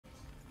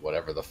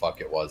whatever the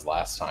fuck it was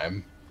last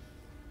time.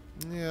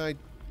 Yeah, I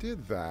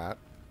did that.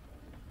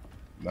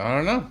 I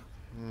don't know.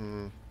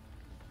 Hmm.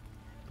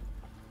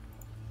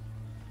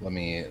 Let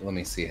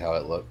me see how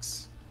it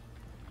looks.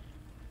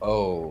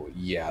 Oh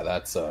yeah,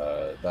 that's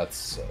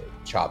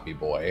Choppy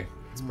Boy.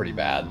 It's pretty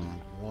bad.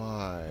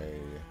 Why?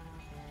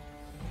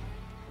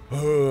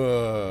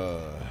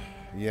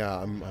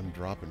 Yeah, I'm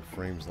dropping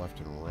frames left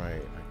and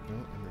right. I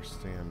don't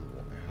understand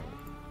how.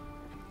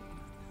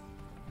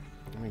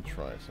 Let me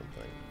try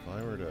something. If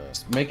I were to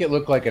Just make it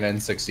look like an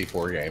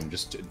N64 game.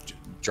 Just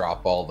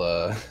drop all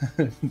the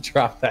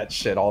drop that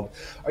shit. All.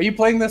 Are you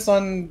playing this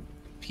on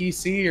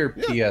PC or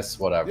PS?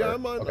 Whatever. Yeah,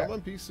 I'm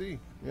on PC.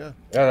 Yeah.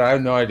 Yeah, I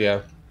have no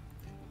idea.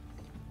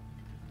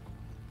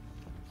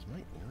 Is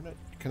my internet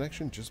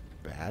connection just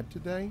bad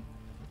today?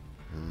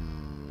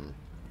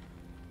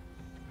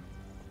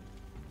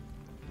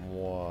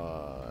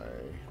 Why?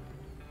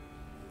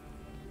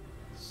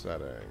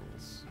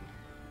 Settings.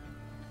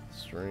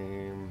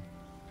 Stream.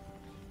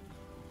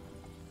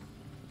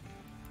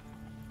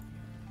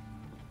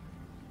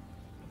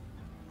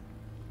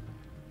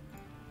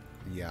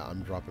 Yeah,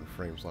 I'm dropping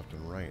frames left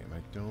and right, and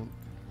I don't...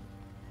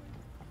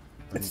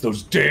 It's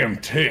those damn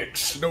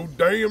ticks. No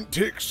damn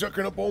ticks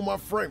sucking up all my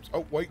frames.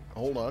 Oh, wait,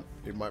 hold on.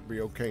 It might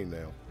be okay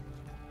now.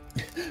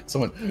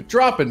 Someone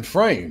dropping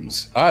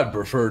frames. I'd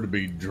prefer to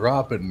be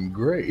dropping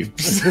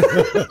grapes.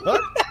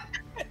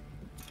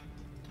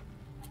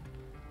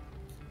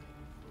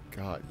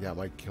 God, yeah,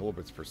 my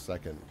kilobits per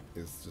second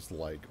is just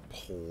like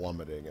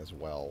plummeting as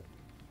well.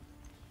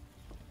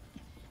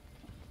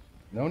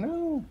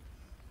 No.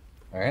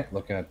 All right,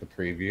 looking at the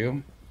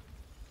preview.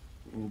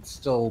 It's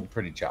still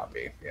pretty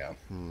choppy, yeah.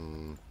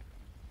 Who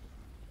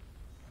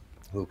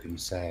can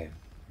say?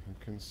 Who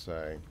can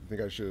say? You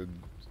think I should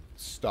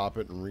stop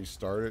it and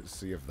restart it,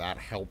 see if that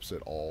helps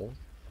at all?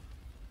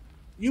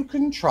 You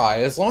can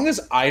try. As long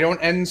as I don't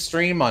end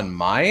stream on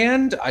my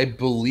end, I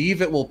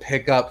believe it will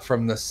pick up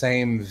from the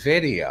same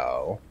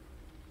video.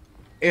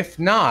 If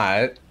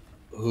not,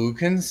 who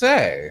can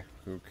say?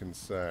 Who can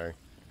say?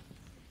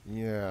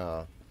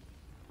 Yeah.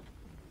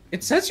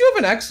 It says you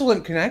have an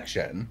excellent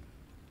connection.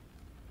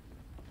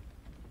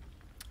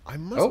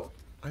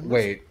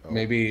 Wait,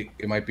 maybe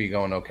it might be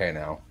going okay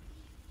now.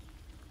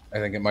 I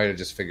think it might have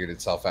just figured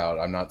itself out.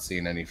 I'm not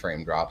seeing any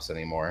frame drops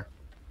anymore.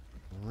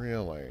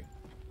 Really?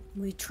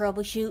 We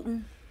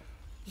troubleshooting?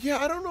 Yeah,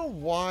 I don't know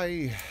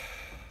why.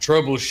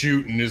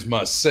 Troubleshooting is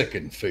my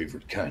second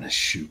favorite kind of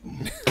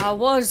shooting. I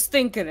was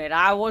thinking it.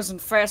 I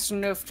wasn't fast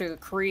enough to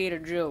create a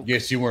joke.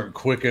 Guess you weren't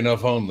quick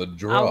enough on the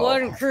draw. I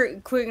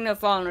wasn't quick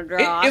enough on the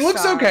draw. It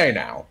looks okay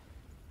now.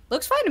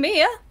 Looks fine to me,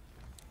 yeah.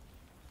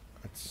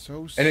 It's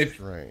so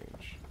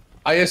strange.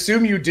 I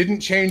assume you didn't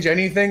change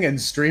anything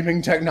and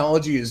streaming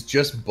technology is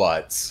just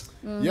butts.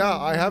 Yeah,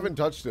 I haven't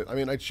touched it. I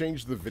mean, I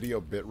changed the video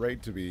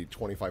bitrate to be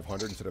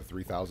 2500 instead of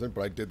 3000,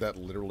 but I did that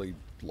literally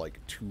like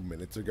 2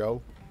 minutes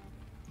ago.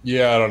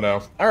 Yeah, I don't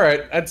know. All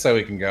right, I'd say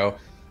we can go.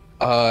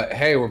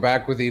 Hey, we're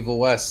back with Evil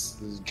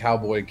West.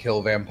 Cowboy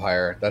kill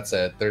vampire. That's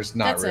it. There's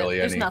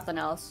There's nothing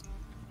else.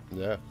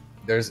 Yeah.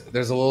 There's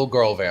a little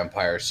girl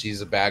vampire.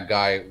 She's a bad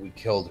guy. We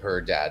killed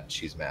her dad.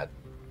 She's mad.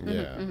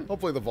 Yeah.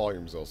 Hopefully the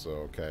volume's also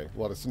okay.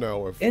 Let us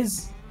know if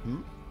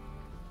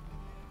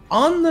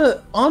on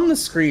the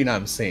screen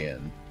I'm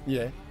seeing.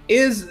 Yeah.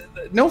 Is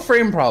no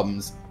frame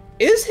problems.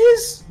 Is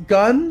his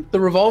gun, the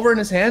revolver in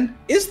his hand,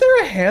 is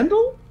there a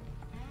handle?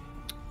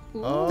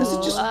 Does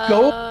it just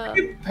go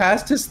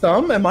past his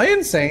thumb? Am I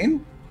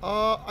insane?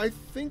 I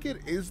think it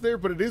is there,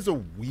 but it is a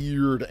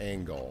weird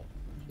angle.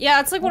 Yeah,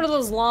 it's like one of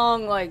those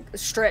long, like,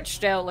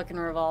 stretched out looking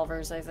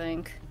revolvers, I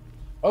think.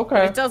 Okay.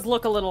 But it does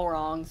look a little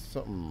wrong.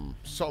 Something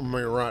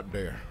ain't right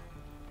there.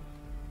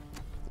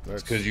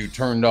 That's because you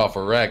turned on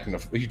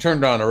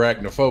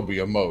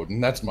arachnophobia mode,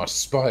 and that's my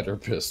spider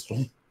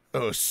pistol.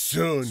 A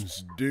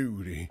son's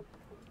duty.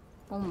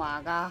 Oh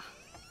my god.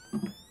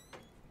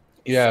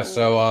 Yeah,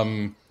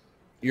 so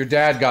your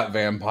dad got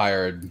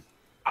vampired,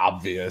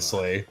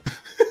 obviously.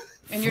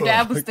 And your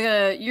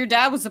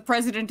dad was the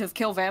president of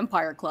Kill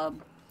Vampire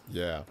Club.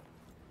 Yeah.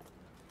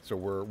 So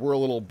we're a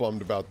little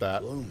bummed about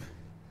that. Bloom.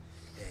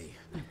 Hey,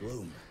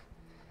 Bloom.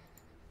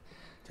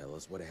 Tell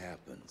us what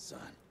happened, son.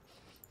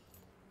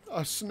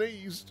 I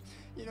sneezed.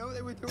 You know,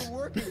 they were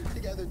working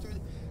together to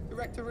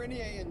direct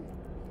Renier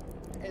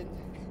and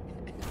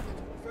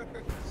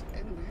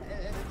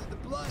the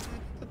blood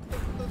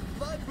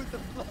with the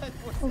blood.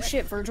 Oh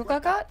shit, Virgil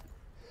got?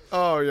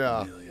 Oh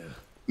yeah.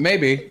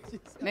 Maybe.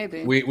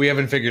 Maybe. We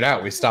haven't figured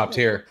out. We stopped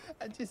here.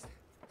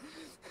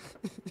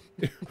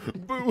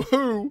 Boo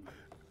hoo.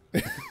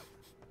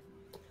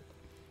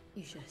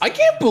 I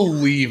can't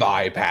believe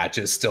Eye Patch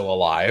is still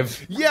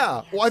alive.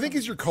 Yeah. Well, I think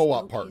he's your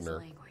co-op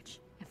partner.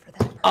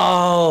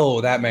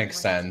 Oh, that makes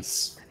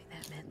sense. I mean,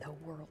 that meant the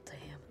world to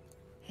him.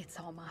 It's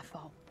all my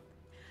fault.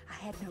 I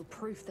had no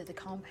proof that the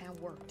compound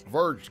worked.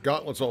 Verge,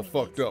 gauntlets all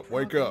fucked up.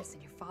 Wake up.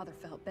 And your father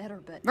felt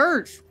better, but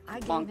Verge. I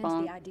gave Bonk, in to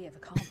bonk. the idea of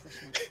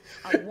accomplishment.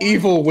 I wanted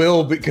Evil to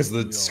Will, do because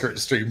the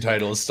stream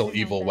title is still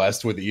Evil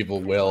West with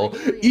Evil Will.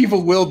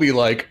 Evil Will be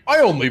like, I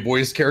only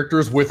voice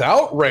characters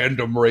without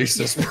random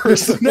racist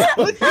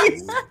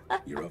personalities.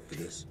 You're up for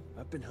this?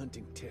 I've been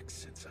hunting ticks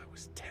since I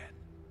was 10.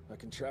 I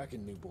can track a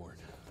newborn.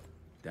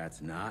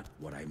 That's not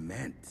what I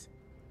meant.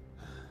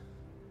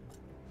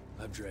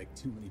 I've dragged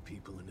too many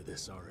people into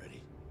this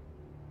already.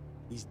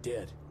 He's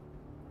dead.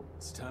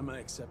 It's time I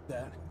accept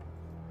that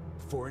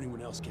before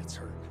anyone else gets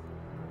hurt.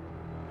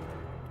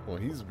 Well,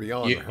 he's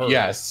beyond hurt.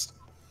 Yes.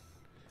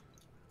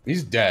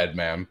 He's dead,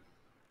 man.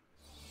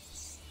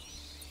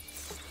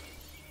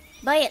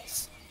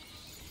 Bats.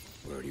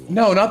 Where do you want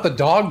No, not the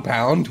dog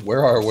pound.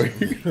 Where are we?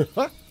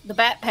 The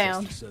bat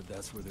pound. Said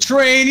that's where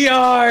Train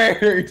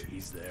yard!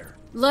 he's there.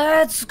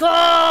 Let's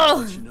go!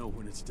 Let you know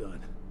when it's done.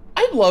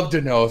 I'd love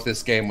to know if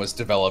this game was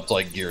developed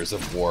like Gears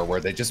of War, where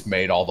they just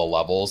made all the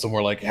levels and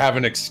were like, have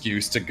an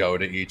excuse to go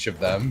to each of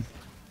them.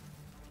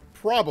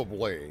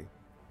 Probably.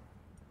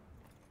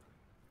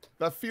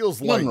 That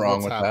feels Nothing like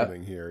wrong what's with that.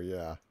 happening here,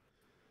 yeah.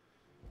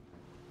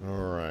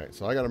 Alright,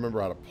 so I gotta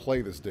remember how to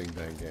play this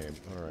ding-dang game.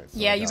 Alright. So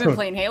Yeah, I you've got been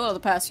playing Halo the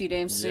past few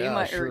days, so Yeah, you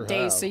might, I or sure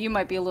days, have. so you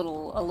might be a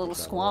little that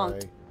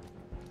squonked. way.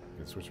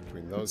 Can switch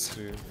between those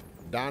two.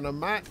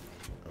 Dynamite.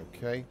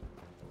 Okay.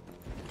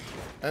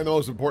 And the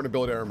most important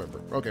ability I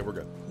remember. Okay, we're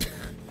good.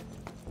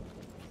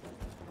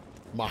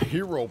 My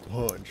hero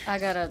punch. I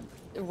gotta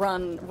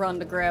run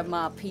to grab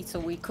my pizza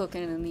we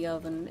cooking in the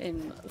oven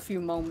in a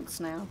few moments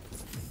now.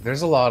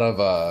 There's a lot of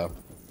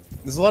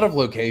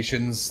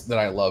locations that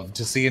I love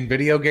to see in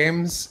video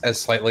games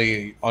as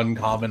slightly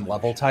uncommon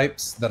level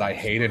types that I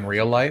hate in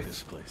real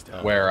life.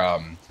 Where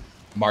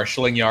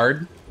marshalling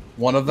yard,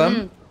 one of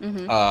them.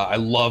 I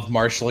love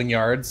marshalling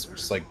yards,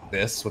 just like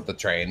this with the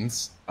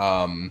trains.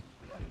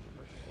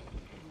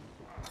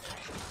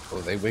 Oh,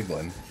 they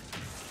wiggling.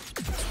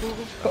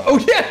 Oh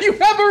yeah, you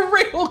have a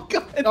rail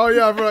gun. Oh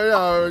yeah,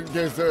 yeah. In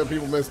case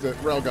people missed it,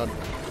 railgun.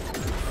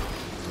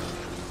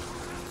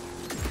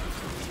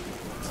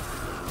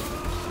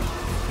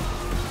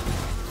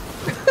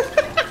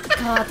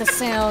 God, the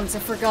sounds, I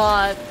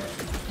forgot.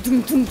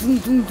 Doom, doom, doom,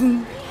 doom,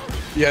 doom.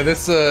 Yeah,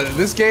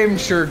 this game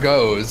sure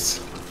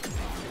goes.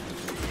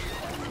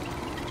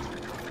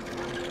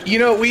 You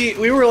know,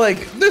 we were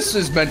like, this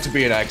is meant to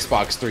be an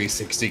Xbox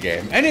 360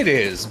 game, and it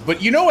is,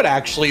 but you know what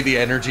actually the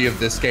energy of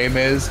this game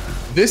is?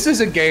 This is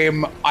a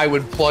game I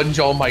would plunge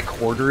all my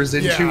quarters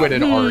into at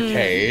an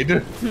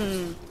arcade.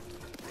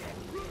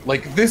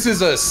 Like, this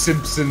is a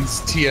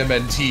Simpsons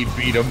TMNT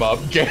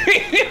beat-em-up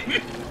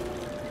game.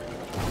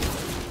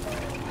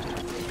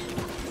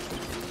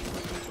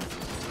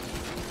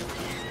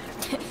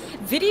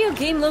 Video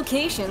game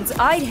locations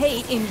I'd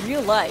hate in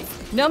real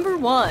life. Number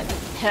 1,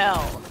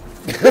 hell.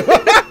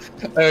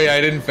 Oh yeah,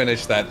 I didn't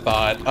finish that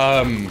thought.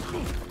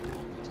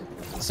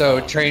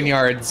 So train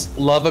yards,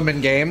 love them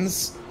in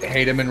games,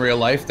 hate them in real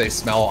life. They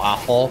smell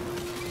awful,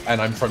 and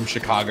I'm from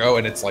Chicago,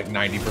 and it's like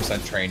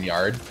 90% train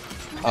yard.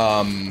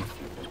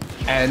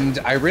 And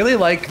I really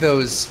like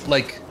those,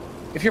 like,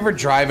 if you're ever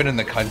driving in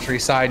the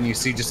countryside and you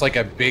see just like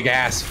a big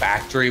ass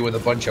factory with a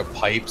bunch of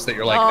pipes that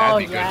you're like,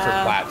 that'd be good for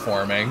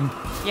platforming.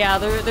 Yeah,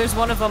 there's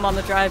one of them on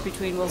the drive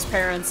between Will's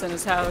parents and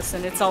his house,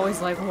 and it's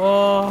always like,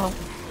 whoa.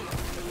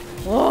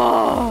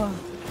 Whoa.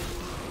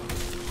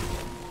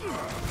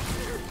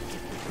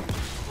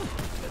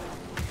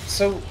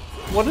 So,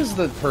 what is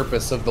the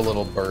purpose of the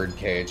little bird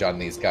cage on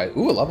these guys?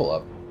 Ooh, a level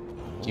up.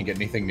 Can you get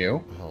anything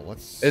new? Oh,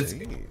 let's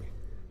see.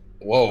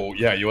 Whoa,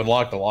 yeah, you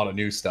unlocked a lot of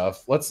new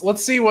stuff.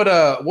 Let's see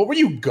what were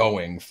you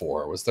going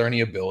for? Was there any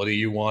ability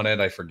you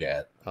wanted? I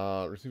forget.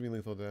 Receiving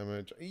lethal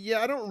damage.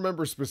 Yeah, I don't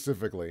remember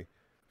specifically.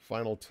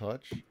 Final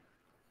touch.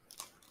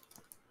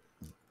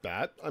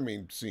 That, I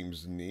mean,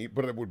 seems neat,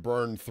 but it would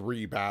burn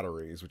 3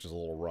 batteries, which is a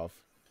little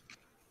rough.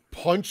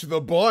 Punch the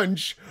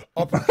bunch.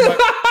 Up.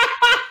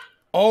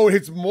 Oh, it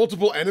hits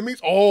multiple enemies?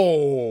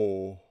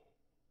 Oh.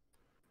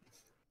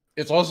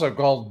 It's also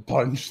called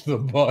Punch the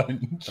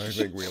Bunch. I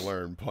think we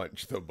learned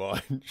Punch the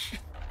Bunch.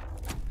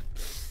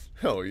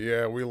 Hell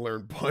yeah, we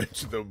learned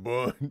Punch the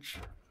Bunch.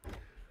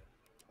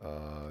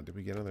 Did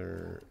we get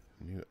other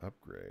new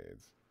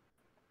upgrades?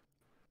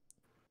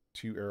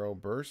 2 arrow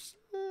bursts?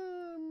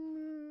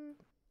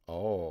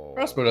 Oh.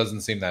 Crossbow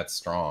doesn't seem that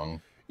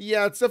strong.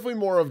 Yeah, it's definitely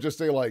more of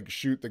just a, like,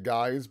 shoot the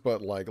guys,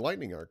 but, like,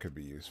 lightning arc could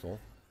be useful.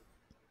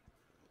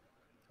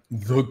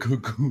 The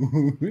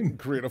cocoon.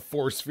 Create a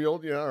force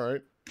field? Yeah,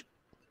 alright.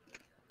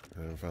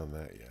 I haven't found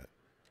that yet.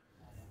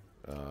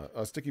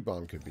 A sticky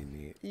bomb could be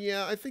neat.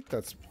 Yeah, I think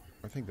that's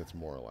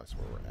more or less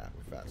where we're at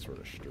with that sort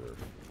of stir.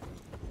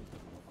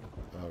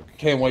 Okay.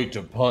 Can't wait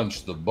to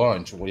punch the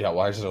bunch. Well, yeah,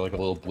 why is there like a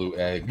little blue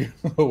egg?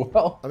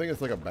 Well, I think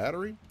it's like a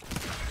battery.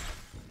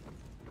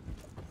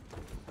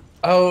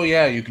 Oh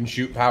yeah, you can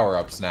shoot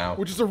power-ups now.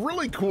 Which is a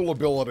really cool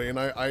ability, and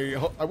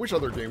I wish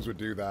other games would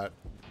do that.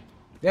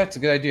 Yeah, it's a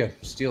good idea.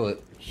 Steal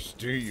it.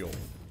 Steal.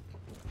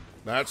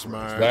 That's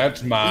mine.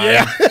 That's mine.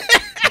 Yeah.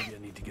 Maybe I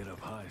need to get up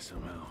high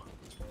somehow.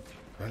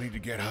 I need to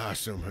get high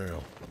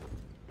somehow.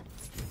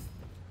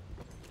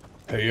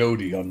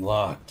 Peyote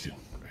unlocked.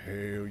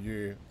 Hell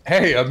yeah.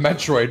 Hey, a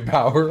Metroid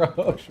power-up.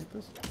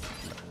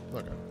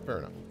 Okay, fair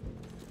enough.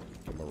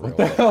 What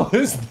the hell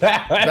is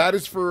that? That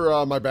is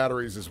for my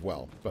batteries as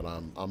well, but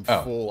I'm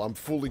full. I'm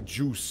fully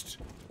juiced.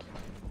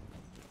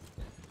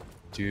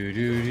 Do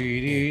do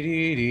dee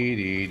dee dee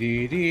dee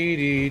dee dee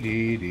dee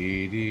dee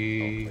dee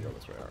dee. Oh, I go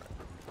this way.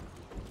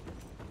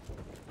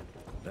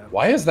 All right.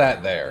 Why is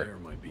that there? There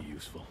might be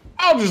useful.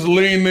 I'll just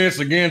lean this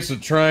against the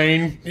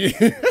train.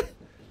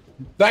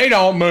 They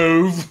don't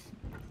move.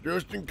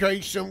 Just in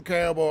case some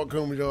cowboy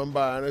comes on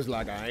by and it's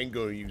like, I ain't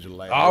gonna use a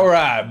ladder. All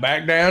right,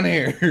 back down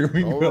here. Here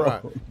we All go.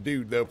 right,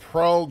 dude. The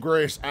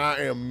progress I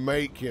am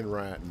making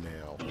right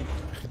now.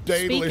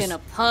 Daedalus. Speaking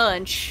of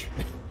punch,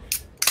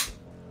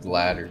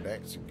 Ladder.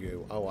 That's a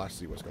good. Oh, I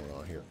see what's going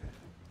on here.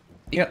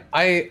 Yeah,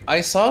 I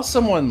saw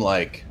someone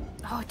like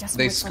oh, it doesn't.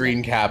 they look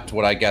screen capped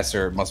what I guess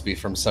must be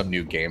from some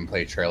new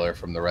gameplay trailer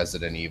from the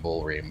Resident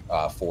Evil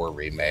 4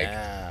 remake,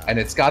 Yeah. and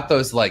it's got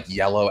those like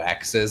yellow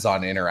X's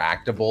on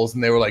interactables,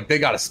 and they were like, they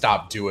got to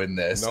stop doing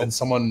this, Nope.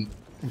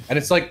 and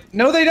it's like,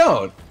 no, they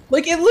don't.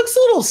 Like, it looks a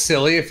little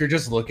silly if you're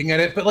just looking at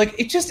it, but like,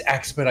 it just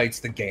expedites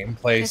the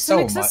gameplay It's so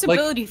an much. Like,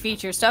 accessibility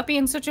feature. Stop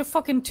being such a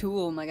fucking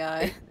tool, my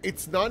guy.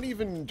 It's not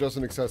even just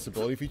an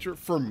accessibility feature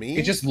for me.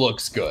 it just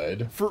looks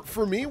good.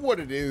 For me, what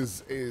it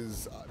is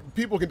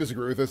people can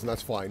disagree with this, and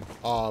that's fine.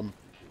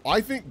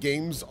 I think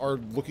games are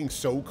looking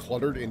so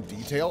cluttered in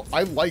detail.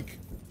 I like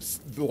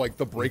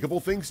the breakable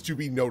things to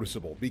be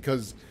noticeable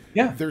because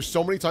there's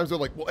so many times they're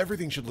like, well,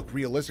 everything should look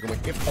realistic. I'm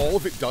like, if all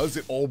of it does,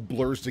 it all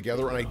blurs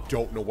together, and I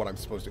don't know what I'm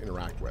supposed to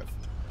interact with.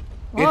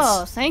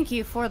 Well, thank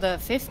you for the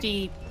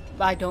 50.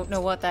 I don't know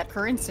what that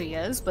currency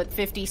is, but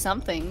 50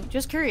 something.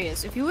 Just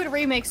curious, if you would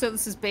remake so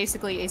this is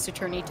basically Ace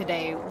Attorney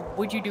today,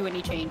 would you do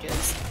any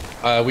changes?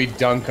 We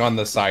dunk on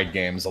the side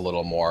games a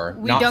little more.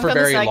 We Not dunk for on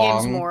very the side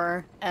long, games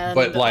more, and,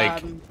 but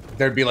like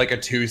there'd be like a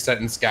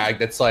 2-sentence gag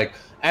that's like,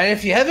 and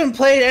if you haven't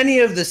played any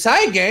of the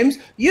side games,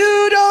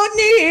 you don't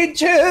need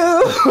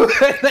to.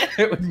 And then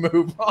it would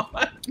move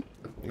on.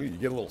 Ooh, you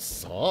get a little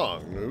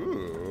song.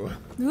 Ooh.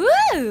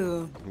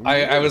 Woo!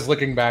 I was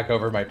looking back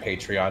over my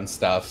Patreon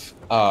stuff,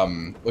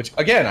 which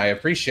again I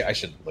appreciate. I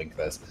should link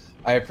this.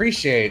 I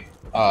appreciate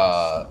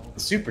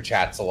super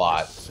chats a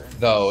lot,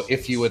 though.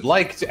 If you would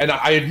like to, and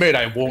I admit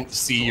I won't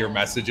see your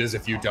messages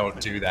if you don't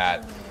do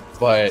that.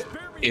 But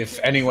if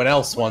anyone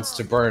else wants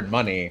to burn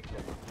money,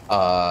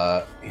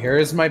 here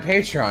is my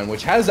Patreon,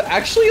 which has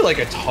actually like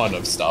a ton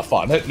of stuff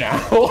on it now.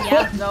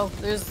 Yeah, no,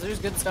 there's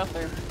good stuff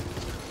there.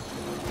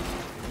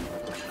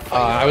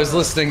 I was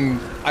listening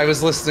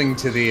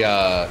to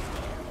the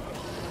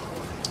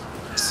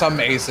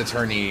some Ace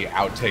Attorney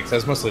outtakes. I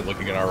was mostly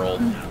looking at our old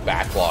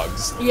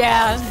backlogs.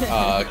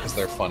 Yeah. Because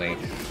they're funny,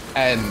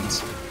 and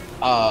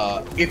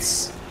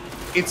it's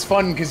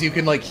fun because you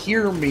can like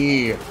hear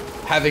me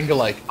having to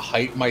like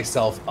hype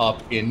myself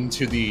up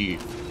into the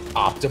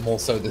optimal.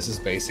 So this is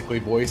basically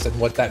voice, and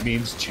what that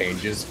means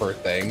changes for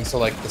things. So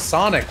like the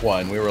Sonic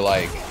one, we were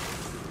like,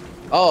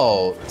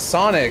 oh,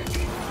 Sonic.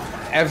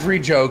 Every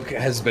joke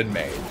has been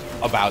made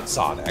about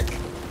Sonic.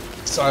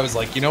 So I was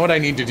like, you know what I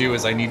need to do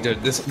is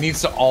this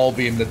needs to all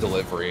be in the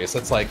delivery. So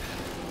it's like,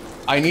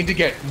 I need to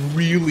get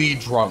really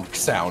drunk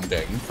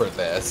sounding for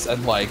this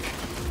and like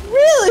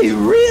really,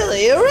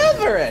 really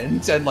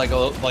irreverent and like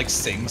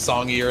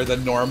sing-songier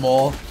than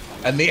normal.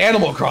 And the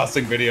Animal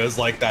Crossing videos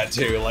like that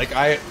too. Like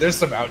there's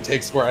some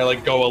outtakes where I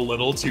like go a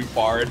little too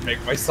far and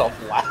make myself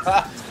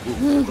laugh.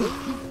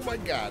 Oh my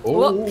god.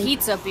 Whoop,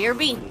 pizza,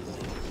 BRB.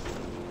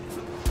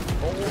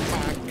 Oh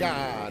my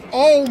god.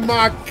 Oh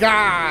my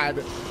god.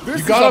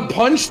 This You gotta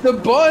punch the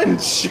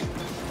bunch.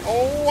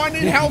 Oh, I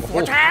need help.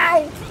 Watch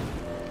out.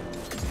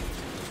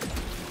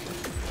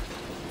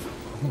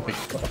 Oh my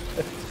god.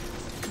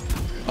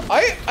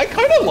 I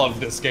kind of love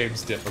this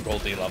game's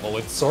difficulty level.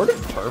 It's sort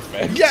of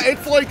perfect. Yeah,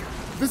 it's like,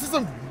 this is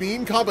a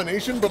mean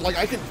combination, but like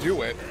I can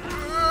do it.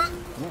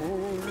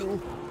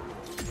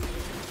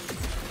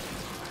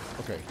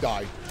 Okay,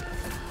 die.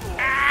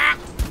 Ah!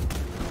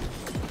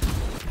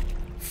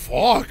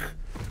 Fuck.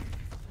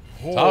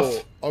 Oh,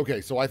 Tough. okay,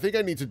 so I think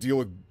I need to deal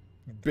with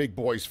big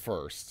boys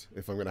first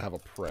if I'm gonna have a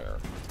prayer.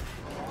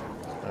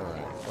 All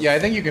right. Yeah, I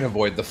think you can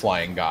avoid the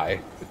flying guy.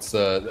 It's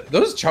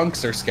those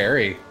chunks are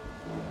scary.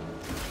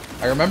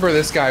 I remember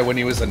this guy when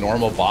he was a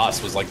normal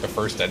boss was like the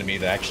first enemy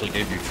that actually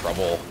gave you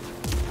trouble.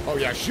 Oh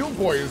yeah, Shield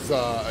Boy is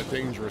a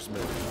dangerous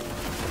man.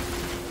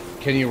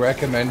 Can you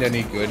recommend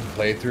any good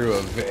playthrough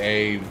of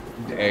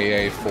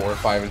AA 4,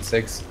 5, and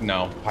 6?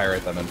 No,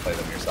 pirate them and play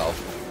them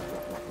yourself.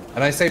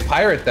 And I say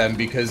pirate them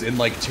because in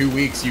like 2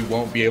 weeks you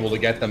won't be able to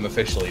get them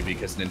officially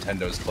because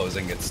Nintendo's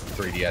closing its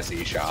 3DS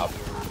eShop.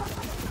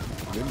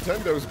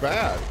 Nintendo's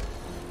bad.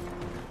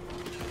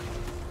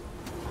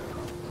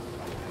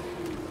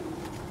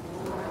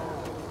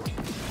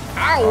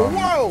 Ow,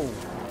 whoa!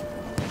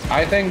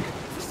 I think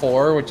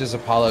 4, which is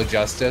Apollo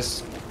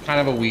Justice, kind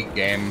of a weak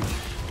game.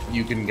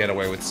 You can get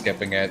away with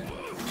skipping it.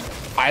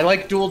 I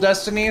like Dual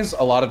Destinies.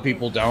 A lot of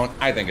people don't.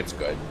 I think it's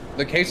good.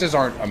 the cases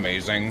aren't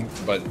amazing,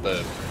 but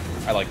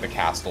I like the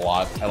cast a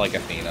lot. I like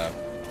Athena.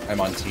 I'm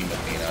on Team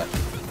Athena.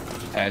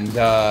 And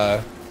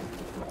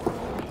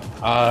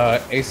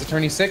Ace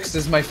Attorney 6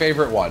 is my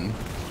favorite one.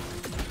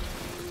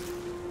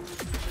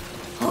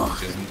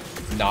 Which is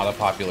not a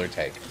popular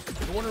take.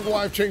 I wonder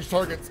why I've changed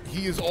targets.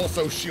 He is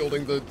also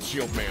shielding the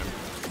shield man.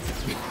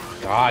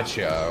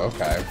 Gotcha,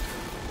 okay.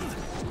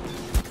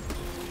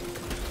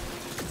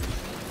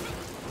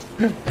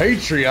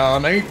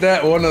 Patreon, ain't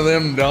that one of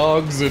them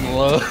dogs in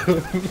love?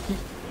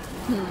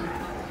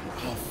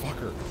 Oh,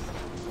 fucker.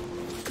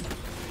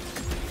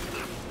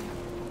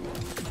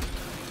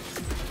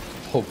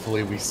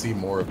 Hopefully we see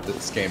more of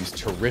this game's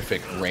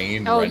terrific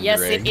rain Oh, rendering. yes,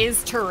 it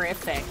is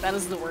terrific. That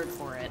is the word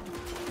for it.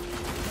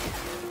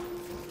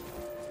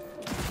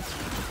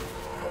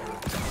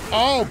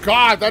 Oh,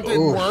 God, that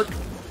didn't Oof. work.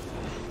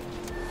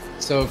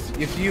 So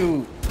if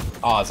you...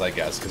 Oz, I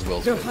guess, because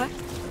Will's good.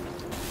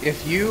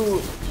 If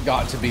you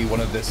got to be one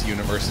of this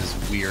universe's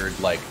weird,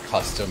 like,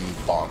 custom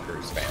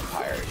bonkers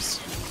vampires,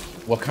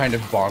 what kind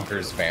of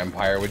bonkers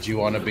vampire would you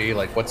want to be?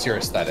 Like, what's your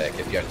aesthetic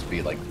if you have to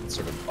be, like,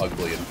 sort of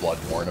ugly and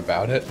bloodborne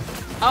about it?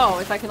 Oh,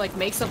 if I can, like,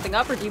 make something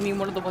up, or do you mean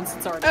one of the ones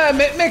that's already...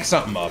 Make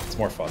something up. It's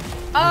more fun.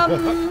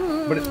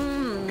 But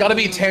it gotta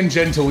be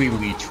tangentially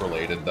leech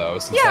related, though,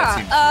 since that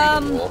seems to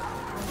be the rule.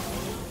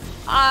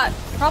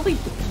 Probably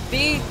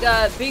big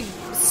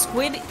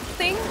squid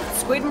thing,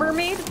 squid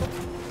mermaid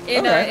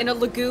in a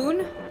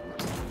lagoon.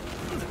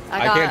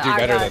 I can't do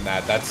better than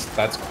that. That's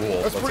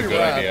cool. That's a pretty good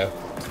rad. idea.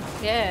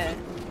 Yeah.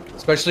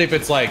 Especially if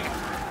it's like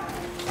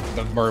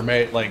the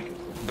mermaid, like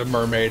the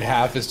mermaid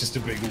half is just a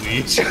big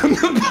leech on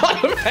the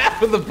bottom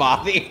half of the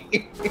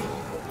body.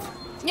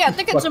 Yeah, I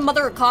think it's a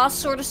Mother of Cost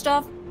sort of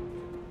stuff.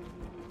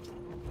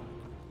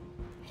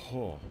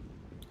 Oh.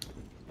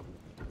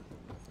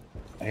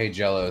 Hey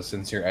Jello,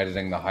 since you're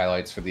editing the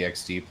highlights for the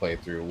XD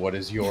playthrough, what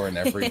is your and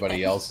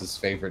everybody else's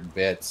favorite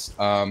bits?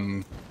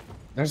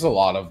 There's a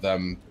lot of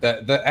them.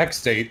 The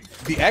XD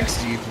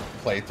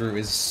playthrough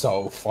is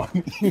so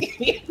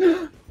funny.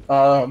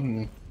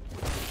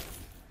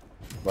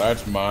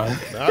 That's mine.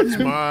 That's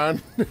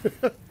mine.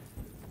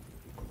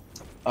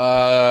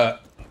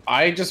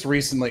 I just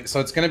recently, so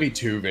it's gonna be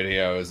 2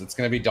 videos. It's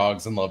gonna be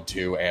Dogs in Love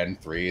 2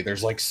 and 3.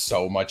 There's like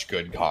so much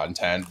good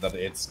content that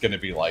it's gonna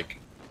be like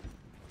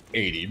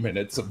 80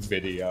 minutes of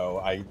video.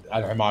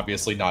 I'm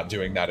obviously not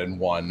doing that in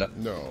one.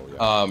 No.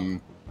 Yeah.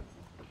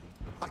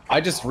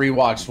 I just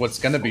rewatched what's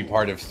gonna be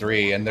part of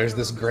 3, and there's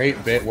this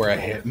great bit where a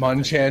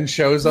Hitmonchan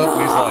shows up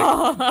and he's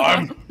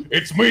like,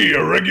 it's me,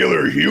 a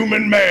regular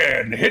human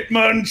man,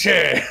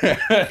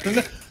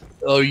 Hitmonchan.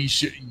 Oh, you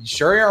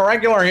sure you're a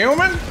regular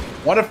human?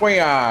 What if we,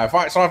 if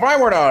I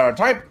were to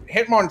type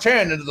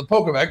Hitmonchan into the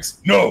Pokedex?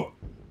 No,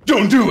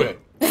 don't do it.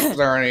 Is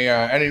there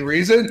any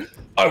reason?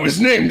 I was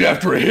named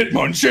after a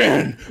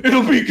Hitmonchan.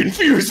 It'll be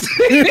confusing.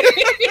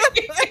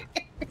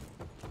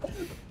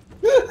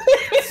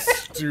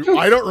 Dude,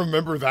 I don't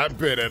remember that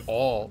bit at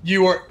all.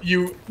 You were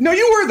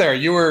there.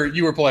 You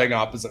were playing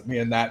opposite me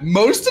in that.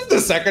 Most of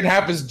the second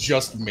half is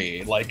just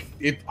me. Like,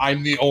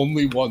 I'm the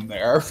only one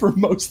there for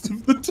most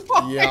of the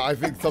time. Yeah, I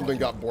think something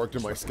got borked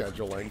in my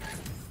scheduling.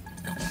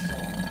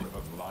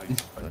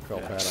 I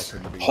felt bad I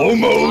couldn't be.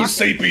 Homo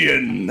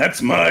sapien.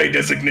 That's my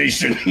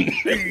designation.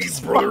 Hey,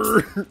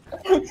 brother.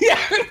 Yeah,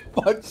 it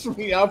fucks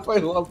me up. I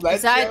love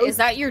that. Is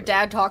that your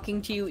dad talking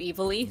to you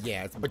evilly?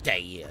 Yeah, it's my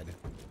dad.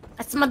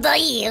 That's my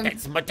dad.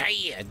 It's my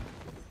dad.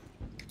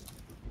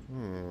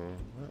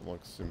 That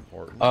looks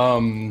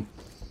important.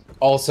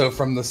 Also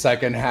from the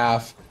second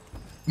half,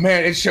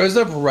 man, it shows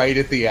up right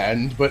at the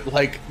end, but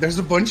like, there's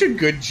a bunch of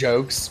good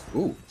jokes.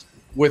 Ooh,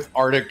 with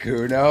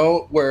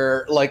Articuno,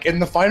 where like in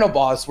the final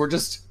boss, we're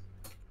just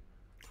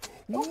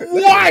what?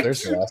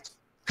 There's the rest.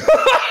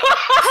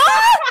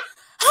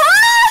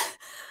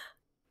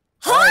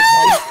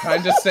 Alright,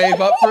 time to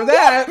save up for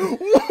that.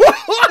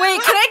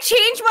 Wait, can I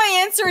change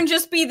my answer and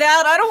just be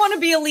that? I don't want to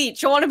be a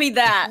leech. I want to be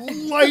that.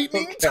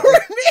 Lightning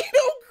tornado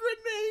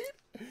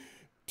grenade.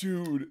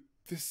 Dude,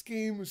 this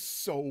game is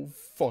so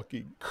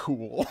fucking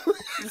cool.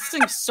 This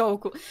thing's so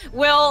cool.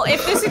 Well,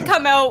 if this had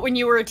come out when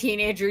you were a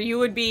teenager, you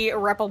would be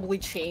irreparably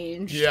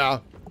changed. Yeah.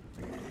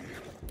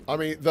 I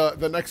mean,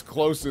 the next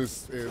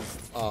closest is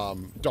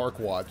Dark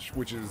Watch,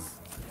 which is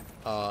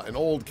an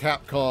old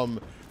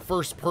Capcom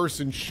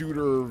first-person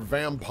shooter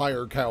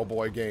vampire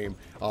cowboy game.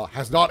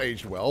 Has not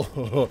aged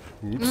well.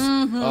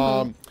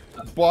 Oops.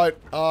 But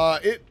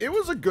it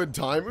was a good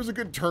time. It was a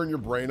good turn your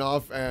brain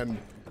off, and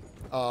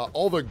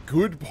all the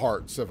good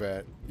parts of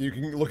it, you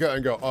can look at it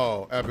and go,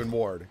 oh, Evan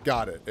Ward,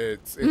 got it.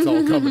 It's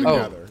all coming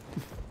together.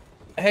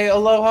 Hey,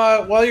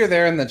 Aloha, while you're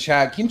there in the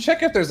chat, can you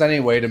check if there's any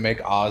way to make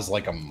Oz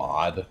like a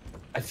mod?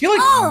 I feel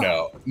like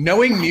no.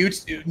 Knowing knowing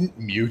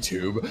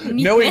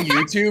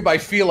YouTube, I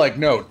feel like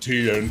no.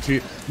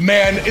 TNT,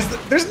 man,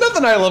 there's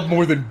nothing I love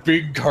more than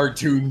big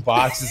cartoon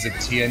boxes of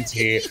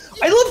TNT.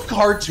 I love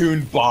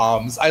cartoon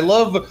bombs. I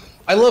love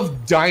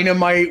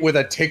dynamite with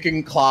a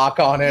ticking clock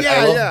on it. Yeah,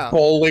 I love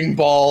bowling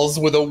balls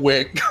with a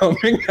wick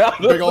coming out.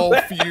 Big old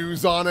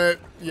fuse on it.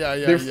 Yeah.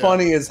 They're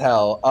funny as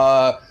hell.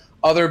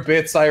 other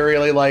bits I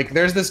really like.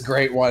 There's this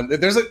great one.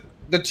 There's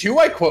the two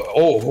I quote.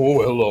 Oh,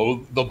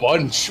 hello, the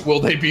bunch. Will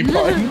they be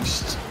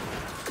punched?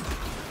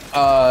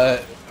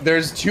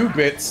 There's two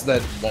bits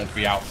that won't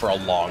be out for a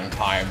long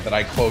time that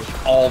I quote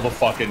all the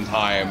fucking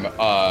time.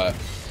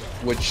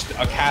 Which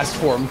a cast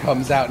form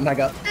comes out and I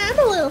go, I'm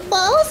a little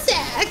ball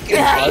sack.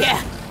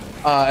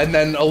 And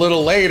then a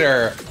little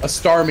later, a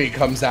Starmie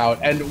comes out,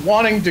 and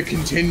wanting to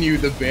continue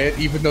the bit,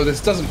 even though this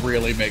doesn't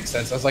really make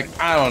sense, I was like,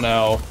 I don't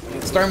know.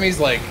 Starmie's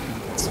like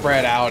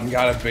spread out and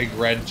got a big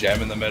red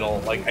gem in the middle.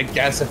 Like, I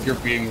guess if you're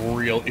being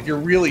real, if you're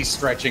really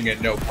stretching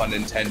it, no pun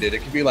intended, it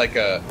could be like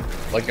a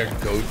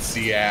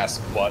goatsy ass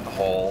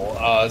butthole.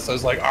 So I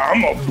was like,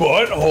 I'm a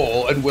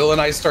butthole, and Will and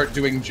I start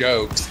doing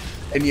jokes.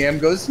 And Yam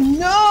goes,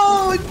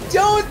 no,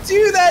 don't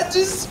do that to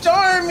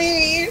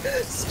Starmie.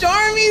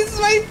 Starmie's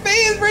my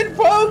favorite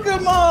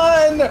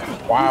Pokemon.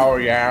 Wow,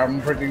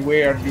 Yam, pretty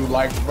weird. You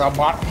like the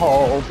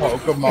butthole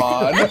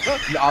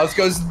Pokemon. And Oz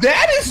goes,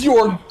 that is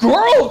your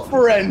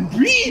girlfriend.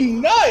 Be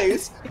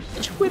nice.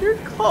 Twitter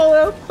call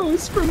out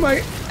post from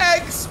my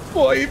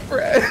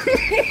ex-boyfriend.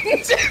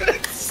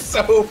 It's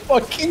so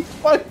fucking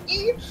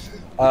funny.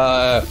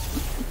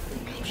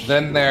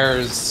 Then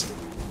there's...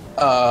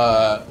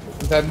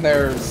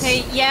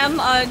 Hey, Yam,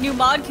 new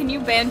mod, can you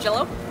ban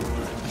Jello?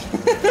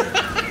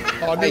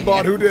 Oh, new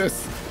mod, who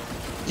dis?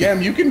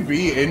 Yam, you can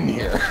be in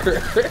here.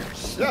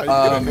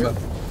 Yeah, you can.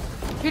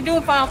 You're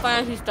doing Final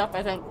Fantasy stuff,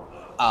 I think.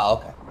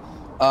 Oh,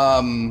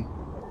 okay.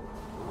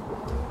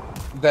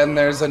 Then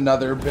there's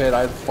another bit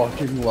I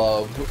fucking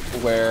love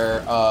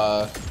where,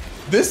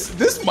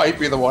 this might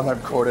be the one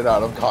I've quoted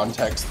out of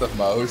context the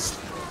most,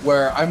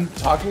 where I'm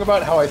talking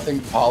about how I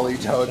think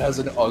Politoed has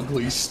an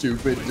ugly,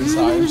 stupid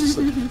design. Just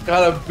like,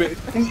 got a bit,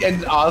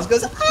 and Oz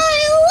goes, I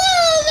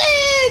love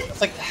it!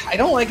 It's like, I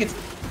don't like its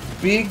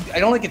big, I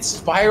don't like its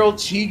spiral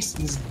cheeks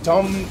and its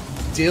dumb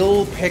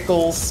dill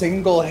pickle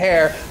single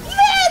hair.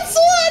 That's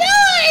what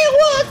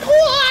I look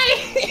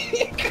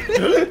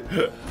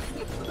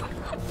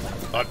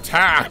like!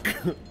 Attack!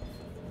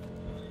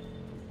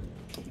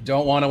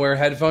 Don't want to wear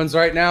headphones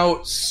right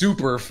now?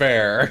 Super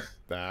fair.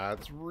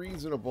 That's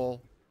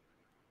reasonable.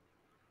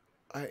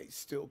 I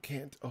still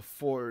can't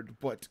afford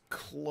but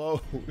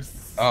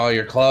close. Oh,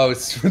 you're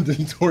close with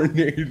the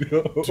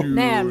tornado. Dude.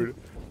 Man,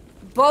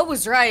 Bo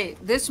was right.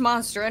 This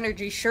Monster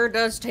Energy sure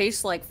does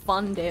taste like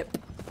Fun Dip.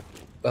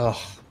 Ugh.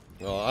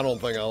 Oh, I don't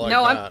think I like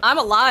No, that. I'm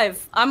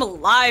alive. I'm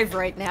alive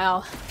right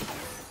now.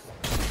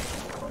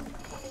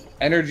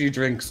 Energy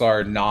drinks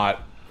are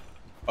not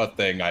a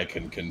thing I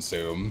can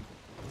consume.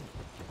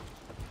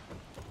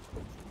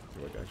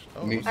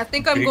 I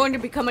think I'm going to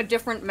become a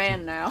different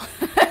man now.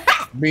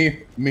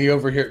 Me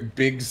over here,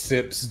 big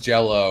sips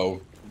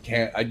Jello.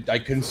 I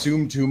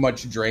consume too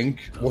much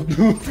drink.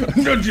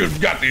 I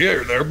just got the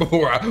air there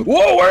before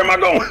whoa, where am I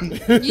going?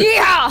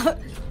 Yeah!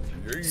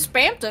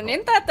 Spampton,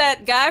 isn't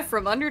that guy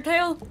from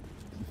Undertale?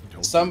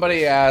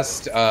 Somebody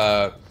asked,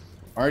 are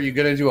you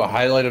gonna do a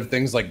highlight of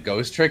things like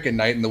Ghost Trick and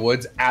Night in the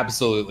Woods?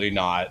 Absolutely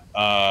not.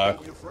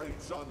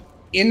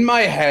 In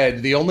my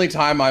head, the only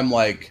time I'm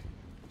like,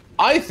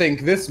 I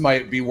think this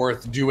might be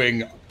worth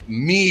doing,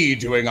 me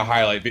doing a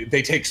highlight.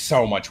 They take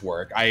so much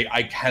work.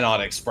 I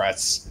cannot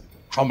express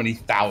how many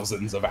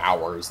thousands of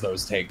hours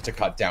those take to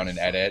cut down and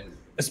edit.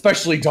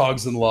 Especially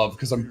Dogs in Love,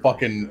 because I'm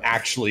fucking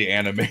actually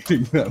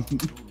animating them.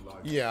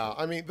 Yeah,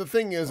 I mean, the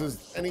thing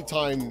is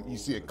anytime you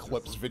see a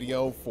clips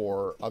video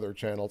for other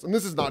channels, and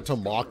this is not to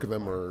mock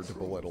them or to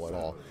belittle at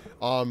all,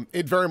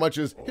 it very much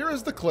is, here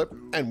is the clip,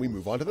 and we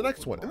move on to the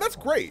next one. And that's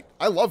great.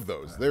 I love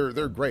those.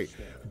 They're great.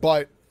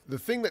 But the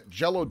thing that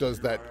Jello does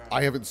that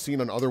I haven't seen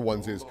on other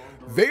ones is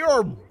they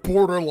are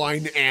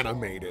borderline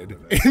animated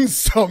in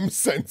some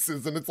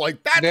senses, and it's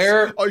like, that's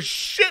a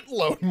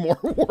shitload more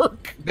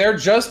work. They're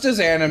just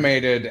as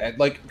animated,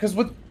 like, because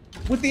with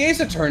the Ace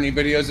Attorney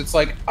videos, it's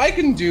like, I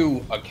can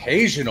do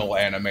occasional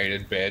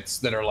animated bits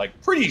that are, like,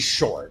 pretty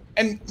short,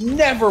 and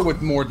never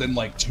with more than,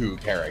 like, 2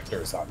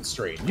 characters on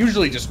screen.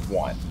 Usually just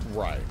 1.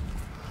 Right.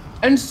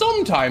 And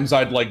sometimes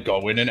I'd, like,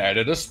 go in and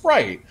edit a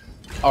sprite,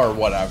 or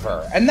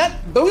whatever. And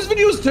those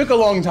videos took a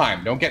long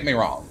time, don't get me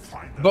wrong.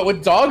 But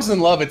with Dogs in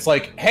Love, it's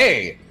like,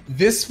 hey,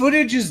 this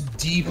footage is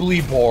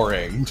deeply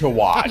boring to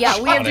watch. Yeah,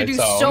 we have to do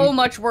so own.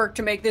 much work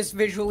to make this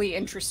visually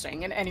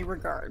interesting in any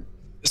regard.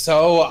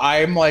 So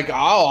I'm like, oh,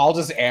 I'll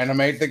just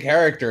animate the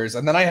characters.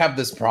 And then I have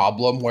this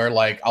problem where,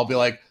 like, I'll be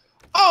like,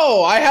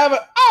 oh, I have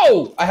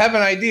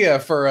an idea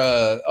for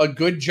a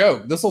good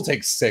joke. This will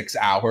take 6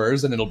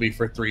 hours and it'll be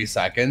for 3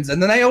 seconds.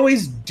 And then I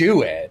always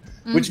do it,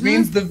 which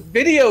means the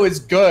video is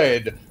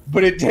good,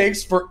 but it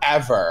takes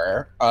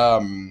forever.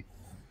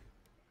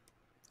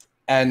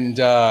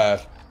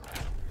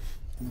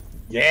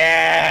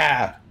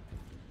 Yeah.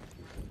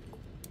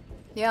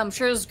 Yeah, I'm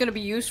sure this is gonna be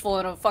useful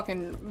in a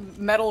fucking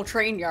metal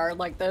train yard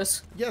like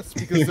this. Yes,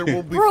 because there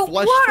will be Bro,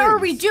 flesh what are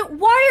fins. we doing?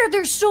 Why are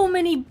there so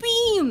many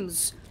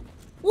beams?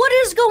 What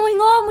is going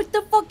on with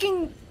the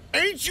fucking...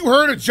 Ain't you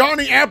heard of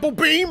Johnny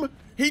Applebeam?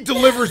 He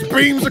delivers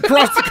beams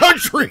across the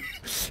country.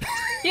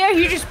 Yeah,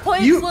 he just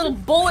plants little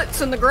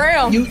bullets in the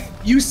ground.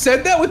 You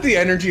said that with the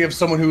energy of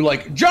someone who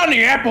like, Johnny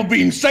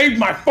Applebeam saved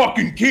my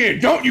fucking kid.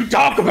 Don't you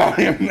talk about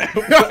him now.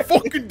 How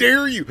fucking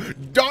dare you?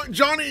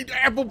 Johnny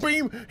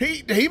Applebeam,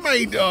 he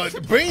made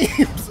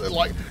beams.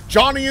 Like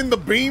Johnny and the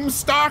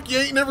Beanstalk. You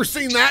ain't never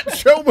seen that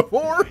show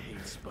before?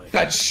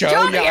 That show,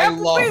 Johnny yeah, Applebeam,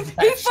 I love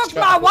that he fucked show.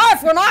 my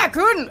wife when I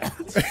couldn't.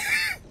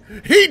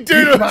 He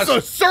did us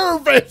a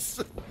service.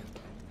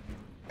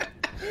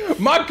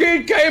 My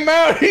kid came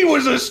out, he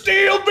was a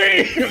steel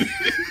beam.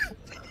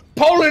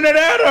 Pulling it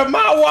out of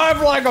my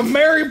wife like a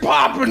Mary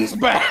Poppins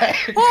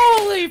bag.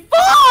 Holy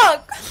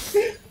fuck!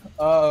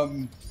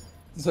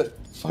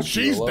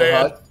 She's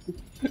dead.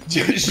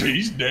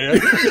 She's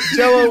dead.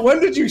 Jello, when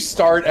did you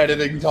start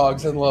editing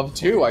Dogs in Love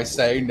 2? I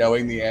say,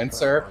 knowing the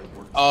answer.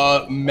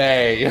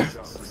 May.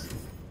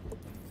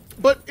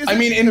 But is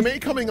in May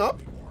coming up?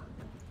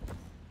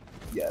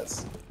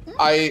 Yes.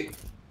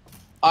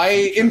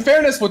 In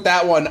fairness with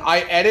that one,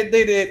 I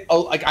edited it,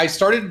 like, I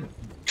started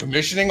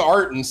commissioning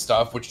art and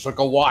stuff, which took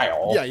a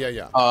while.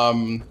 Yeah.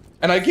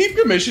 And I keep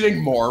commissioning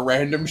more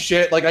random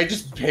shit. Like, I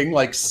just ping,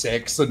 like,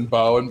 Six and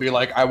Bo and be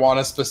like, I want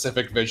a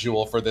specific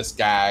visual for this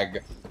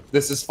gag.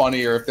 This is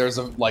funnier. If there's,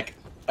 an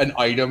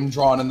item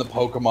drawn in the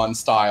Pokemon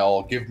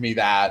style, give me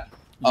that.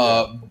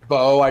 Yeah.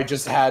 Bo, I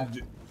just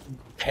had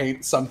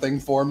paint something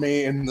for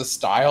me in the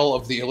style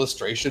of the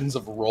illustrations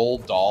of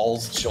Roald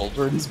Dahl's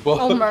children's book.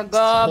 Oh my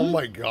god. Oh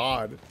my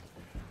god.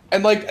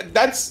 And like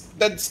that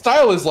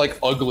style is like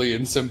ugly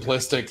and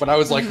simplistic, but I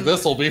was like,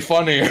 this'll be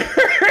funnier.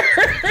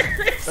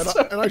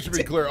 And I should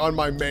be clear, on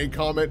my May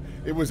comment,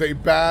 it was a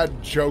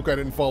bad joke I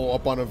didn't follow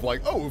up on of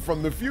like, oh,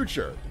 from the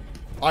future.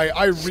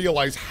 I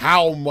realize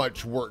how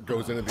much work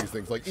goes into these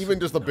things. Like even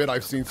just the bit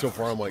I've seen so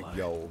far, I'm like,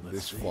 yo,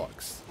 this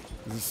fucks.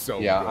 This is so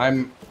yeah,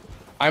 good.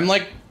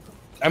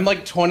 I'm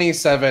like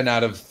 27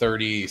 out of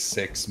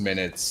 36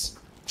 minutes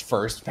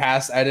first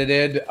pass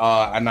edited,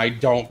 and I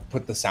don't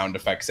put the sound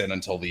effects in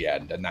until the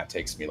end, and that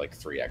takes me like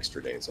 3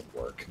 extra days of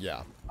work.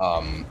 Yeah.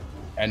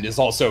 And is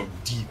also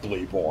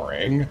deeply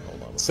boring.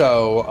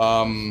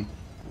 So,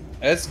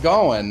 it's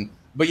going.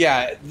 But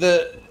yeah,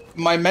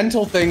 my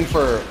mental thing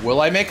for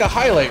will I make a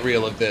highlight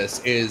reel of this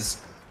is,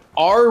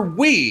 are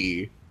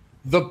we,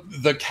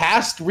 the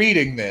cast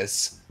reading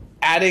this,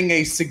 adding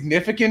a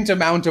significant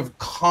amount of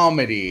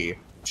comedy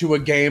to a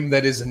game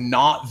that is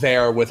not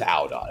there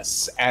without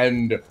us?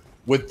 And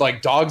with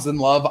like Dogs in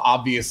Love,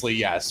 obviously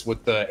yes.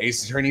 With the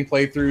Ace Attorney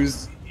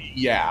playthroughs,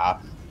 yeah.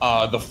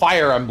 The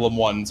Fire Emblem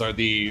ones are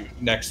the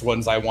next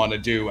ones I want to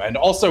do, and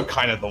also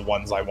kind of the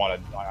ones I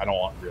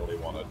don't really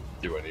want to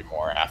do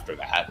anymore after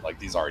that. Like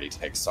these already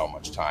take so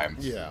much time.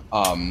 Yeah.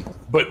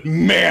 But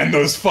man,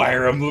 those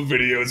Fire Emblem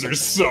videos are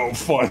so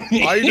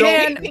funny.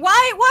 Man,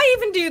 why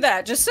even do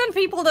that? Just send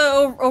people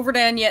to over to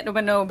And Yet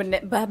No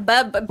Bananas'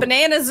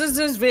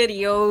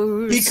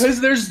 videos. Because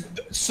there's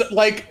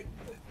like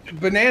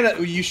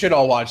you should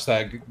all watch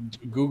that.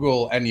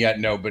 Google And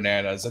Yet No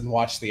Bananas and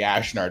watch the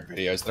Ashnard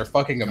videos. They're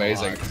fucking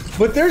amazing.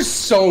 But there's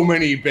so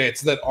many bits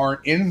that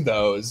aren't in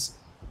those.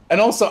 And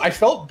also, I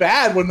felt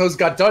bad when those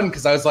got done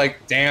because I was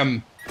like,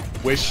 damn,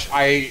 wish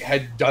I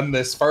had done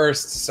this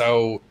first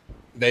so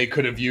they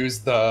could have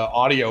used the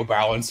audio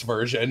balanced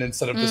version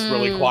instead of this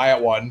really quiet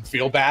one.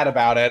 Feel bad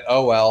about it.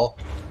 Oh well.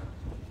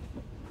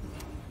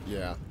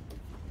 Yeah.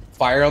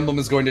 Fire Emblem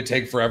is going to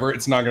take forever.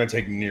 It's not going to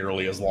take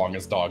nearly as long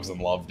as Dogs in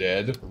Love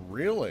did.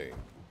 Really?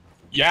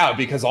 Yeah,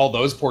 because all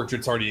those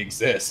portraits already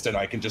exist, and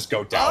I can just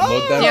go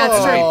download them. Yeah,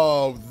 that's right.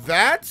 Oh,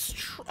 that's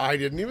true. I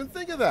didn't even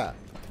think of that.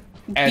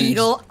 And,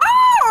 Beetle.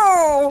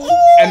 Oh!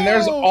 and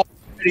there's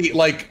already,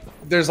 like,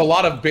 there's a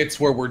lot of bits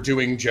where we're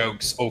doing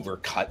jokes over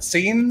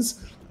cutscenes,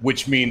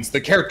 which means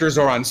the characters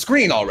are on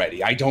screen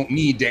already. I don't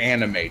need to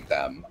animate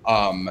them.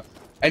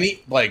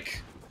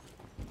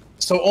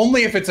 So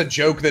only if it's a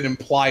joke that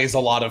implies a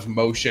lot of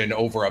motion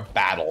over a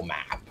battle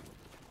map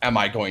am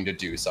I going to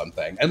do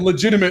something. And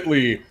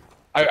legitimately,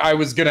 I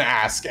was gonna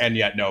ask And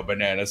Yet No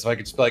Bananas if I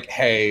could just be like,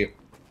 hey,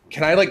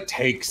 can I like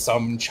take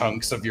some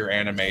chunks of your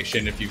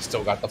animation if you've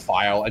still got the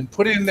file and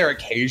put it in there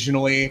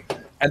occasionally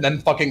and then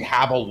fucking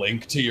have a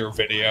link to your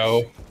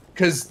video?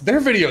 Because their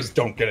videos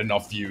don't get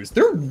enough views.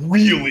 They're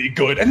really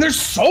good and they're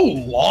so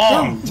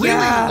long. They're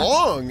really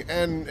long,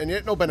 and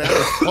Yet No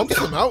Bananas pumps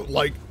them out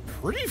like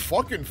pretty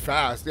fucking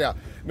fast. Yeah.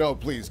 No,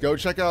 please go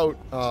check out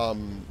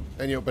And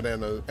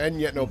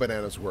Yet No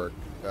Bananas work.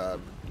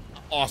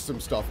 Awesome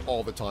stuff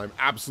all the time.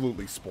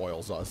 Absolutely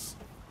spoils us.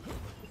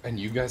 And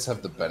you guys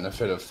have the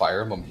benefit of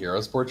Fire Emblem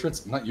Heroes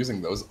portraits. I'm not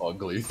using those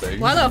ugly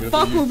things. Why the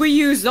fuck would we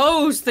use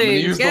those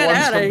things? Use Get the ones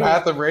out of from here.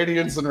 Path of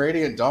Radiance and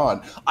Radiant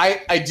Dawn.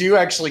 I do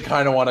actually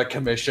kind of want to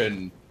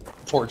commission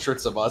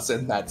portraits of us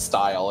in that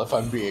style, if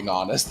I'm being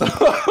honest.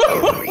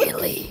 Oh,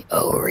 really?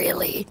 Oh,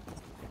 really?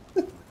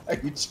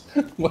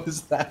 What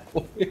is that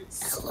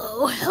voice?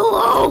 Hello,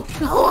 hello,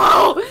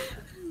 hello!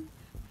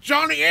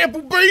 Johnny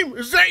Applebeam,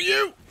 is that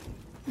you?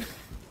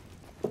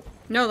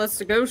 No, that's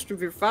the ghost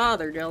of your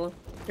father, Jello.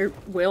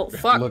 Well,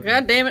 fuck, Look,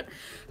 god damn it.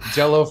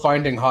 Jello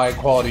finding high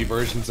quality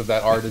versions of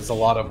that art is a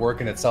lot of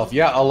work in itself.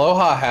 Yeah,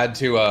 Aloha had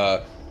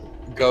to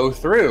go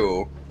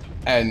through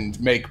and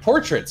make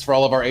portraits for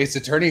all of our Ace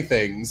Attorney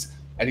things.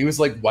 And he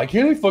was like, why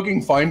can't I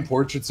fucking find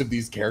portraits of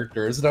these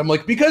characters? And I'm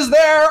like, because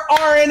there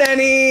aren't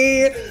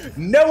any!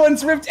 No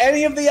one's ripped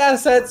any of the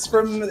assets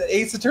from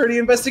Ace Attorney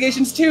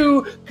Investigations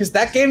 2, because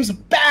that game's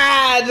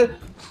bad!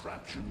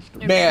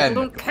 Man. I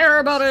don't care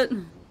about it.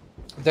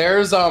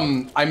 There's,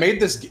 I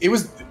made this,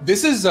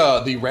 this is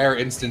the rare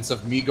instance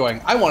of me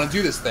going, I want to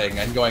do this thing,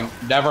 and going,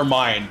 never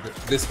mind,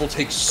 this will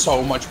take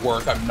so much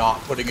work, I'm not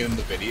putting it in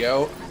the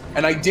video.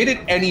 And I did it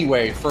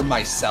anyway for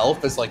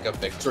myself as like a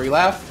victory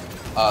lap.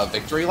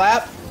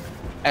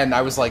 And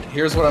I was like,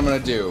 here's what I'm gonna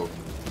do.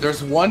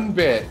 There's one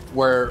bit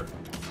where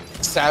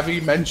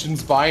Savvy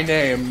mentions by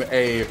name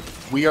a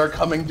 "we are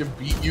coming to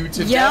beat you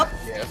to death"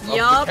 gif of the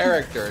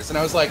characters, and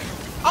I was like,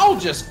 I'll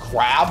just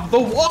grab the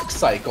walk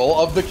cycle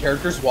of the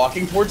characters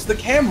walking towards the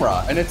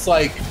camera, and it's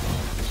like,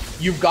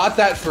 you've got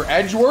that for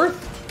Edgeworth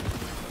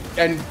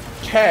and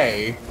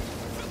Kay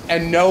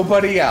and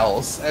nobody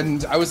else,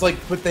 and I was like,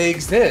 but they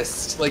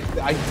exist. Like,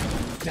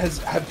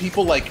 have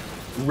people like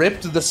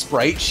ripped the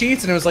sprite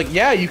sheets? And it was like,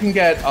 yeah, you can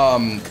get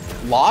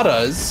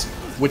Lada's,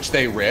 which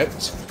they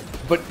ripped,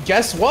 but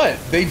guess what?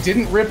 They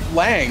didn't rip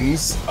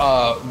Lang's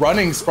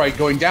running sprite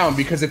going down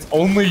because it's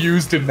only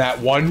used in that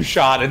one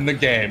shot in the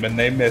game, and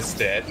they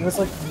missed it. And it was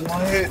like,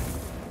 what?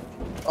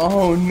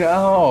 Oh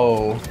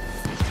no.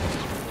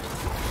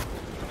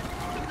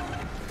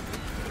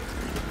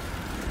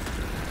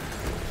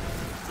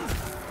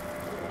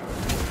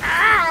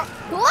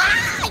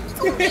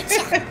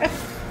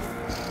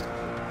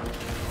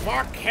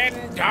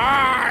 Fucking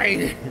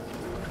die!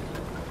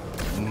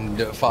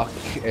 Fuck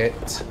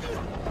it.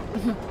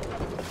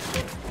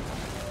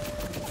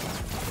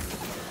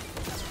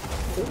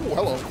 Oh,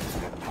 hello.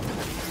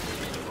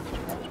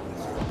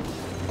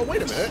 Oh,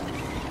 wait a minute.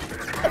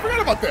 I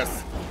forgot about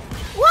this.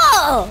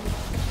 Whoa!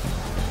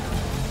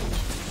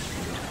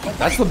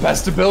 That's the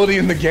best ability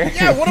in the game.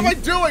 Yeah, what am I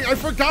doing? I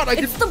forgot.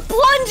 It's the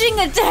plunging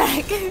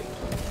attack!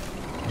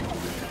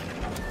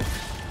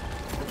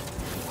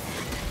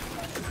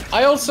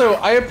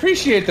 I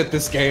appreciate that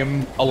this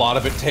game, a lot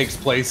of it takes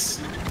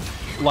place,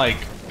 like,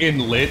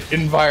 in lit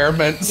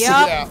environments. Yep.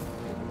 Yeah.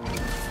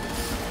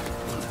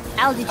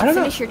 Al, did you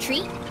finish your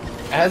treat?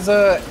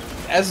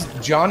 As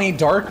Johnny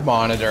Dark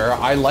Monitor,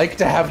 I like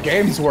to have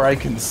games where I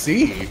can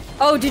see.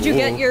 Oh, did you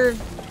get your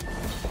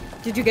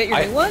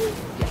new one?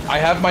 I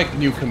have my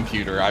new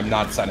computer. I'm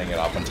not setting it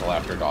up until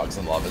after Dogs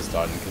in Love is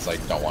done because I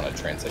don't want to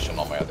transition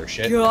all my other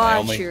shit.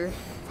 Gotcha.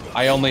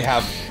 I only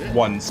have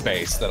one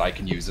space that I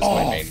can use as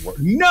my main work.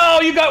 No,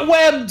 you got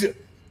webbed!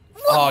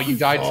 Oh, you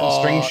died from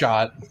string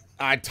shot.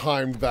 I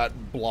timed that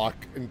block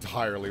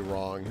entirely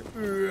wrong. Oh,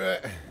 you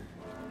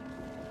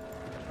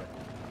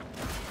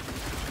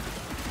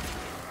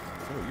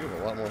have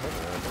a lot more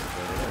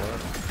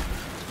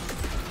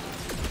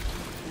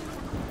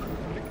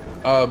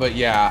health. But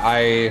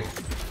yeah,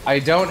 I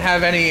don't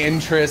have any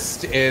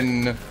interest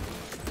in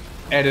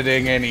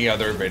editing any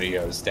other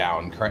videos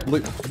down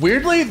currently.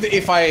 Weirdly,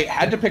 if I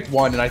had to pick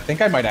one, and I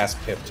think I might ask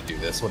Pip to do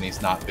this when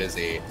he's not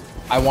busy,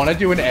 I want to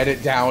do an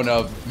edit down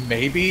of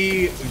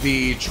maybe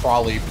the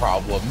trolley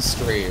problem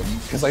stream,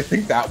 because I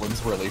think that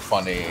one's really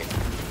funny.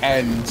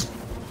 And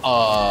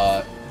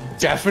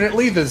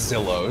definitely the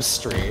Zillow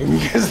stream,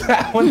 because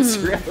that one's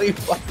really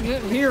funny.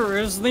 Here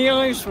is the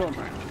ice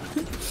woman.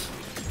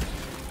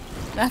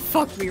 That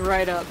fucked me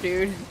right up,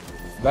 dude.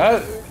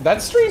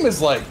 That stream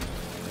is like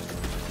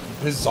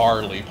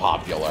bizarrely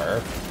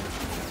popular.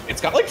 It's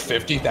got like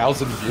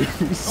 50,000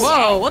 views.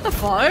 Whoa, what the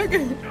fuck?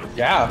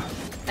 Yeah.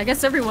 I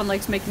guess everyone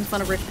likes making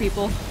fun of rich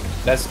people.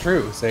 That's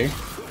true, see?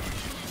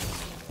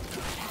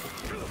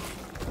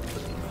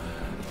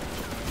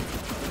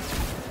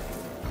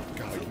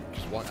 God,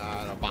 just one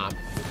bomb.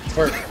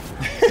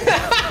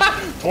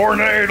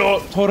 Tornado!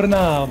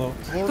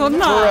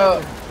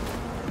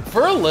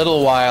 For a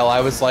little while, I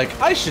was like,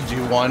 I should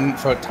do one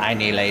for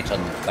Tiny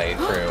Layton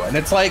playthrough. And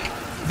it's like,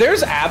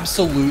 there's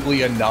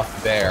absolutely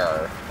enough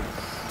there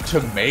to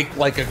make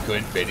like a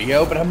good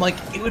video, but I'm like,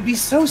 it would be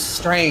so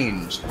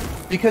strange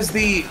because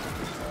the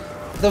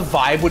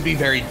vibe would be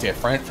very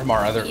different from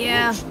our other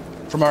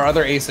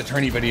Ace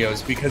Attorney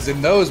videos, because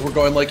in those we're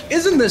going like,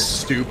 isn't this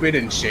stupid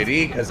and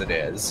shitty? Because it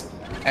is.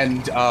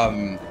 And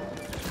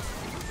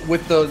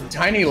with the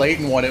Tiny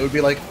Layton one, it would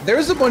be like,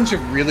 there's a bunch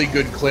of really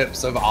good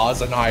clips of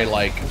Oz and I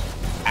like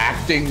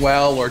acting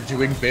well or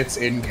doing bits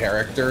in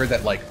character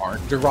that like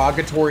aren't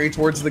derogatory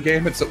towards the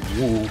game. It's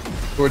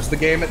towards the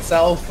game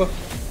itself.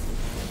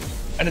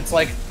 And it's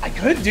like, I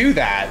could do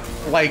that.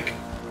 Like,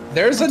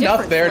 there's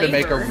enough there to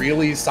make a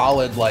really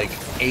solid, like,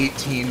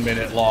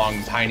 18-minute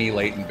long Tiny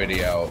Layton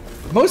video.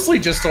 Mostly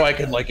just so I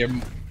can, like,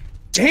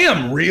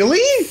 damn,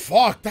 really?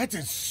 Fuck, that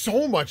did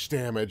so much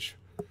damage.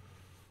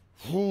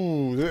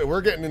 Ooh,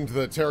 we're getting into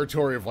the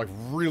territory of, like,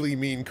 really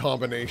mean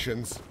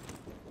combinations.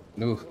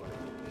 Ooh.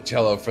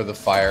 Jello for the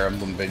Fire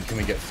Emblem vid. Can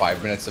we get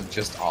 5 minutes of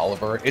just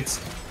Oliver?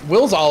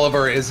 Will's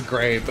Oliver is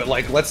great, but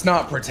like, let's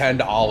not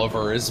pretend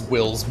Oliver is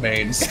Will's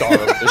main star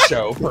of the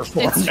show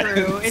performance. It's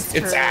true. It's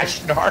Ash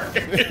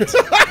Nargant.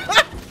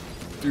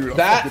 Dude,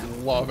 That- I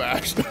fucking love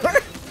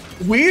Ashnard.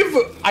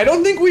 I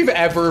don't think we've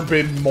ever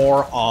been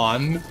more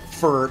on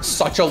for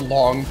such a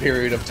long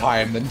period of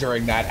time than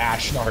during that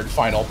Ashnard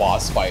final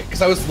boss fight.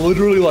 Because I was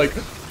literally like,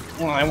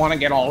 well, I want to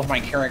get all of my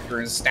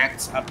characters'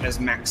 stats up as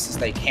max as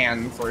they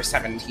can for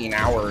 17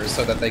 hours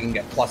so that they can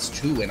get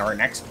 +2 in our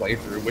next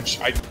playthrough, which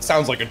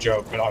sounds like a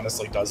joke, but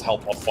honestly does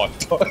help a fuck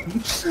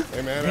ton.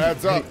 Hey man, it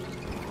adds up.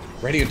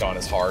 Radiant Dawn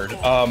is hard.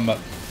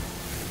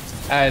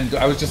 And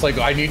I was just like,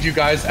 I need you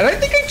guys, and I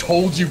think I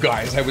told you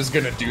guys I was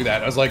gonna do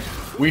that. I was like,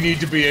 we need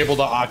to be able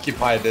to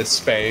occupy this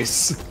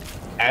space.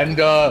 And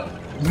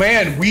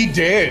man, we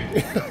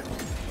did.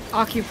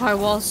 Occupy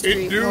Wall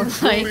Street. It do more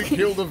truly like.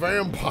 kill the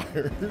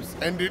vampires,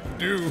 and it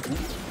do.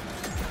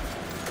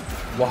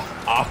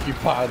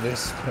 Occupy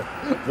this.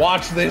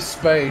 Watch this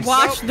space.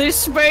 Watch this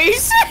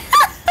space.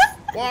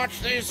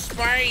 Watch this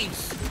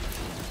space.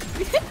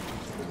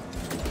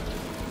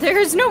 There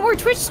is no more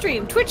Twitch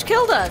stream. Twitch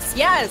killed us.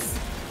 Yes.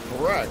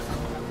 Correct.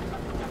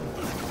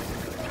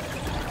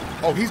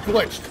 Oh, he's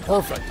glitched.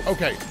 Perfect.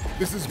 Okay,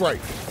 this is great.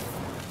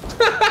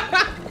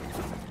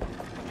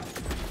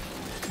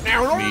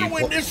 Now, in order to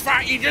win this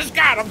fight, you just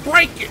gotta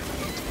break it.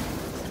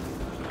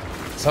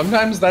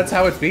 Sometimes that's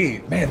how it be.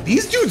 Man,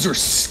 these dudes are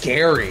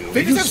scary.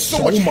 They do just have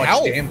so much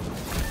health. damage.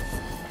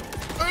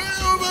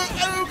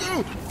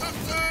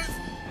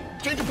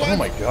 Change of plan. Oh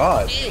my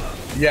god.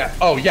 Yeah.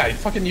 Oh yeah. You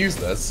fucking use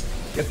this.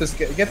 Get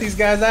these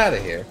guys out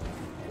of here.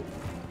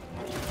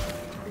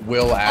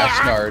 Will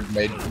Ashnard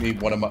made me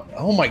one of my.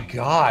 Oh my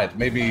god.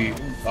 Maybe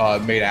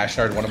made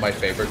Ashnard one of my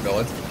favorite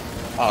villains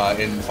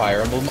in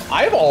Fire Emblem.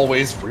 I've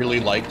always really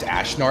liked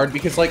Ashnard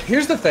because, like,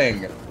 here's the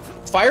thing.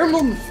 Fire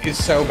Emblem is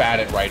so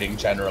bad at writing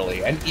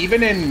generally, and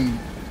even in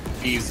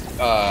these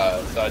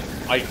the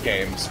Ike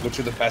games, which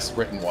are the best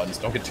written ones.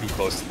 Don't get too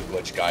close to the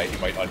glitch guy; he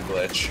might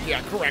unglitch.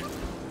 Yeah, correct.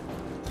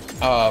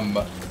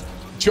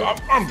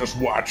 I'm just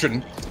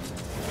watching.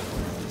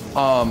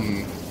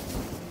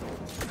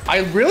 I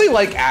really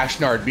like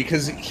Ashnard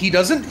because he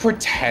doesn't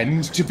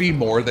pretend to be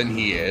more than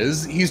he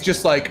is. He's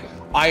just like,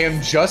 I am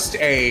just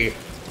a,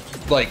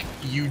 like,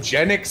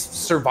 eugenics,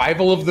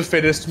 survival of the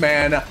fittest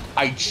man.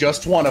 I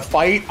just want to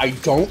fight. I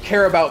don't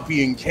care about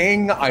being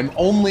king. I'm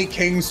only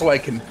king so I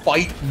can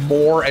fight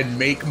more and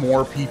make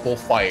more people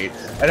fight.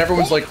 And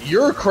everyone's like,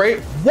 you're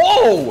crazy.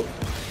 Whoa!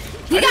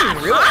 He got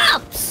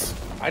hops.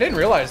 I didn't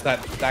realize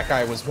that that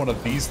guy was one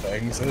of these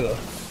things.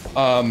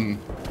 Ugh.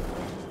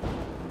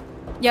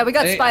 Yeah, we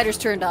got spiders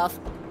turned off.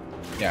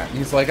 Yeah,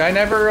 he's like, I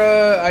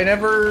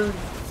never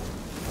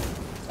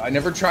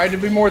tried to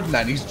be more than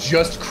that. He's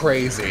just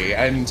crazy.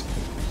 And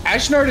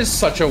Ashnard is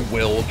such a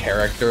Will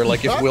character.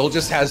 Like, if Will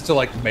just has to,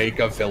 like, make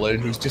a villain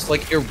who's just,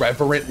 like,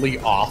 irreverently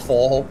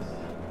awful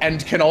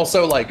and can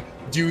also, like,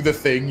 do the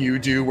thing you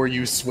do where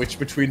you switch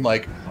between,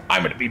 like,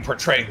 I'm gonna be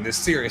portraying this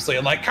seriously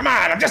and, like, come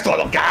on, I'm just a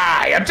little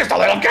guy. I'm just a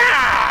little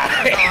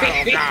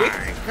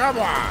guy. Come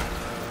on.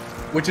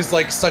 Which is,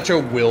 like, such a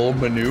Will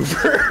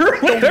maneuver.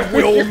 The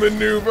Will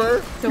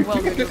maneuver. The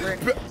Will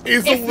maneuver.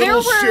 Is If a there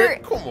little were-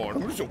 shit. Come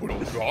on, I'm just a little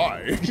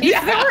guy. If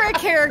there were a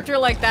character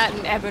like that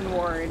in Evan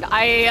Ward,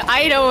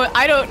 I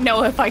don't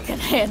know if I can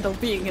handle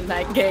being in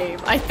that game.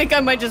 I think I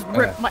might just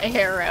rip my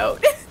hair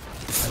out.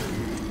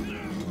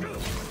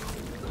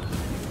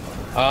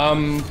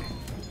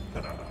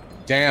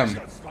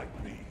 Damn.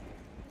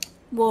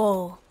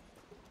 Whoa.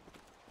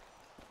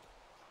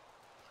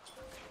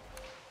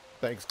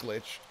 Thanks,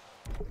 glitch.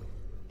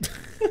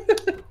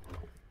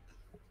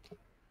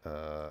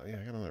 Yeah,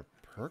 I got another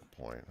perk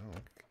point. Oh,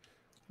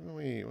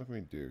 what can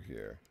we do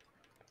here?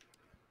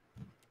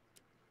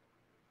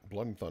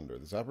 Blood and Thunder.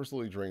 The Zapper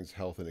slowly drains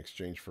health in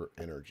exchange for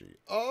energy.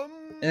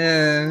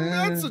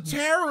 That's a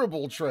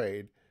terrible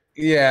trade.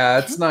 Yeah,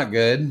 it's not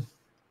good.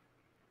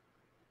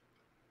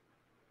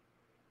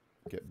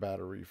 Get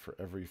battery for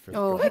every 5th.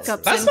 Oh, guard.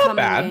 hiccups That's not incoming.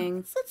 bad.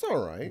 gang. That's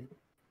all right.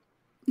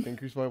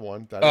 Increase by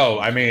 1. That Oh,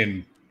 is I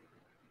mean,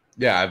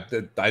 yeah,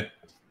 I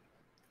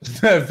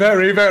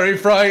very, very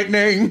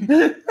frightening.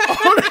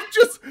 oh, it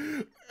just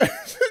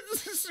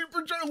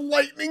super giant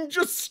lightning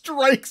just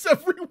strikes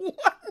everyone.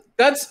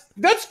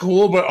 That's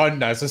cool, but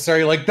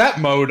unnecessary. Like,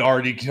 that mode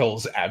already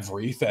kills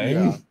everything.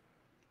 Yeah.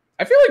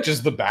 I feel like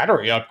just the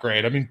battery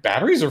upgrade. I mean,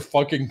 batteries are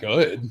fucking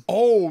good.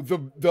 Oh,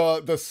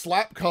 the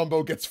slap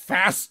combo gets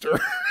faster.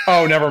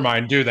 Oh, never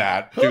mind. Do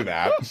that. Do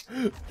that.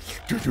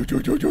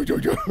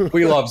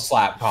 We love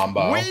slap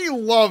combo. We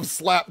love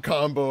slap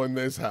combo in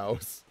this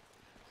house.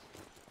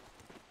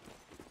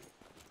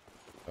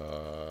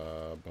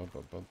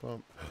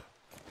 Bump.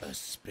 A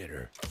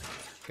spitter.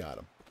 Got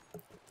him.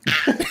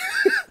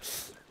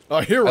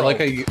 A hero. I like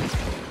how you...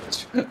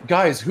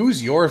 Guys,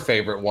 who's your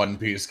favorite One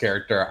Piece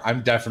character?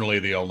 I'm definitely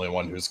the only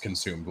one who's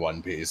consumed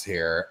One Piece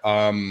here.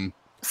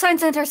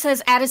 Science Center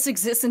says Addis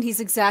exists and he's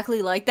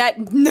exactly like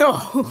that. No.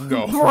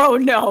 No. Bro,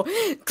 no.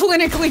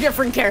 Clinically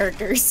different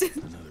characters.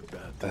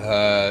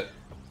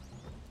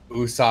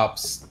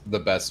 Usopp's the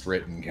best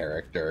written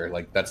character.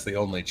 Like, that's the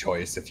only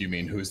choice if you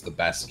mean who's the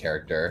best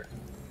character.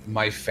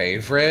 My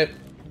favorite...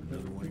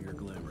 Another one of your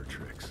glamour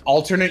tricks.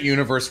 Alternate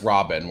universe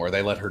Robin, where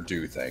they let her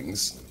do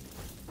things.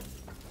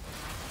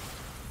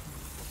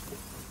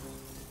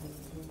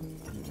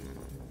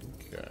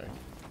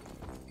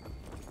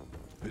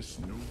 This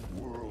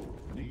new world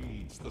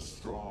needs the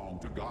strong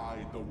to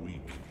guide the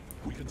weak.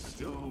 We can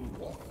still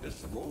walk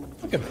this road.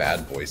 Like a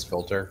bad voice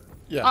filter.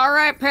 Yeah. All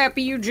right,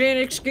 Pappy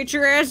Eugenics, get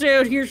your ass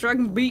out here so I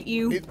can beat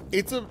you.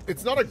 It's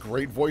not a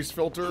great voice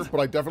filter, but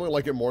I definitely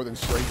like it more than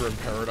Stranger in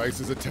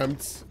Paradise's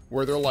attempts,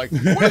 where they're like,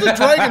 what does a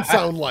dragon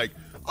sound like?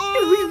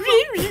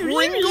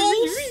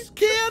 Pringles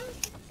can?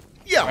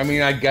 Yeah. I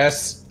mean, I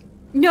guess.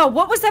 No,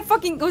 what was that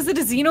fucking? Was it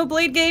a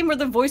Xenoblade game where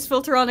the voice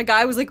filter on a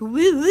guy was like? I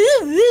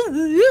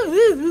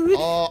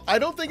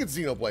don't think it's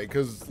Xenoblade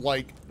because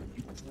like,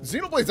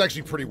 Xenoblade's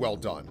actually pretty well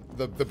done.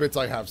 The bits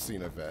I have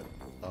seen of it,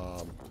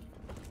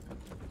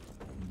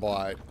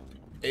 but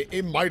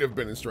it might have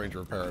been in Stranger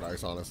of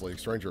Paradise. Honestly,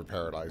 Stranger of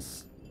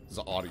Paradise's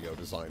audio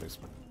design is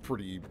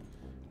pretty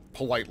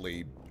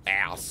politely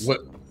ass. What?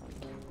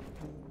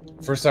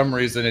 For some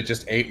reason, it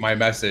just ate my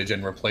message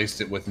and replaced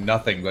it with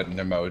nothing but an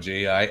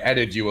emoji. I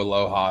edited you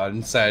aloha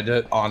and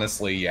said,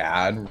 honestly,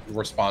 yeah, in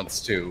response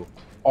to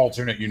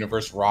alternate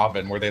universe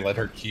Robin, where they let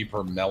her keep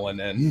her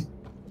melanin.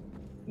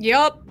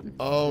 Yup.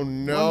 Oh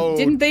no!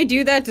 Didn't they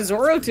do that to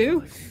Zoro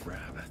too?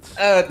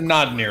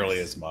 Not nearly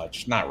as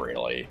much. Not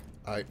really.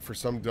 For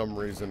some dumb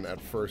reason, at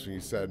first when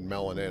you said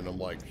melanin, I'm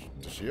like,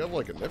 does she have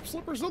like a nip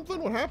slip or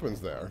something? What happens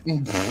there?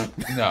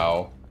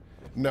 No.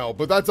 No,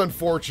 but that's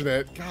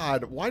unfortunate.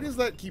 God, why does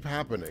that keep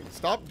happening?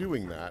 Stop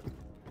doing that.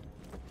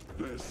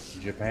 This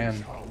Japan.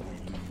 is how we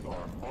leave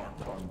our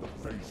mark on the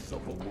face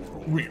of the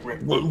world. Coming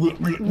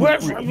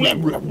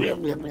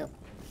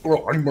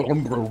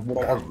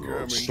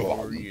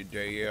for you,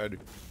 Dad.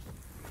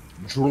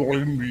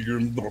 Join me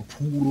in the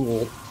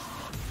pool.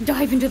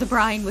 Dive into the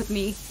brine with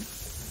me.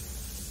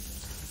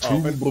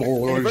 And if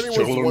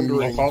anyone's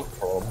wondering,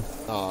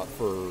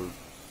 for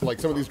like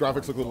some of these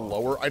graphics look a little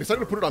lower, I decided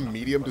to put it on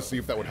medium to see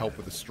if that would help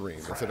with the stream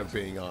instead of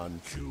being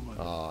on.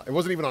 It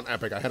wasn't even on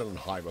epic. I had it on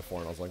high before,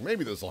 and I was like,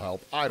 maybe this will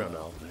help. I don't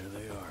know. There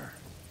they are.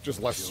 Just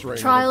less strain.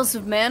 Trials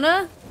of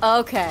Mana?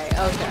 Okay,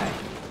 okay.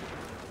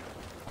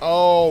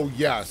 Oh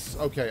yes.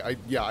 Okay. I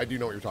do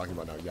know what you're talking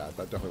about now. Yeah,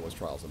 that definitely was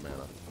Trials of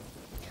Mana.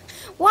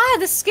 Why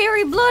the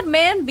scary blood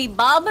man be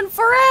bobbing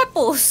for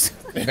apples?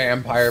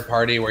 Vampire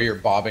party where you're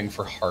bobbing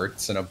for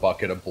hearts in a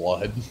bucket of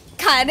blood.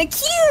 Kinda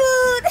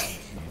cute!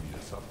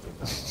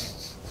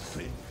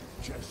 Think,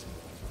 Jesse.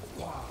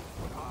 Why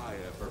would I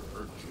ever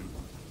hurt you?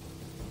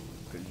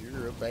 Cause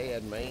you're a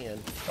bad man.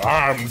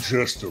 I'm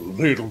just a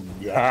little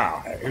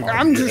guy.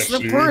 I'm just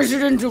the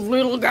president of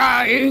Little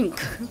Guy Inc.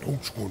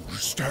 Don't you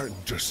understand,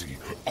 Jesse?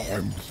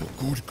 I'm the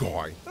good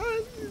guy.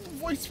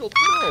 Voice filter.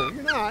 No,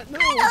 you're not. No.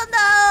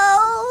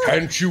 Oh no!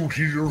 Can't you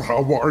hear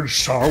how I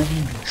sound,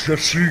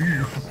 Jesse?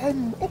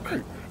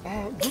 Okay.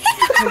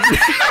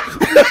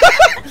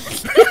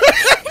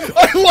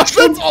 I love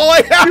that's all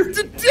I have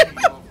to do.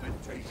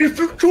 If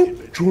you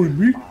don't join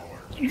me,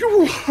 you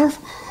will have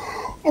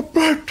a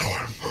bad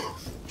time.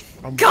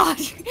 God,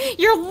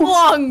 your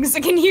lungs! I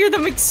can hear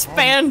them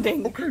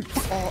expanding. Okay,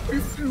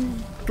 if you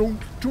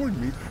don't join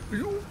me,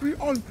 you'll be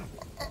on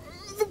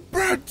the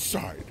bad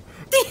side.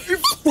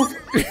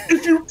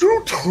 If you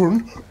do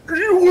turn,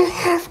 you will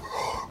have a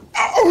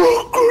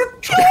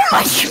good time. Oh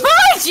my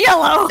God,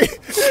 Yellow!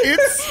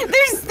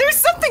 It's There's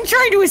something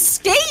trying to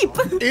escape.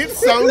 it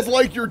sounds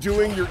like you're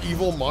doing your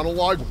evil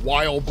monologue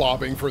while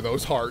bobbing for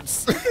those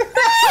hearts.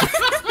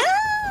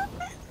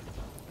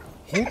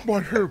 Hold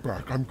my hair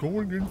back. I'm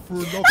going in for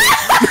another.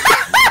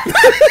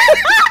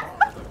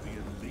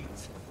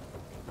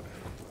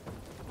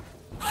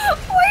 Where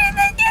did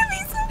they get me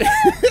so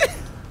bad?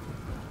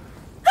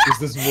 Is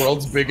this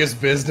world's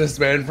biggest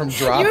businessman from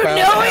Dropout? You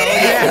know it is.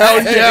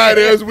 Hell yeah, it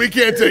is. We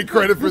can't take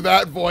credit for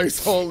that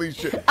voice. Holy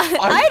shit.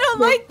 I don't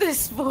like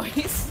this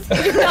voice.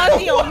 You're not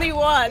the only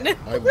one.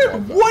 I love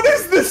that. What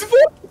is this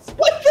voice?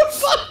 What the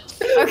fuck?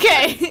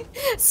 Okay,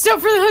 so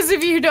for those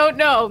of you who don't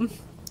know,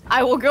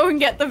 I will go and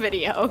get the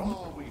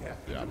video.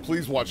 Yeah,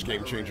 please watch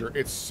Game Changer.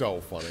 It's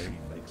so funny.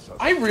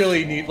 I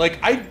really need, like,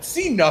 I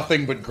see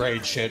nothing but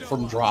great shit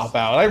from Dropout.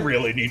 I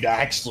really need to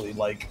actually,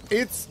 like...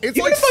 It's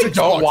Even like if I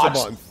don't $6 watch- a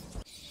month.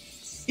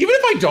 Even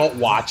if I don't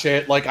watch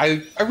it, like,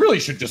 I really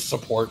should just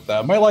support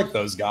them. I like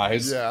those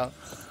guys. Yeah.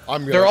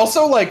 I'm gonna... They're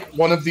also, like,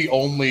 one of the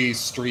only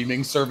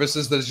streaming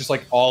services that is just,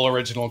 like, all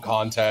original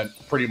content,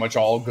 pretty much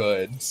all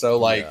good. So,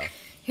 like... Yeah.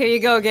 Here you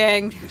go,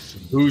 gang.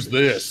 Who's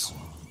this?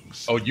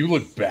 Oh, you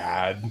look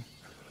bad.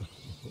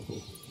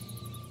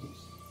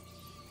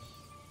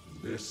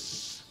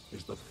 This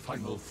is the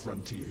final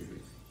frontier.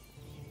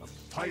 A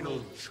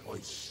final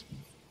choice.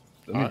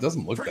 I mean, it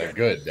doesn't look that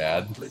good,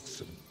 Dad. Conflicts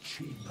and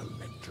cheap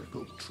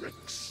electrical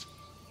tricks.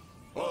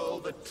 All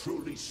that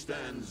truly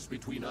stands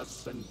between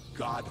us and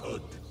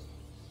godhood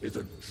is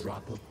a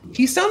drop of blood.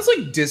 He sounds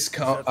like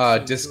discount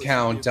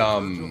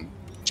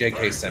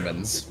J.K.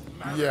 Simmons.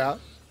 Yeah.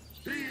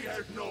 He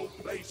has no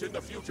place in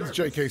the future. It's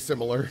J.K.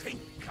 similar. Think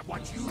of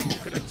what you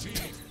can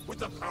achieve with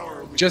the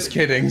power we Just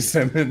give. kidding,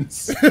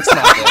 Simmons. It's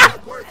not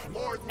him. Worth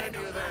more than any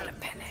of them.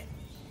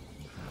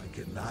 I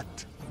cannot.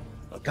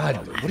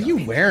 God, what are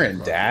you wearing,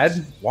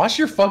 Dad? Wash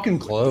your fucking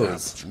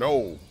clothes.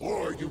 No.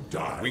 Or you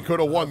die. We could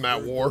have won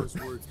that war.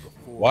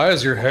 Why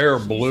is your hair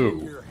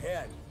blue? Your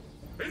head.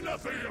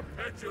 Enough of your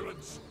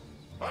petulance.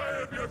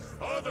 I am your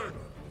father.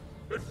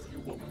 If you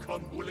will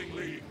come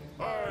willingly,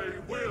 I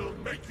will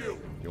make you.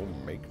 You'll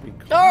make me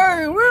come.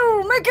 I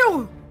will make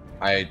you!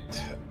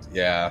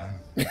 Yeah.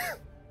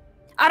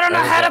 I don't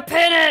know how to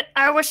pin it!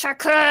 I wish I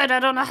could, I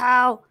don't know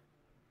how.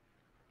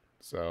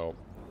 So,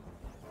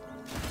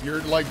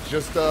 you're like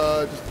just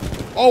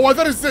oh, I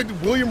thought it said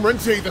William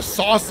Rentier the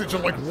sausage.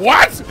 I'm like,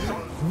 what?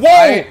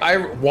 Whoa!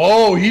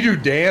 Whoa, he do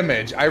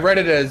damage. I read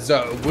it as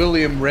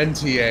William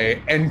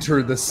Rentier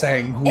enter the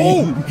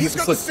Sanguine. Oh, he's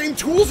got the same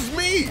tools as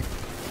me!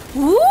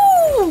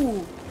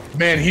 Ooh!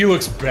 Man, he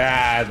looks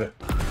bad.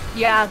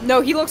 Yeah,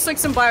 no, he looks like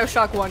some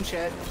Bioshock 1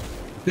 shit.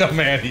 Oh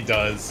man, he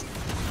does.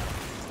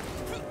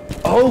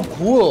 Oh,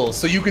 cool.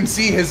 So you can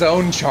see his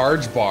own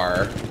charge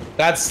bar.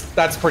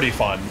 That's pretty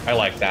fun. I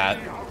like that.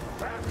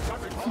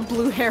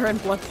 Blue hair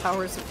and blood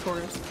powers, of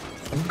course.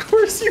 Of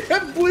course you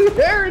have blue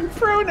hair and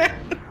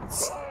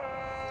pronouns.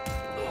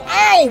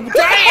 Oh,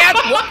 Dad!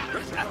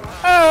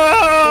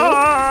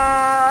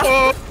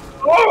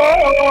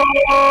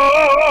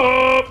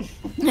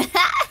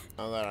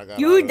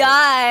 You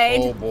died.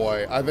 Oh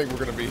boy, I think we're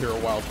gonna be here a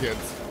while,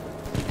 kids.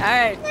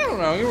 Alright. I don't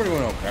know, you were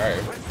doing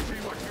okay.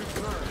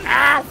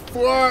 Ah,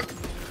 fuck!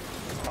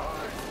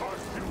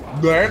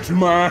 That's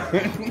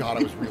mine. God,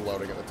 I was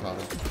reloading at the time.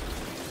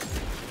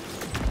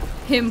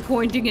 Him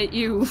pointing at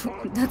you.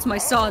 That's my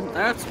son.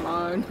 That's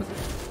mine.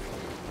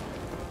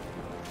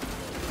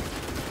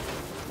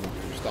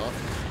 Stop.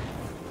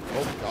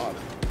 Oh god.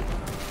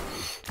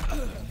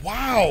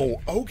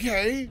 Wow,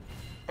 okay.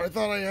 I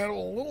thought I had a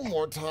little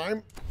more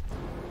time.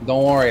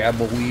 Don't worry, I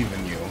believe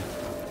in you.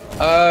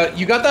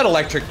 You got that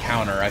electric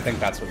counter. I think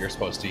that's what you're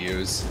supposed to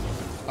use.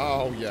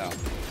 Oh, yeah.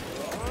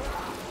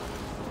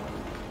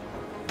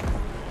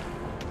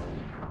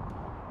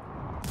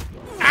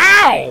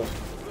 Ow!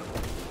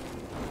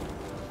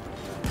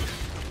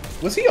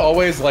 Was he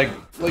always like,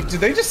 did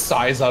they just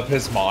size up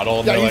his model?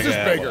 And Yeah, they're he's like,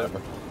 just bigger.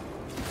 Whatever.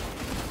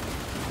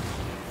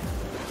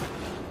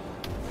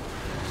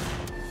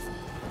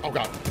 Oh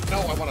god. No,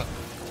 I wanna...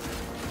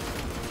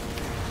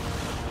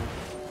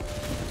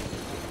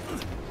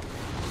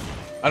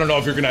 I don't know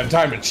if you're gonna have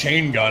time to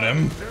chain gun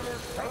him.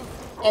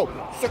 Oh,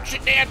 suck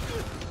shit, Dad!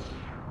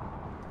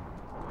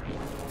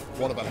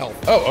 What about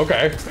health? Oh,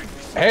 okay.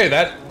 Hey,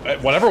 that,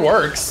 whatever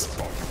works.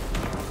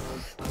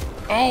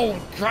 Oh,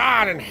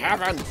 God in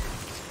heaven!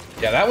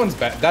 Yeah, that one's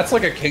bad. That's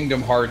like a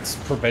Kingdom Hearts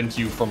prevent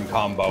you from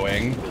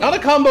comboing. Not a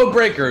combo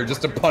breaker,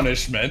 just a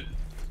punishment.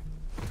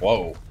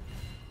 Whoa.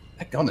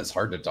 That gun is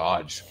hard to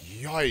dodge.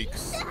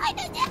 Yikes.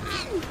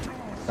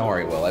 Don't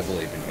worry, Will, I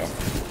believe in you.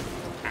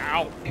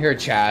 Ow. Here,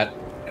 chat,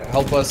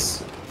 help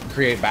us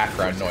create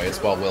background noise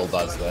while Will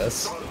does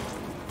this.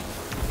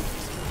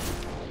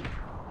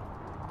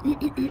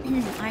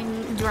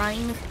 I'm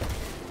drawing.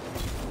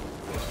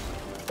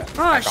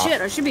 Oh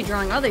shit, I should be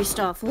drawing other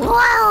stuff.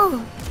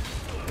 Whoa!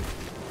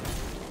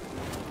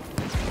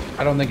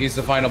 I don't think he's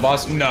the final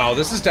boss. No,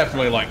 this is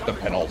definitely like the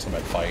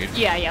penultimate fight.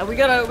 Yeah, we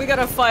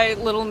gotta fight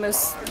Little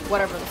Miss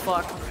whatever the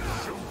fuck.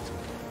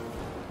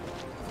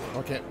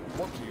 Okay,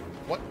 what do you...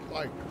 What,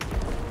 like...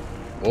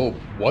 Whoa,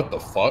 what the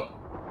fuck?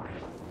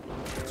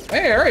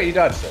 Hey, alright, he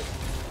dodged it.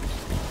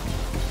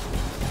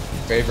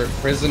 Favorite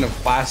prison of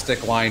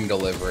plastic line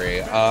delivery.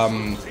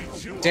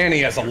 Danny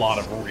has a lot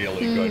of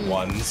really good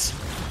ones.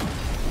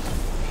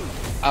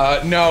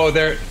 No,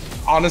 there...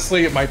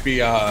 Honestly, it might be,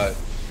 Yeah.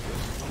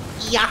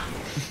 Yuck!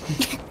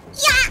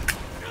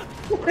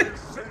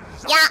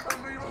 Yuck!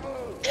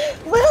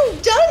 Well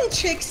done,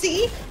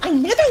 Trixie! I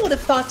never would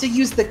have thought to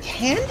use the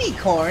candy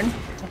corn.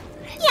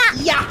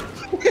 Yeah!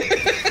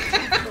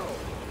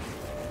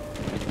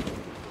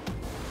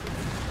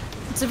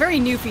 It's a very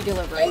newfie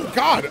delivery. Oh,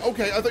 God!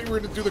 Okay, I thought you were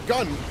gonna do the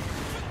gun.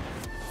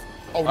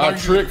 Oh, now I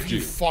tricked you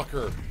you.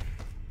 fucker.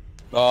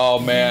 Oh,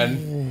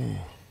 man.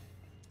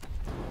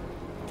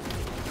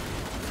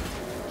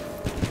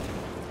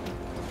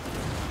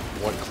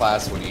 What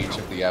class would each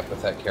of the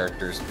epithet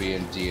characters be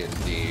in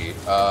D&D?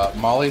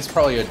 Molly's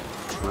probably a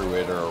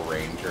druid or a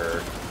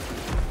ranger.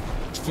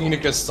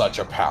 Phoenix is such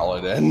a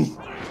paladin.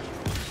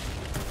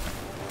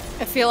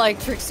 I feel like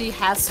Trixie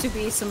has to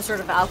be some sort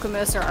of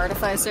alchemist or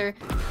artificer.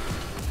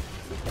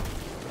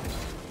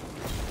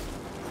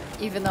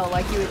 Even though,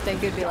 like, you would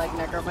think it'd be like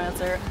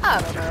necromancer. I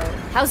don't know.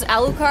 How's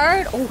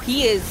Alucard? Oh,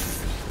 he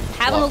is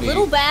having Fluffy. a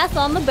little bath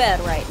on the bed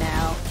right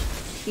now.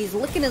 He's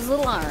licking his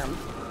little arm.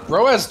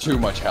 Bro has too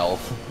much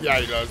health. Yeah,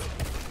 he does.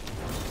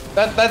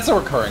 That's a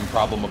recurring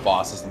problem of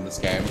bosses in this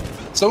game.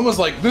 Someone was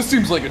like, this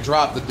seems like a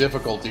drop the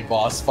difficulty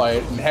boss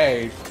fight, and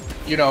hey,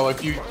 you know,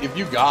 if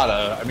you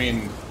gotta, I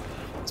mean,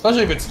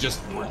 especially if it's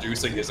just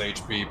reducing his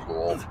HP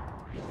pool.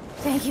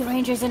 Thank you,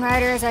 Rangers and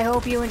Riders. I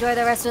hope you enjoy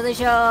the rest of the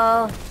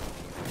show.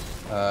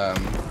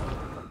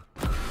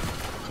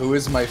 Who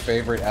is my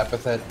favorite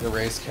epithet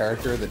erase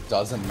character that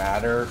doesn't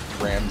matter?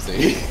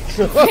 Ramsey.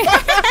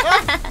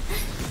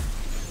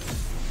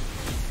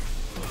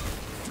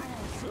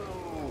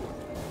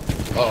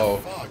 Uh-oh.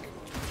 Fuck.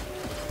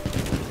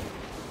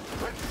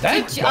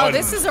 That Oh,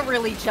 this is a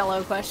really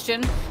jello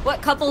question.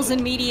 What couples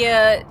in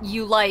media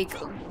you like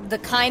the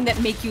kind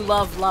that make you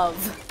love.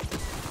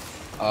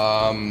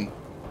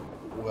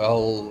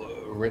 Well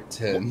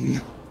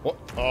written. What?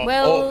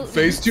 Well, Oh,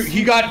 phase 2.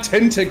 He got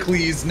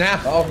Tentacles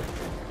now.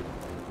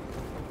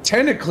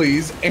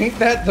 Tentacles, ain't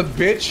that the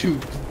bitch who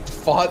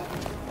fought?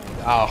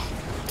 Oh,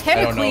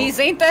 Tentacles,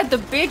 ain't that the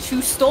bitch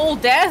who stole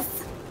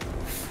death?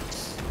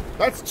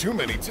 That's too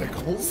many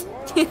tickles.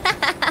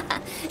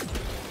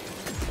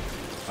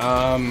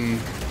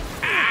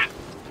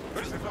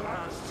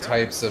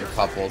 Types of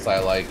couples I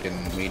like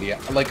in media.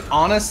 Like,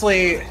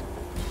 honestly,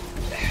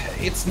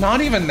 it's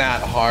not even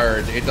that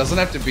hard. It doesn't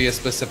have to be a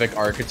specific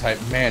archetype.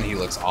 Man, he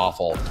looks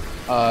awful.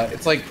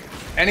 It's like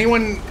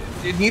anyone.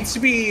 It needs to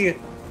be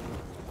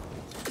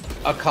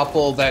a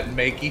couple that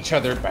make each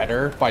other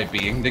better by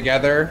being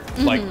together.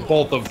 Like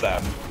both of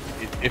them.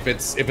 If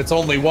it's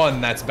only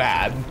one, that's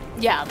bad.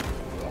 Yeah.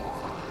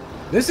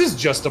 This is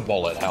just a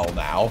bullet hell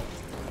now.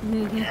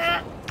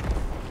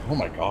 Oh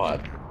my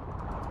god.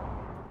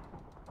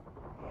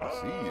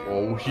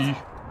 Oh, he.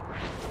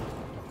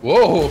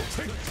 Whoa.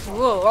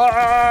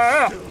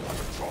 Whoa.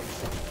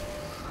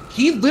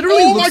 He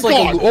literally Oh looks my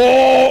like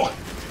God.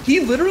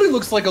 He literally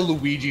looks like a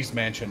Luigi's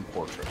Mansion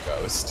portrait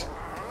ghost.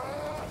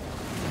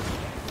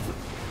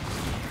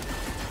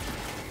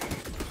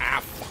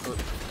 Ah, fucker.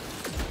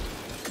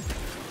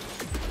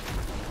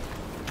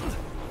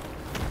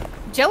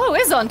 Jello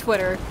is on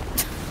Twitter.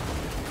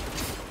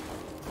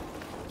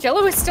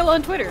 Jello is still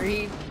on Twitter.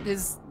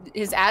 His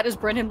ad is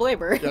Brendan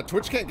Blaber. Yeah,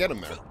 Twitch can't get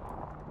him there.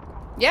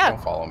 Yeah.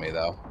 Don't follow me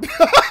though.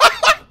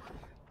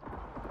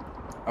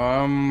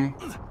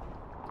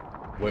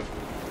 What?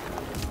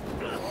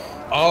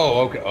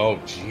 Oh, okay. Oh,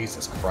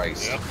 Jesus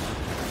Christ. Yep.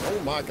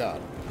 Oh my god.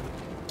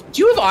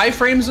 Do you have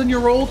iframes in your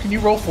roll? Can you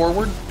roll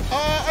forward?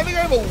 I think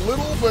I have a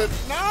little, but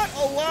not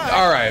a lot.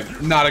 All right,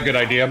 not a good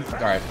idea. All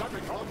right.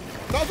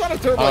 That's not a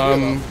terrible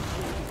idea, though.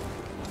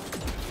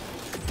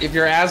 If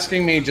you're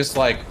asking me, just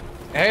like,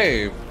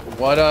 hey,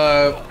 what?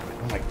 Oh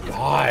my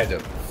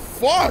god.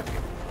 Fuck.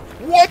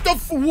 What the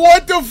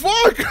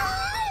fuck?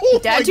 Oh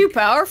Dad, you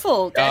powerful.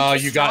 Oh,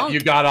 Dad's you strong.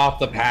 got off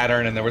the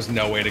pattern, and there was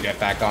no way to get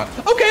back on.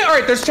 Okay, all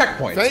right. There's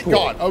checkpoints. Thank Cool.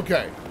 God.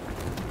 Okay.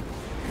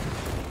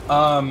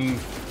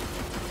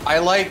 I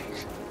like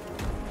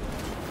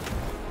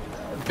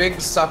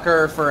big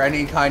sucker for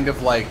any kind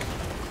of like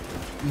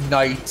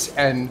knight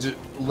and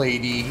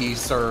lady he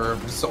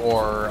serves,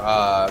 or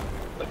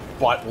like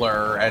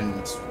butler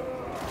and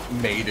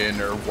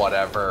maiden or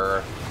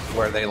whatever,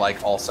 where they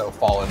like also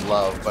fall in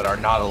love but are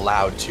not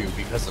allowed to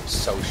because of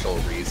social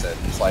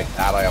reasons. Like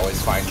that I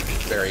always find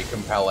very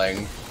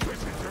compelling.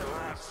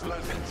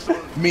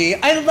 Me,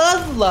 I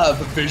love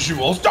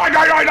visuals. Die,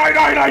 die, die, die,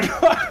 die,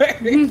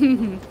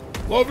 die.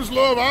 Love is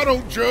love. I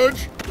don't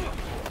judge.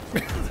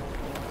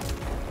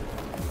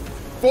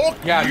 Fuck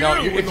Yeah, you. no,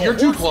 and if the you're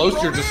too horse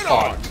close, you're thrown just in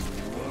on. fucked.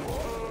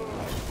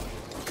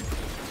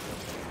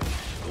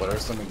 What are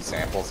some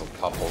examples of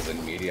couples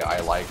in media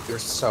I like?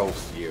 There's so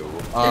few.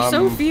 There's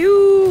so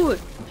few.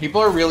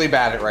 People are really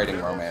bad at writing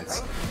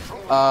romance.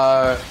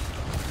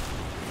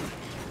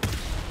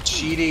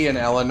 Chidi and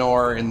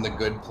Eleanor in The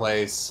Good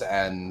Place,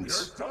 and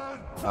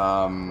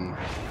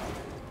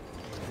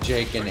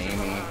Jake and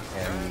Amy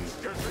in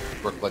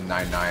Brooklyn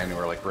Nine-Nine, who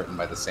are like written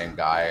by the same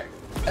guy.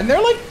 And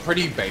they're like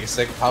pretty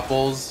basic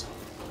couples.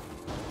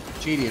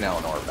 Chidi and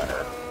Eleanor are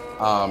better.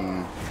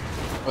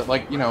 But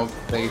like, you know,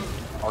 they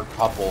are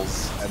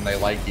couples and they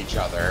like each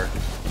other.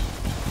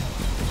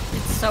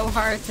 It's so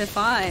hard to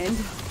find.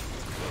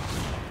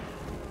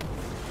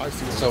 I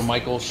see. So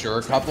Michael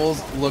Schur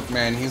couples, look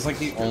man, he's like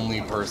the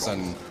only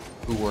person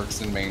who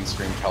works in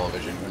mainstream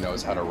television who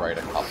knows how to write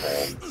a couple.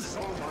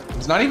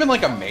 He's not even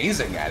like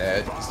amazing at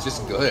it, he's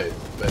just good.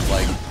 But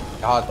like,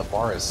 God, the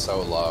bar is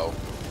so low.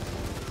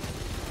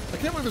 I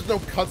can't believe there's no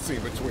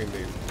cutscene between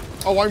these.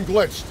 Oh, I'm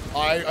glitched.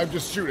 I'm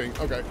just shooting.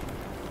 Okay.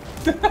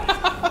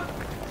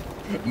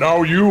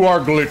 Now you are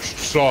glitched,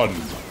 son.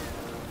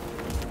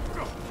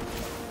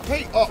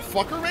 Hey,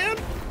 fucker man?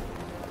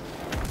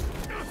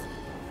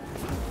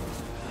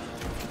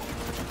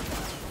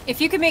 If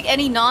you could make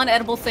any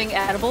non-edible thing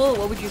edible,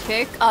 what would you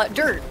pick?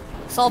 Dirt.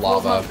 Solve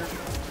world Lava. hunger.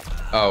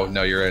 Oh,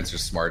 no, your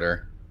answer's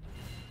smarter.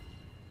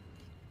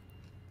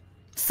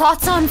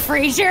 Thoughts on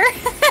Frasier?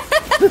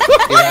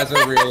 It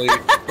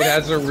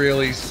has a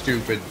really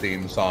stupid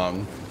theme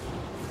song.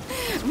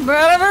 And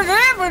I'm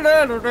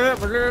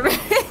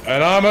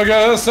gonna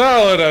get a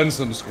salad and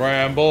some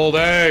scrambled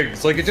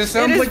eggs. Like, it just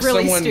sounds It is like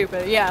really someone...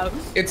 stupid, yeah.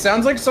 It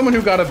sounds like someone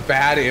who got a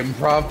bad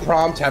improv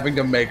prompt having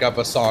to make up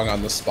a song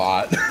on the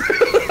spot.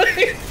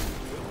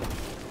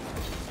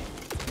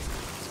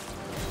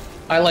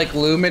 I like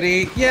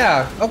Lumity.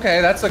 Yeah,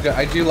 okay, that's a good...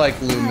 I do like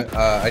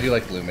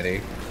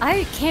Lumity.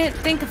 I can't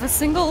think of a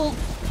single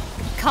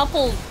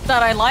couple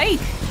that I like.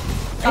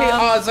 Hey,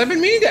 Oz, I've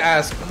been meaning to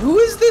ask, who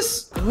is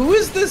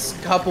this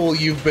couple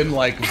you've been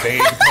like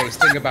vague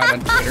posting about on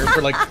Twitter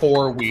for like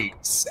 4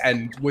 weeks,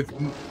 and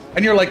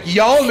you're like,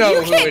 y'all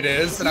know who it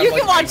is, and I'm You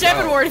like, can watch I know.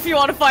 Evan Ward if you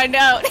want to find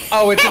out.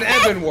 Oh, it's an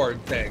Evan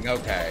Ward thing.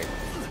 Okay.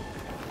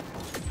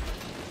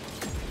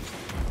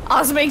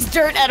 Oz makes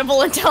dirt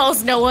edible and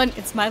tells no one.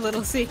 It's my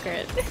little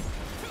secret.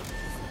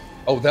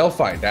 Oh, they'll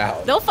find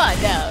out. They'll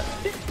find out.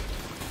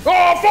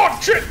 Oh,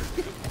 fuck, shit!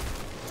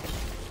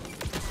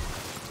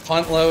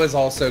 Huntlow is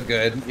also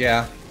good,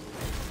 yeah.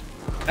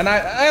 And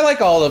I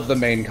like all of the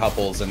main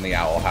couples in the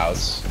Owl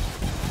House.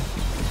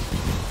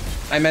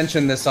 I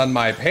mentioned this on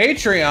my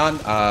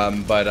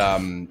Patreon, but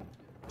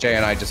Jay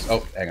and I just...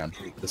 Oh, hang on.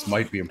 This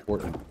might be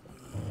important.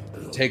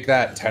 Take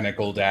that,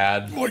 Tentacle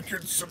Dad. Like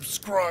and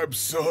subscribe,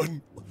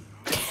 son.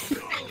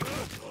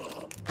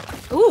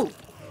 Ooh.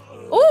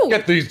 Ooh.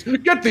 Get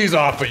these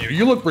off of you.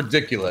 You look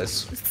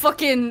ridiculous. These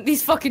fucking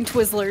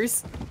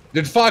Twizzlers.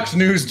 Did Fox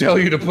News tell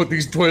you to put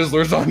these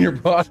Twizzlers on your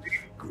body?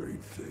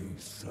 Great thing,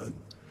 son.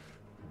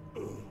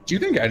 Do you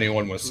think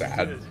anyone was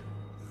sad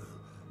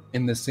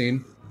in this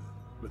scene?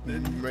 But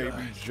then maybe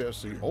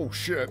Jesse. Oh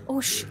shit.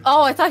 Oh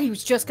oh, I thought he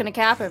was just gonna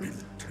cap him.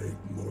 Take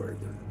more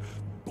than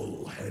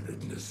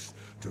bullheadedness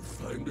to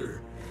find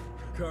her.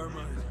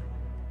 Carmine,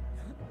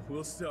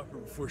 we'll stop her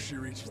before she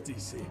reaches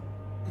DC.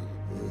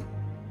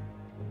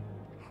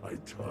 I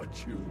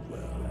taught you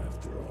well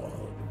after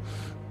all.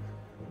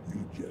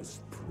 You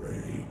just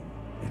pray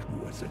it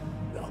was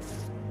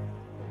enough.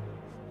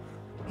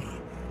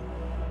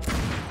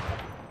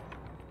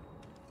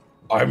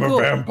 I'm a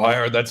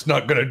vampire. That's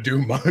not gonna do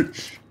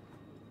much.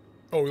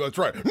 Oh, that's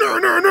right.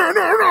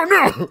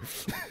 No.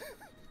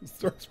 He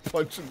starts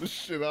punching the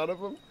shit out of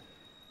him.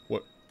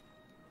 What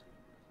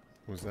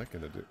was that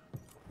gonna do?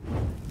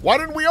 Why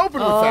didn't we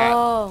open with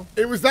that?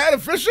 It was that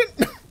efficient?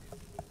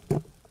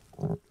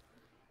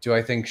 Do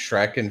I think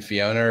Shrek and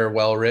Fiona are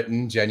well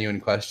written?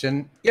 Genuine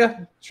question.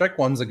 Yeah, Shrek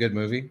 1's a good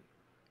movie.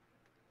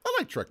 I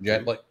like Shrek 2.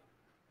 Yeah, like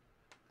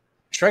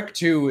Shrek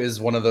 2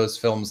 is one of those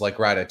films like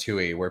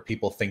Ratatouille where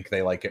people think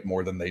they like it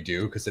more than they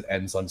do because it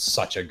ends on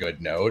such a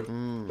good note.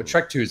 But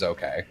Shrek 2 is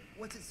okay.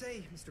 What's it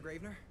say, Mr.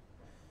 Gravener?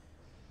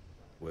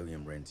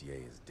 William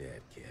Rentier is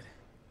dead, kid.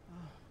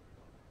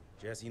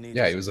 Jesse needs.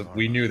 Yeah, he was.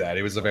 We knew that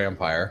he was a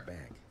vampire.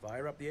 Back.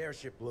 Fire up the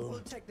airship, Bloom. Well,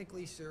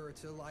 technically, sir,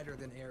 it's a lighter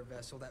than air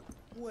vessel that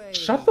way.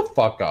 Shut the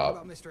fuck What up.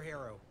 about Mr.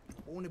 Harrow?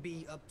 Won't it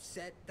be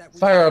upset that we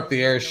Fire up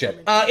the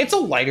airship. It's a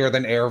lighter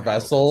than air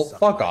vessel.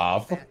 Fuck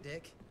off. Fat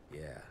dick?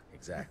 Yeah,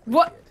 exactly.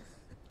 What?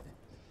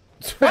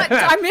 What?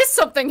 I missed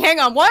something. Hang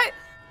on. What?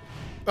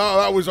 Oh,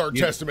 that was our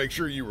test to make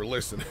sure you were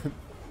listening.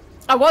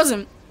 I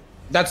wasn't.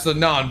 That's the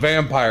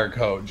non-vampire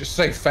code. Just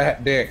say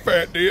fat dick.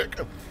 Fat dick.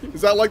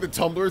 Is that like the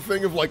Tumblr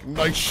thing of like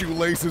nice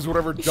shoelaces,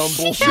 whatever dumb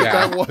bullshit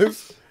Yeah. that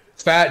was?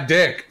 Fat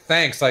dick.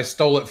 Thanks, I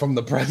stole it from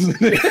the president.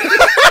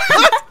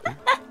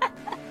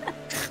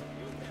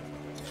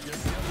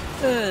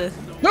 No,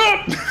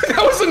 that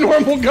was a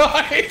normal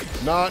guy.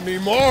 Not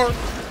anymore.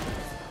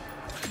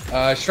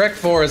 Shrek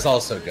 4 is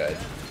also good.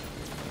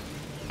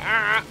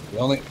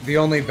 The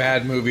only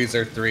bad movies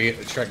are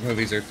Shrek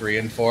movies are 3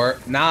 and 4.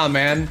 Nah,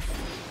 man.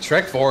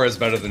 Shrek 4 is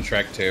better than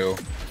Shrek 2.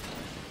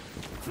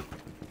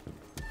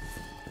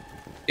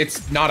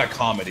 It's not a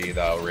comedy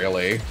though,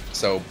 really.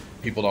 So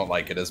people don't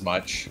like it as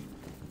much.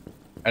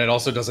 And it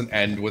also doesn't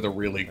end with a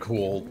really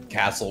cool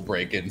castle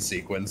break-in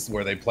sequence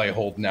where they play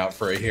holding out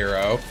for a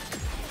hero.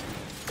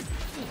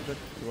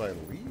 Do I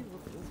leave?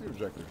 What's the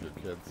objective here,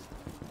 kids?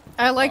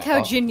 I like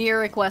how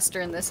generic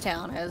Western this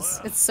town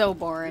is. It's so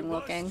boring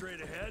looking. I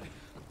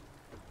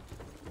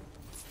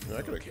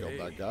could have killed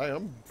that guy.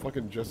 I'm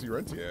fucking Jesse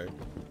Rentier.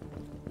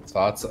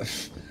 Thoughts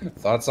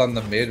on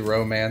the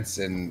mid-romance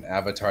in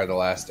Avatar: The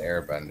Last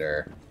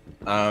Airbender.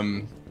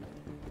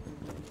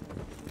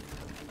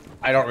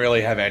 I don't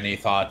really have any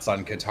thoughts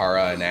on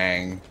Katara and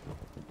Aang.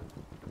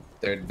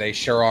 They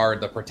sure are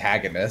the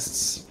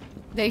protagonists.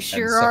 They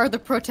sure are the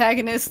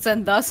protagonists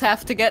and thus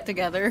have to get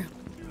together.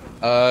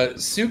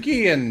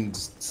 Suki and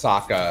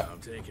Sokka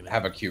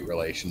have a cute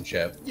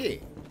relationship. Yeah.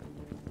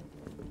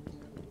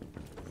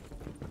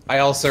 I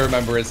also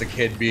remember as a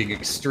kid being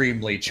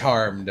extremely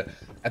charmed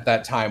at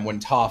that time when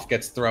Toph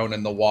gets thrown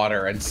in the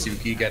water and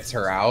Suki gets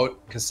her out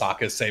because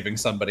Sokka's saving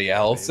somebody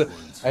else.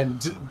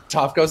 And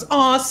Toph goes,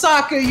 "Aw,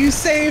 Sokka, you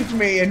saved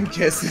me," and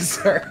kisses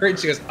her. And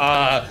she goes,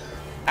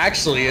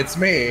 actually, it's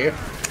me.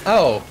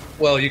 Oh,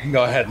 well, you can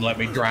go ahead and let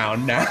me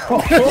drown now.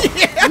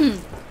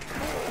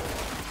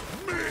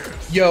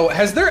 Yo,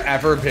 has there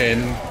ever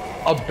been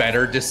a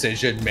better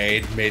decision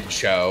made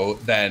mid-show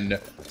than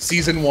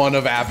Season 1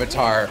 of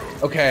Avatar?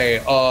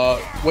 Okay,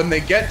 when they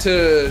get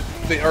to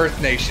the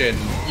Earth Nation,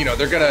 you know,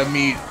 they're gonna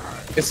meet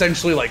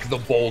essentially like the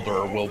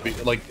Boulder will be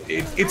like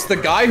it's the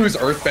guy who's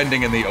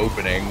earthbending in the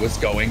opening was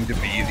going to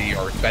be the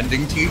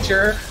earthbending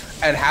teacher,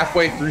 and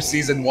halfway through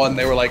Season 1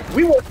 they were like,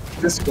 we want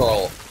this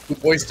girl who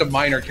voiced a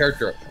minor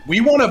character,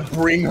 we want to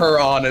bring her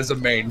on as a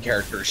main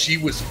character, she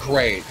was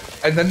great,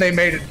 and then they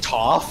made it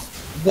Toph.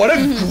 What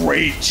a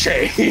great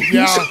change.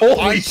 Yeah,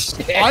 Holy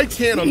shit. I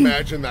can't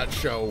imagine that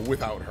show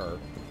without her.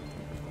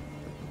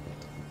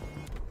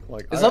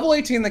 Like, Is level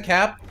 18 the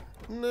cap?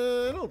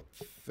 No, I don't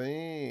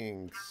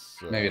think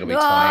so. Maybe it'll be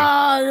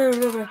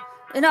 20.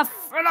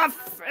 Enough!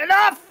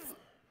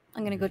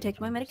 I'm gonna go take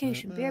my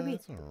medication. BRB.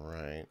 That's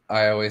alright.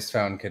 I always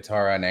found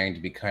Katara and Aang to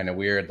be kind of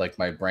weird. Like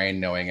my brain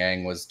knowing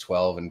Aang was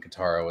 12 and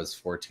Katara was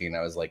 14,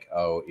 I was like,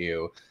 oh,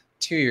 ew.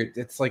 2 years.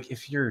 It's like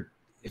if you're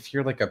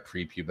like a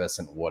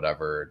prepubescent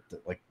whatever,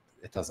 like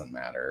it doesn't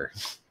matter.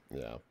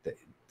 Yeah.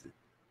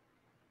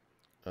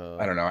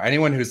 I don't know.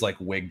 Anyone who's like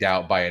wigged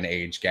out by an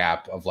age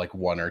gap of like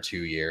 1 or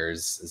 2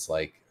 years is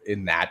like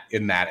in that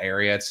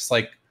area. It's just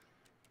like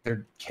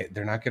they're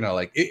not gonna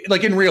like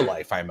in real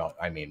life. I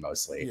mean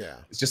mostly. Yeah.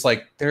 It's just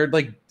like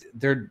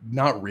they're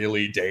not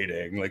really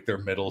dating. Like they're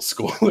middle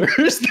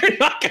schoolers. They're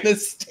not gonna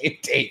stay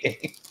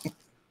dating.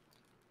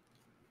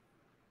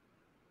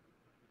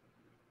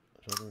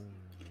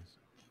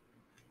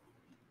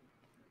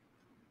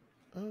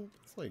 Oh,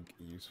 it's like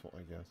useful,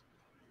 I guess.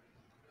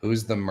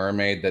 Who's the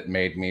mermaid that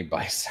made me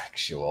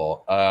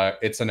bisexual?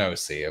 It's an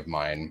OC of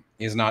mine.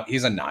 He's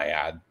a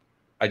naiad.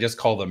 I just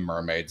call them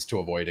mermaids to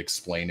avoid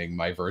explaining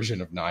my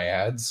version of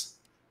naiads.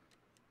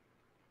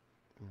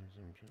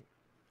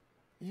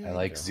 Yeah, I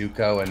like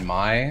Zuko and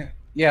Mai.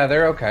 Yeah,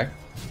 they're okay.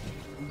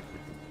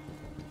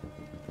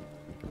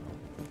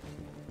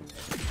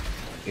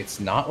 It's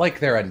not like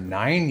they're a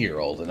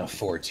 9-year-old and a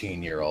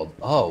 14-year-old.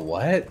 Oh,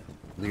 what?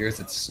 Lear's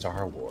at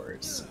Star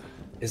Wars.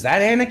 Is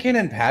that Anakin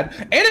and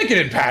Padme?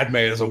 Anakin and Padme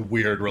is a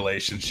weird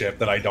relationship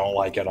that I don't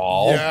like at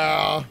all.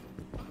 Yeah.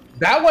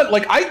 That one,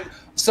 like, I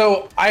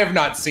have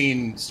not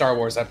seen Star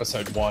Wars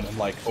Episode 1 in,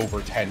 like,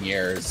 over 10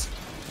 years.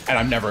 And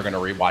I'm never going to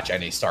rewatch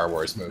any Star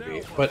Wars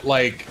movie. But,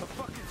 like,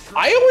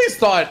 I always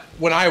thought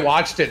when I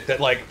watched it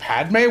that, like,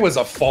 Padme was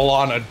a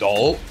full-on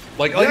adult.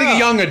 Like a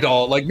young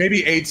adult, like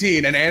maybe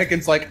 18. And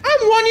Anakin's like,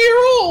 I'm 1 year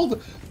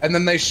old. And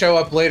then they show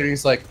up later and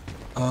he's like,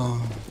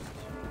 oh,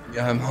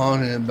 yeah, I'm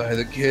haunted by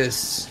the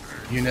kiss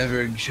you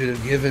never should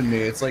have given me.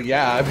 It's like,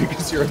 yeah,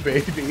 because you're a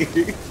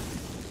baby.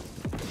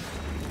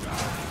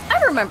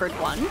 I remembered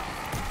one.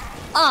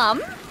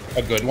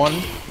 A good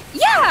one?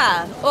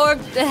 Yeah, or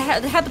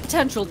had the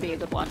potential to be a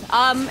good one.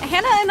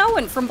 Hannah and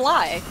Owen from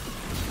Bly.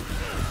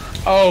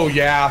 Oh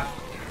yeah.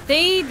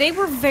 They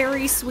were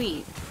very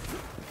sweet.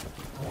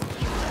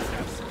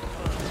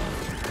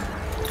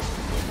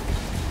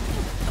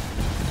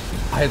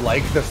 I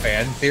like the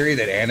fan theory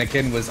that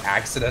Anakin was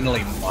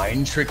accidentally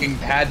mind-tricking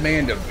Padme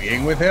into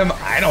being with him.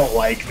 I don't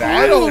like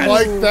that. I don't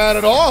like that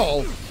at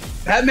all.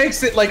 That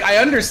makes it, like, I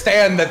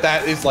understand that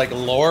that is, like,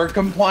 lore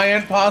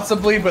compliant,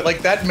 possibly, but,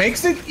 like, that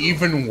makes it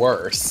even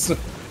worse.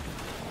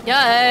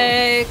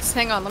 Yikes.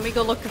 Hang on, let me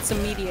go look at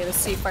some media to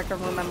see if I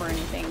can remember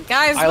anything.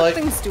 Guys, what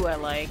things do I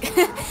like?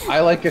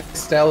 I like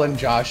Estelle and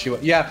Joshua.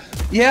 Yeah,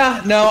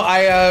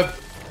 no,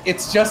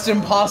 it's just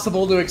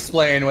impossible to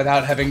explain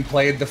without having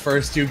played the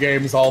first 2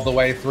 games all the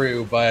way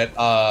through,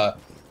 but,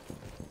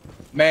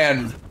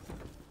 man,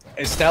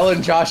 Estelle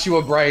and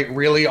Joshua Bright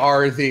really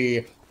are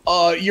the,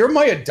 you're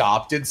my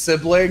adopted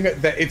sibling.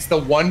 That it's the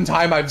one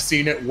time I've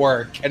seen it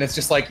work, and it's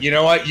just like, you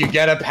know what, you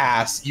get a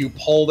pass, you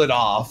pulled it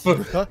off,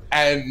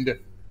 and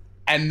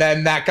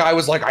then that guy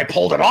was like, I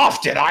pulled it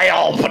off, did I?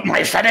 I'll put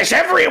my fetish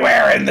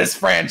everywhere in this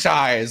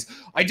franchise.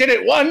 I did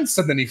it once,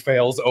 and then he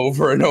fails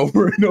over and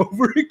over and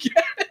over again.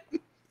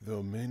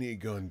 The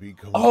minigun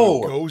becomes a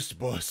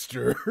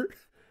Ghostbuster.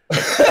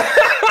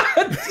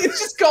 It's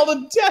just called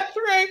a death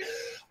ray.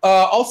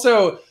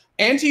 Also,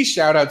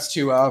 anti-shoutouts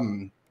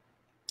to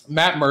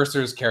Matt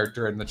Mercer's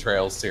character in the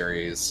Trails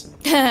series,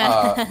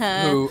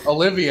 who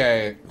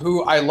Olivier,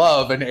 who I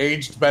love and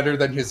aged better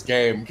than his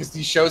game, because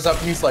he shows up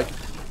and he's like,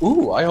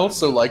 ooh, I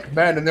also like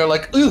men. And they're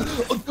like,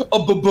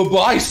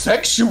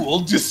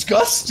 bisexual,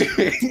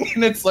 disgusting.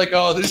 And it's like,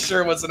 oh, this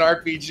sure was an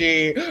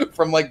RPG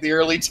from like the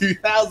early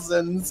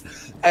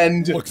 2000s.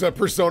 And looks at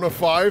Persona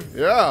 5.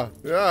 Yeah.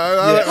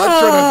 That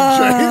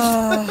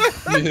trend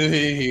hasn't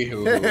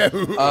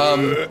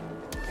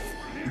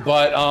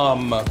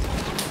changed.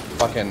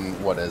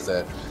 Fucking, what is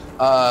it?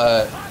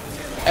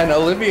 And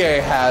Olivier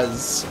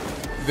has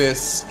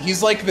this,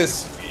 he's like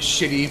this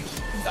shitty,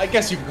 I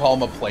guess you could call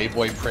him a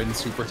playboy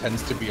prince who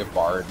pretends to be a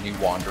bard, and he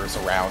wanders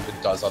around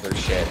and does other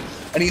shit.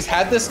 And he's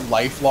had this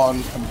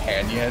lifelong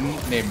companion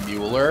named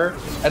Mueller,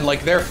 and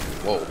like they're,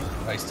 whoa,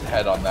 nice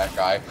head on that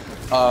guy.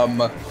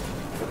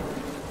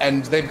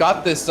 And they've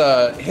got this,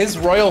 his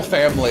royal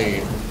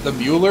family, the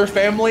Mueller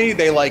family,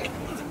 they like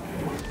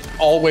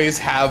always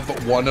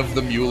have one of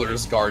the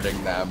Muellers guarding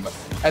them.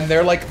 And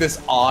they're like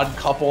this odd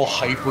couple,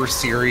 hyper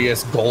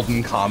serious,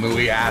 golden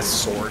Kamui ass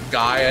sword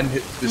guy, and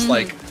this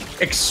like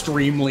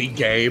extremely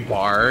gay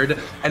bard.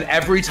 And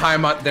every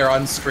time they're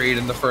on screen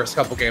in the first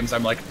couple games,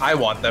 I'm like, I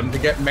want them to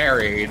get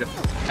married.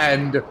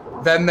 And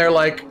then they're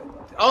like,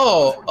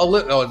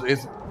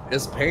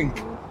 it's pink.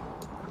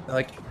 They're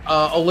like,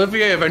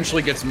 Olivier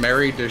eventually gets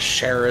married to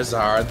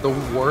Sherazade, the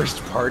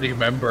worst party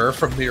member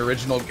from the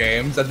original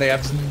games, and they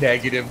have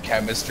negative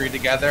chemistry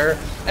together.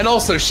 And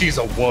also, she's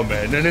a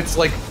woman, and it's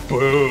like,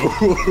 boo.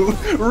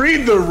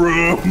 Read the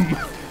room.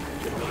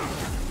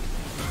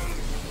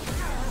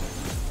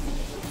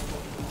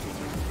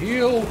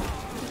 Heal.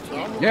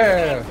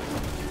 Yeah.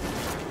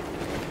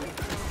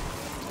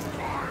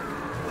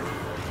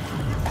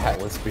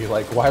 Atlas be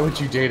like, why would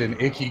you date an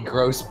icky,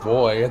 gross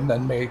boy and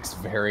then makes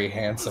very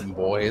handsome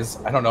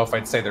boys? I don't know if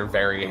I'd say they're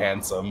very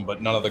handsome,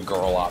 but none of the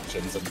girl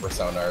options in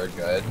Persona are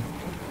good.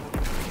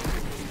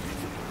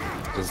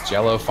 Does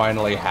Jello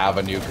finally have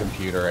a new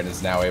computer and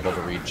is now able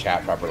to read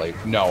chat properly?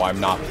 No, I'm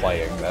not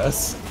playing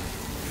this.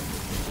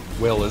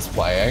 Will is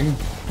playing.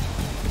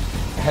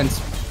 Hence...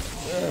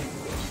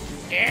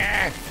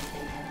 Yeah,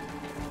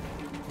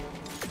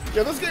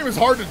 this game is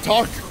hard to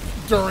talk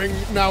during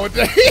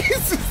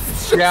nowadays.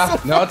 Yeah,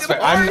 so no, it's fair.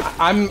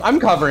 I'm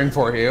covering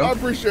for you. I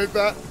appreciate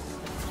that.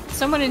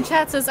 Someone in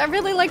chat says, I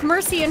really like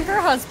Mercy and her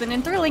husband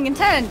in Thrilling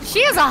Intent.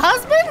 She has a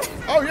husband?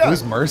 Oh, yeah.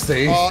 Who's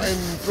Mercy? In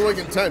Thrilling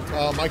Intent,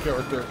 my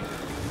character.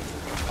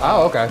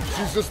 Oh, okay.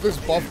 She's just this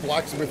buff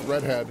blacksmith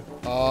redhead.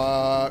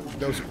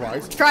 No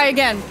surprise. Try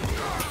again.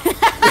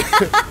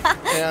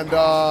 And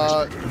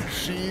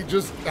she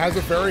just has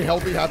a very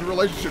healthy, happy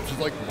relationship. She's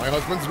like, my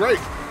husband's great.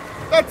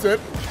 That's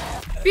it.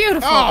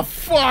 Beautiful. Oh,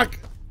 fuck.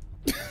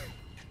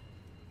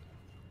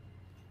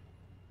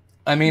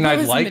 I mean, I'd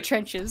in like the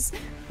trenches.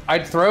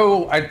 I'd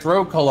throw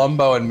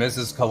Columbo and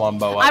Mrs.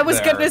 Columbo up I was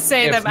there gonna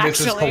say if them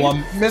actually.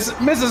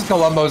 Mrs.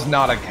 Columbo's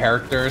not a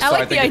character, so I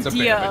like I think the it's a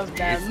bit idea of of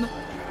them.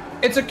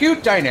 It's a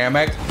cute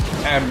dynamic,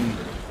 and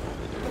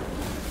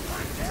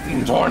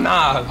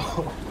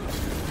Tornado.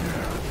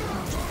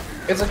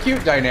 It's a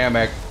cute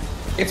dynamic.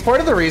 It's part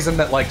of the reason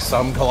that like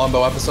some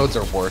Columbo episodes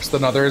are worse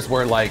than others,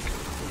 where like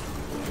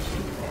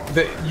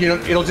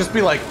it'll just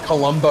be like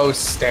Columbo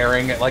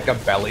staring at like a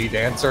belly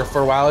dancer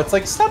for a while. It's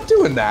like, stop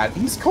doing that.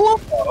 He's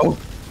Columbo.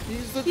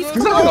 He's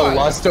not gonna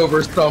lust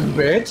over some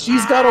bitch.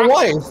 He's got a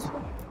wife.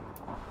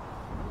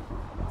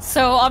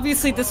 So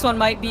obviously this one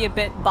might be a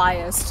bit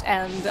biased,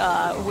 and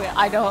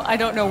I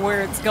don't know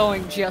where it's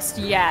going just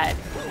yet.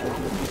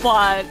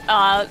 But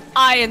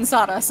I and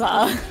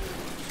Sarasa.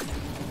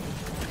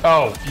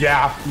 Oh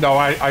yeah, no,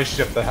 I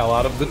ship the hell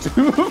out of the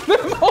two of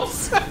them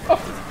also.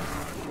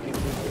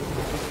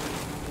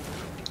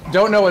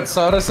 Don't know what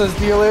Sarasa's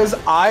deal is.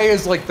 I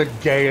is like the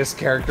gayest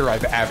character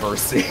I've ever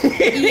seen.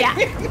 Yeah,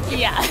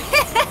 yeah.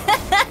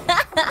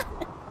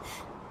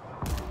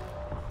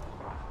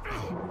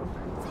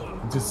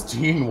 Does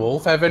Teen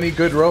Wolf have any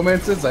good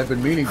romances? I've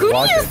been meaning to Who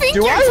watch do you it. think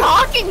you're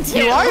talking to?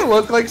 Do I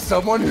look like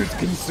someone who's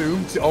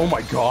consumed? Oh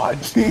my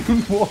god,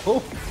 Teen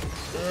Wolf.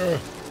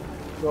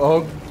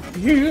 Oh,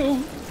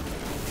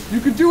 you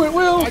can do it,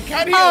 Will. I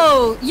can't heal.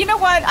 Oh, you know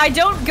what? I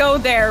don't go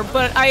there,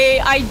 but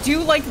I do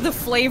like the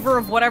flavor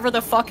of whatever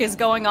the fuck is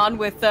going on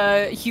with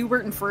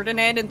Hubert and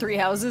Ferdinand in Three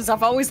Houses.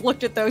 I've always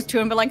looked at those two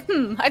and been like,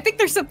 I think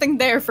there's something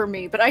there for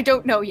me, but I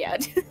don't know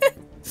yet.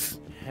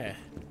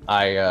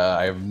 I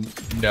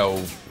have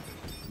no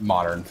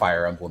modern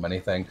Fire Emblem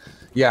anything.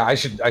 Yeah, I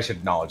should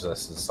acknowledge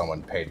this as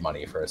someone paid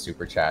money for a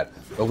super chat.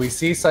 But we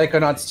see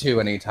Psychonauts 2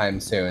 anytime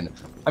soon.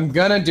 I'm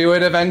gonna do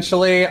it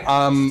eventually.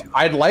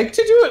 I'd like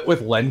to do it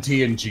with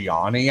Lenti and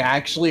Gianni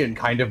actually, and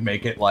kind of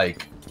make it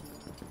like,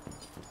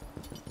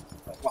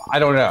 I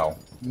don't know,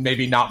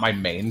 maybe not my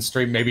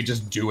mainstream. Maybe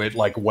just do it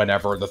like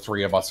whenever the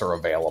three of us are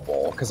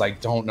available, because I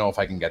don't know if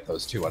I can get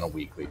those two on a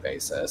weekly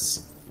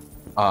basis.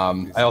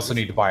 I also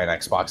need to buy an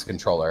Xbox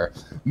controller.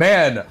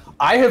 Man,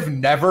 I have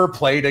never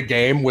played a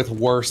game with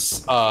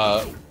worse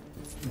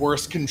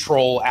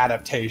control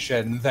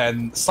adaptation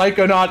than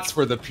Psychonauts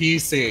for the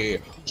PC.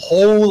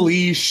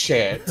 Holy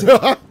shit.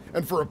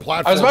 And for a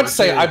platformer, I was about to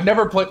say, I've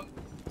never played...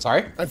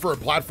 Sorry? And for a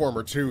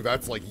platformer, too,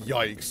 that's like,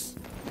 yikes.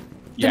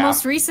 The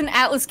most recent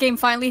Atlas game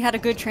finally had a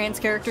good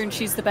trans character, and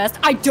she's the best.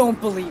 I don't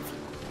believe.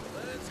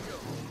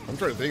 I'm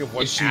trying to think of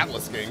what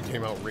Atlas game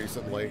came out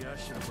recently.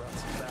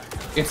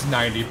 It's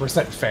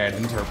 90% fan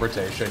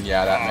interpretation.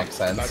 Yeah, that makes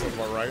sense. That's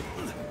about right.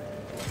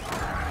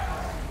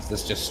 Is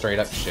this just straight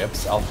up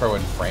ships? I'll throw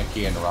in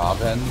Frankie and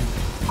Robin.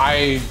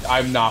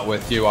 I'm not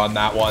with you on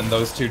that one.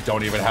 Those two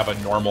don't even have a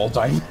normal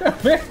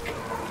dynamic.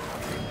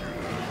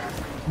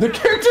 The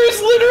character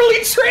is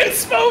literally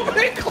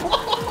transphobic.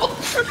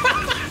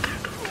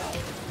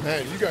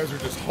 Man, you guys are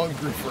just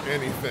hungry for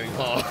anything,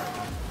 huh?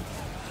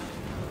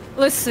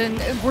 Listen,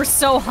 we're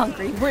so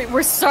hungry.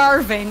 We're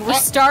starving. We're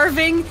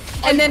starving.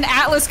 And then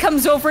Atlas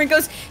comes over and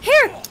goes,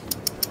 here,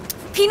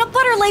 peanut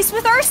butter laced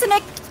with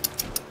arsenic.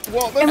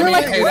 Well, and we're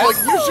like, you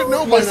should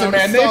know by now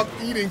to stop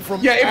eating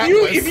from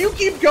Atlas. if you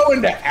keep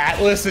going to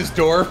Atlas's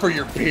door for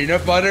your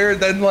peanut butter,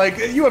 then like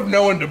you have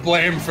no one to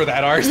blame for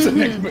that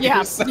arsenic.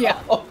 Yeah.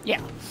 Oh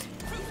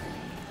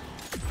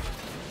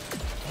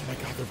my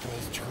god, they're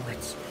both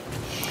turrets.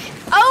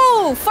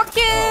 Oh,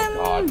 fucking.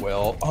 Oh god,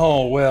 Will.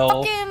 Oh,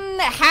 Will. Fucking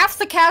half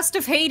the cast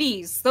of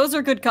Hades. Those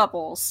are good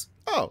couples.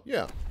 Oh,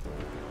 yeah.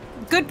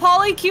 Good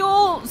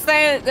polycule,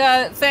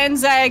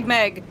 Thanzag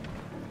Meg.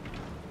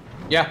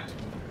 Yeah.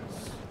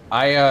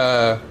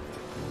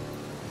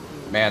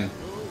 Man.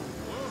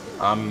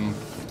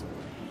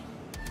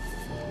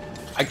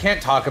 I can't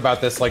talk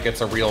about this like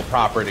it's a real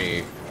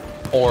property.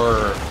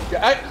 Or,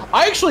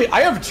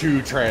 I have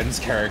two trans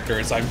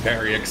characters I'm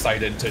very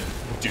excited to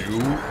do,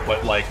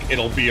 but like,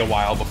 it'll be a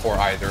while before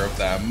either of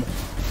them.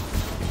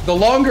 The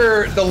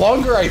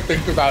longer I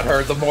think about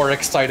her, the more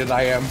excited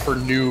I am for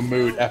new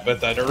moot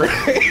epithet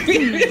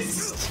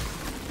erased.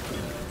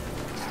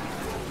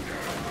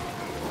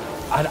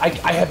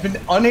 I have been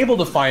unable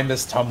to find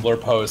this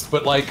Tumblr post,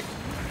 but like,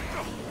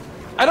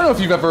 I don't know if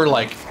you've ever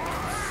like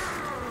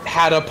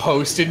had a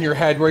post in your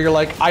head where you're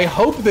like, I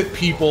hope that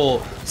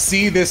people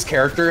see this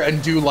character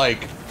and do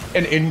like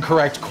an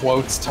incorrect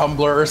quotes Tumblr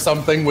or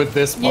something with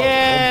this post.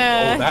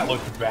 Yeah. Oh, that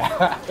looked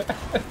bad.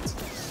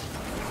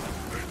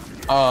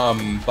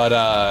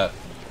 But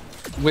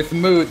with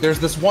Moot, there's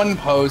this one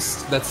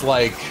post that's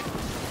like,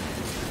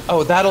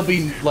 oh, that'll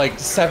be like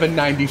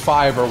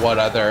 $7.95 or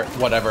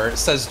whatever. It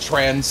says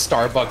trans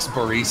Starbucks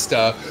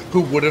barista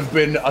who would have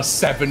been a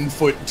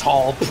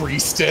 7-foot-tall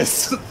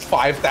priestess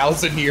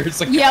 5,000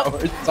 years ago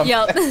or something.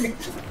 Yep.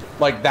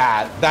 Like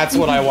that. That's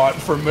what I want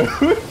for Moot.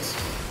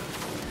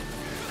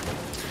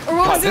 Or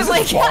what was it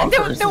like? I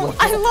love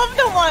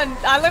the one.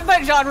 I love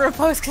that genre of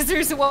post because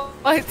there's one.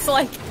 It's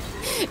like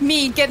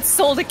me gets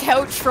sold a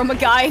couch from a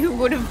guy who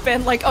would have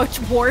been like a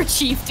war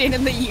chieftain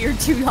in the year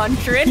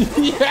 200.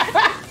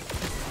 Yeah.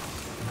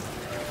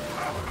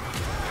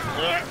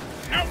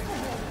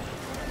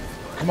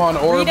 Come on,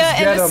 Orbs, Rita get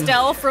and him.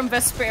 Estelle from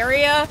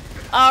Vesperia.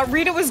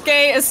 Rita was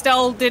gay.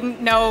 Estelle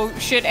didn't know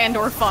shit and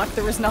or fuck.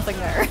 There was nothing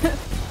there.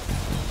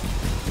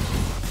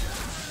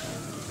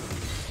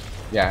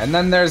 Yeah, and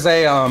then there's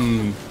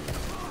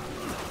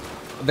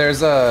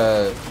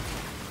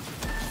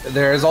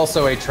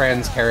also a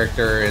trans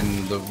character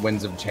in the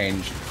Winds of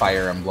Change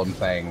Fire Emblem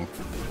thing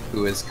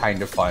who is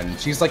kind of fun.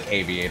 She's like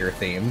aviator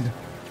themed.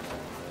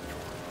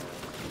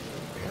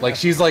 Like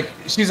she's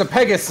a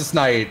Pegasus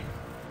Knight,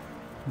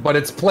 but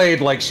it's played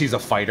like she's a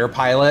fighter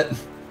pilot.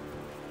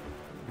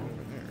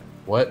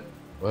 What?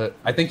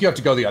 I think you have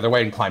to go the other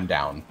way and climb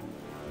down.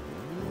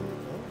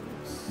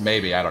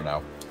 Maybe, I don't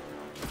know.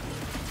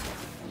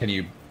 Can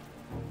you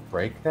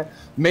break that?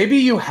 Maybe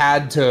you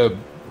had to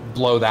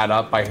blow that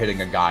up by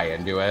hitting a guy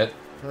into it.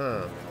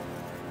 Huh.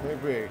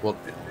 Maybe. Well,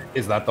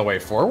 is that the way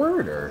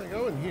forward, or? I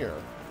go in here.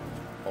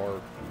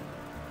 Or...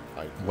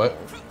 What?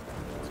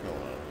 What's going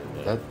on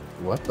here?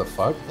 What the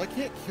fuck? I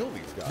can't kill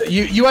these guys.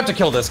 You have to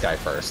kill this guy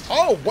first.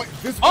 Oh, what?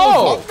 This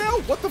blows up now?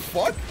 What the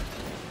fuck?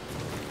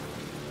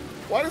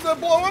 Why does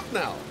that blow up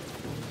now?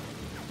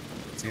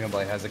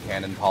 Xenoblade has a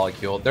cannon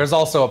polycule. There's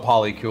also a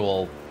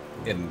polycule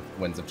in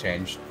Winds of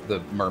Change.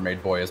 The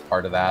mermaid boy is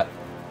part of that.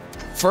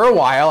 For a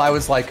while, I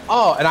was like,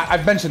 oh, and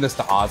I've mentioned this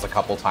to Oz a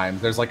couple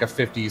times. There's like a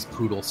 50s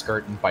poodle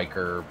skirt and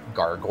biker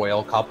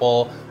gargoyle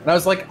couple. And I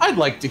was like, I'd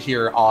like to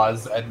hear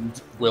Oz and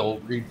Will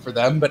read for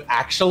them. But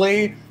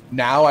actually,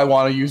 now I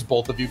want to use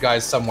both of you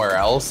guys somewhere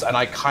else. And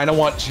I kind of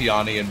want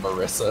Gianni and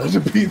Marissa to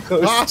be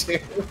those two.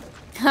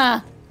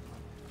 Huh.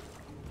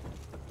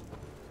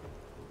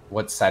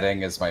 What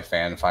setting is my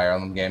fan Fire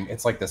Emblem game?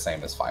 It's like the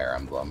same as Fire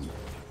Emblem.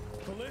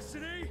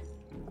 Felicity,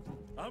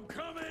 I'm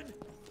coming.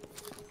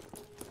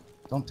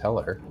 Don't tell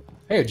her.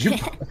 Hey,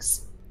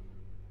 jukebox.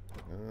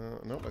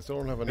 Nope, I still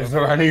don't have enough. Is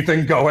there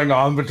anything going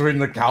on between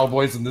the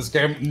cowboys in this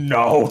game?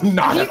 No,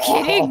 not at all. Are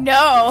you kidding?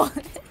 No.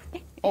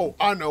 Oh,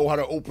 I know how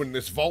to open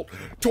this vault.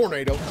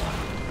 Tornado.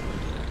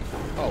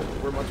 Oh,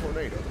 where's my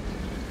tornado?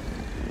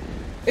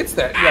 It's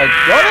that.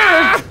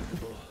 Yeah.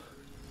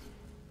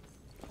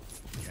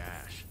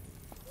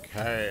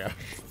 Cash.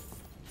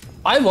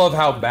 I love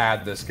how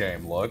bad this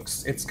game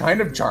looks. It's kind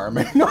of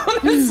charming,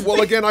 honestly.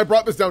 Well, again, I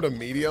brought this down to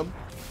medium.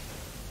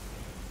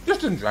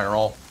 Just in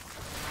general.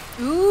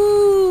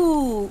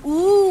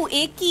 Ooh,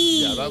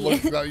 icky. Yeah,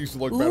 that used to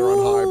look better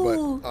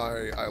on high,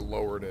 but I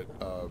lowered it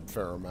a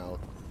fair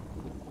amount.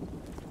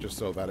 Just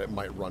so that it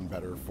might run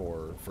better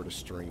for the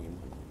stream.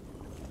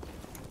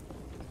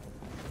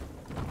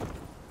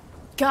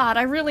 God,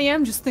 I really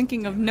am just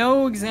thinking of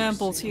no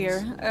examples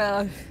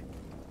here.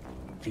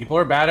 People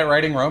are bad at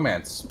writing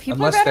romance.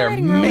 Unless they're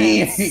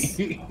me.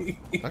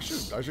 I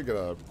should get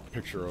a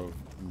picture of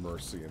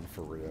Mercy and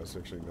Faria so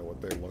I actually know what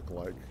they look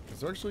like. Is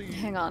there actually...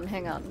 Hang on.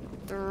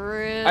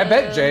 I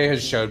bet Jay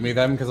has showed me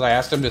them because I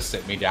asked him to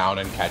sit me down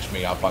and catch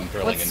me up on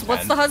Thrilling Intent.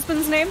 What's the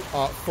husband's name?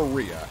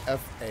 Faria.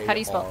 F-A-R-I-A, How do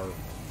you spell?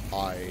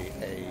 I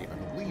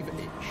believe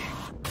H.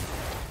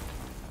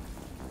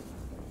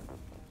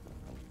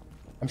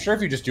 I'm sure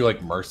if you just do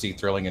like Mercy,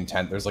 Thrilling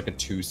Intent, there's like a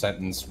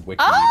 2-sentence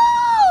wiki.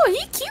 Oh,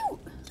 he cute.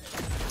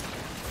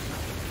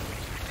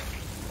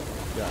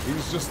 Yeah,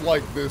 he's just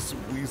like this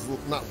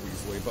not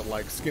Weasley, but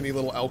like skinny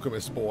little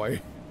alchemist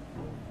boy.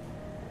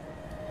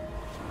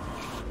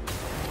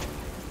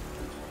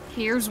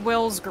 Here's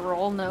Will's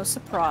girl, no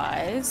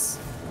surprise.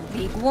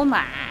 Big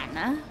woman.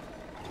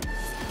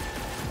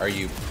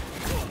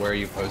 Where are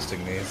you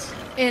posting these?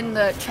 In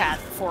the chat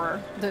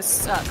for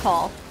this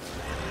call.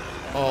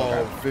 Oh,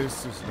 okay.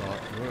 This is not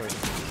good.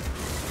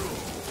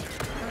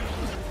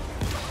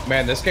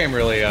 Man, this game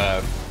really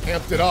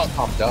amped it up.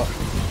 Pumped up.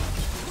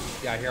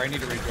 Yeah, here, I need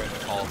to rejoin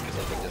the call because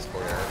of the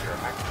Discord error.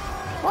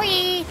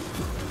 Oi!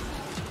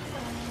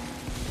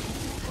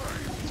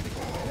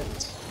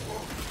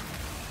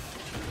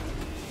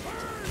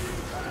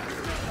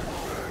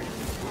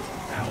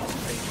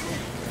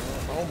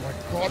 Oh my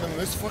God, and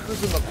this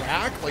fucker's in the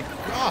back? Like,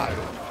 God.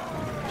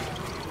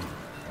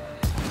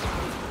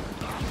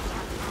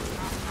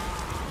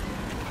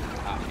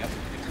 Yep.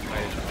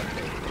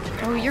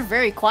 Oh, you're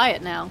very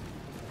quiet now.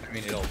 I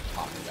mean, it'll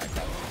pop me back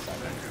up in a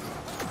second.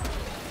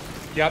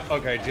 Yep,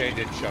 okay, Jay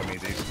did show me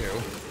these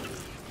two.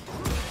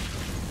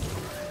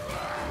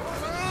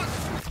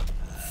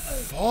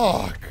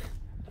 Fuck.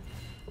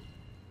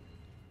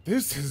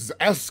 This has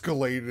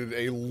escalated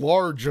a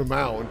large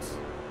amount.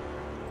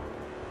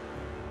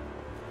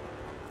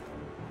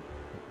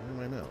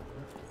 Where am I now?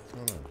 What's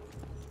going on?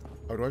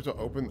 Oh, do I have to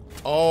open?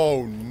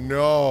 Oh,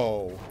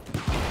 no.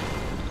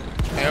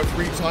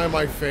 Every time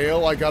I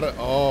fail, I gotta...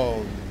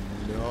 Oh,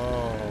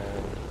 no.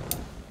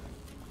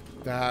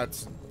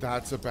 That's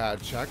a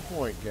bad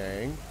checkpoint,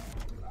 gang.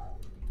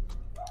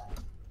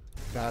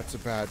 That's a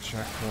bad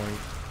checkpoint.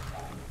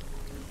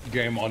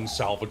 Game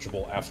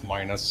unsalvageable F-.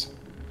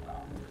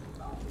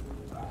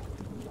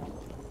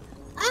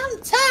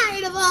 I'm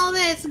tired of all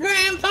this,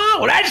 Grandpa.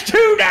 Oh, that's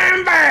too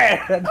damn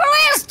bad!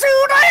 Oh, it's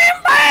too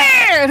damn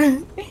bad!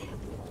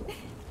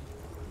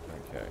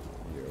 Okay,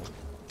 you.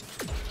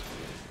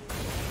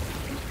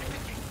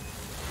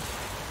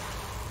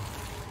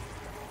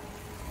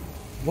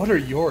 What are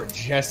your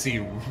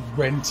Jesse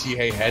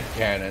Rentier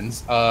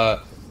headcanons?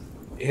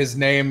 His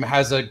name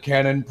has a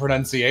canon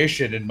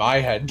pronunciation in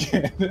my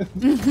headcanon.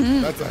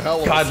 That's a hell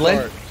of God, a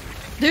start.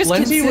 There's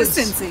Lenty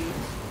consistency.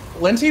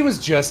 Lenty was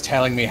just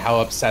telling me how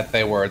upset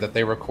they were that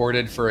they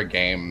recorded for a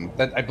game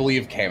that I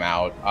believe came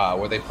out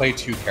where they play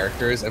two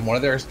characters, and one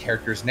of their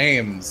characters'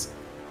 names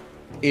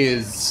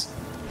is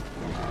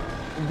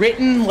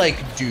written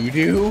like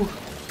doo-doo,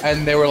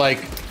 and they were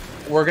like,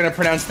 we're gonna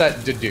pronounce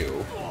that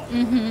doo-doo.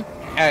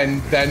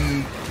 And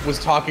then was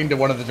talking to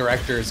one of the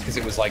directors, because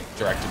it was like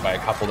directed by a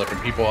couple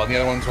different people, and the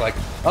other ones were like,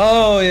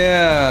 oh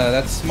yeah,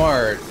 that's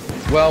smart.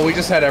 Well, we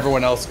just had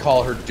everyone else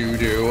call her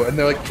doo-doo, and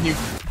they're like, can you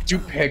do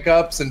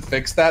pickups and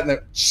fix that? And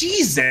they're,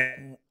 Jesus!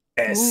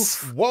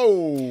 Oof.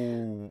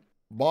 Whoa!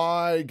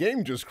 My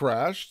game just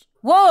crashed.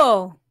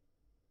 Whoa.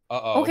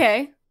 Uh-oh.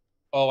 Okay.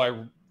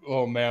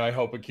 Oh man, I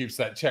hope it keeps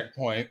that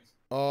checkpoint.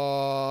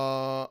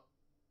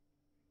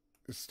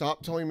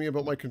 Stop telling me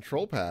about my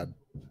control pad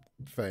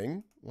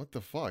thing. What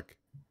the fuck?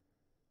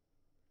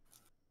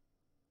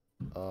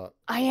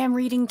 I am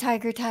reading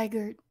Tiger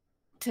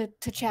to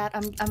chat.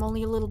 I'm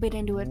only a little bit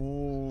into it.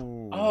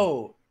 Ooh.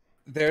 Oh,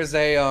 there's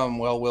a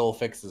well, Will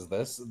fixes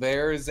this.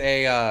 There's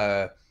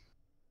a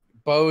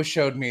Bo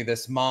showed me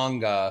this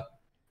manga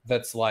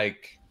that's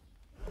like,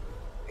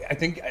 I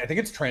think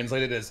it's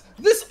translated as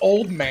 "This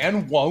old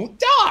man won't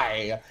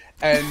die,"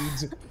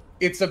 and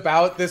it's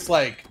about this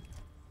like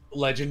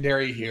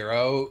legendary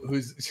hero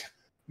who's,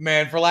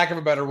 man, for lack of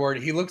a better word,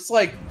 he looks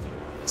like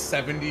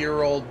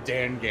 70-year-old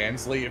Dan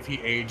Gansley if he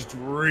aged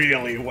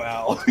really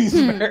well. He's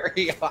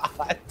very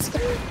hot.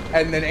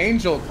 And then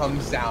Angel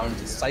comes down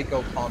to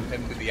psycho pump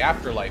him to the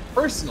afterlife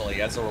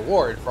personally as a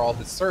reward for all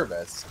his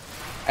service.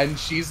 And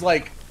she's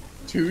like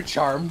too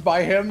charmed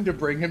by him to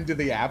bring him to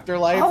the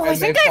afterlife. Oh, I and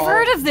think I've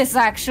heard of this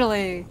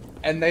actually.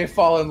 And they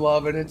fall in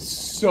love, and it's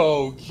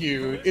so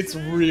cute. It's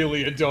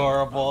really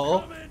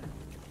adorable.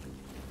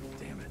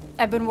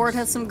 Eben Ward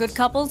has some good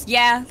couples.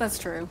 Yeah, that's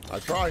true. I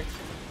try.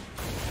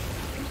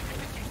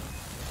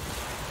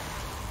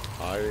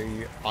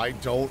 I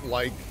don't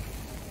like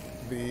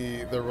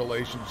the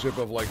relationship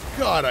of like,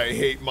 God, I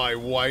hate my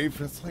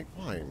wife. It's like,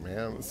 why,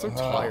 man? I'm so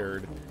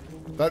tired.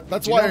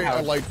 That's why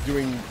I like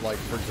doing, like,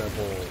 for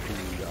example,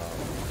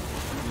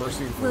 the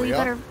Mercy and Will, you Maria.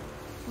 better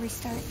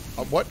restart.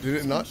 What? Did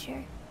it not?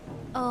 Share.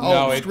 Oh,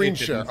 No, screen it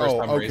share. didn't first Oh,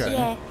 time okay. raising.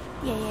 Yeah.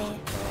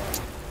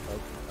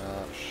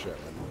 Shit,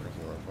 I'm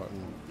pressing the wrong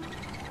button.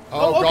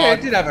 Oh, okay,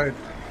 God.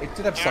 it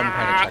did have some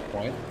kind of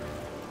checkpoint.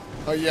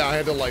 Oh, yeah, I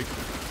had to, like,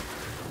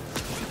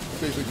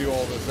 basically do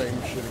all the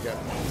same shit again.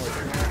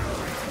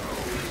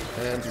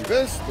 And do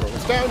this, throw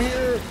this down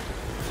here,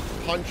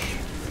 punch.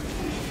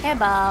 Hey,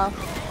 ball.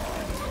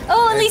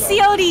 Oh,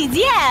 Eliciotes,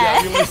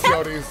 Yeah,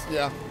 Eliciotes,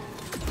 yeah.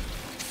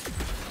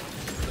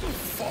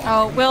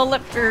 Oh, Will,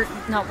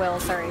 not Will,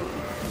 sorry.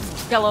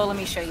 Yellow, let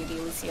me show you the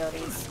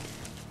Eliciotes.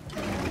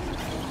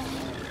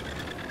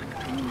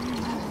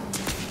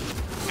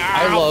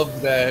 I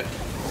love that.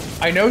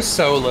 I know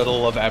so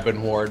little of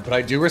Eben Ward, but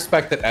I do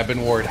respect that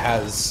Eben Ward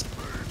has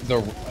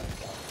the.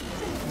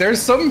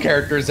 There's some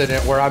characters in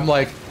it where I'm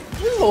like,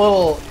 this is a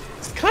little.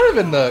 It's kind of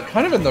in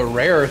the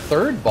rare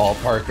third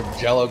ballpark of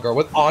Jello Girl.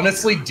 With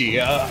honestly,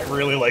 Dia, I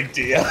really like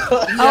Dia.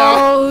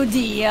 Oh,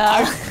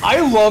 Dia. I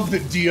love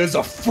that Dia's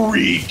a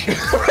freak.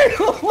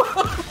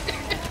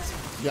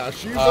 Yeah,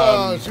 she's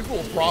a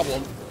little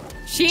problem.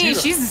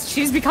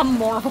 She's become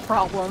more of a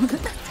problem.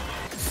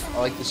 I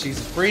like that she's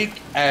a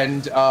freak,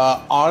 and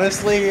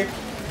honestly,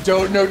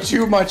 don't know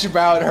too much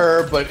about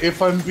her, but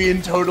if I'm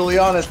being totally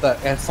honest,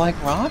 it's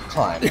like rock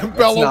climbing.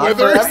 Bella it's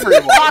not Withers. for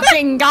everyone.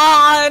 Fucking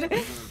God!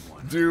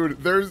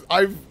 Dude,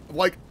 I've,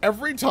 like,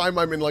 every time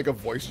I'm in, like, a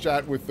voice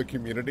chat with the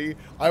community,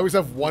 I always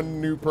have one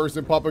new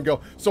person pop and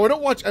go, so I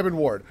don't watch Eben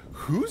Ward.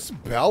 Who's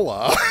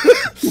Bella?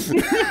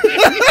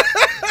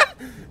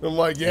 I'm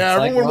like, yeah, It's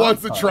like everyone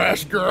wants the rom-com.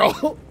 trash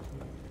girl.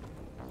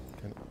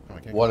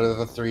 What are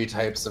the 3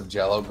 types of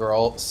Jello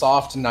girl?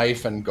 Soft,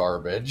 knife, and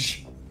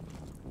garbage.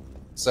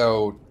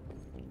 So,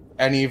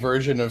 any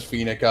version of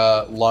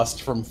Phoenica,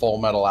 Lust from Full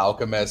Metal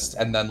Alchemist,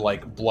 and then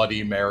like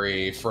Bloody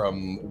Mary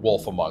from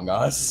Wolf Among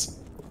Us.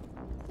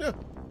 Yeah,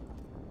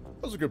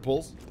 those are good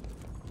pulls.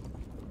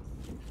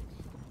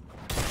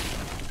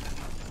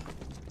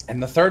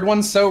 And the third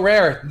one's so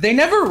rare. They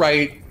never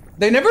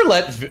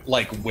let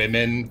like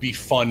women be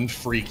fun,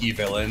 freaky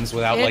villains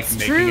without like It's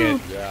making true.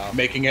 it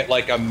making it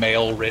like a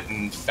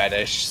male-written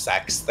fetish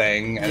sex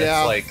thing, and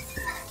Yeah. it's like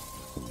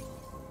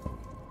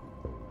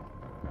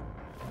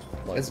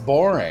it's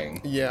boring.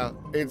 Yeah,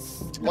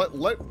 it's let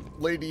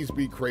ladies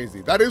be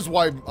crazy. That is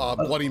why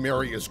Bloody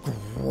Mary is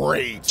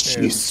great.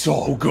 She's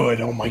so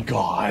good. Oh my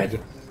god.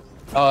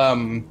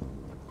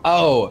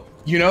 Oh,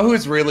 you know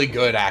who's really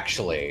good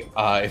actually?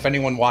 If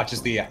anyone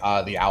watches the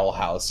Owl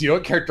House, you know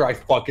what character I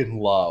fucking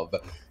love?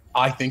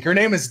 I think her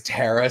name is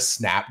Terra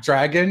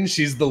Snapdragon.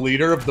 She's the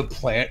leader of the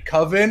Plant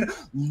Coven.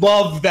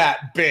 Love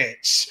that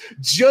bitch.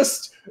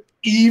 Just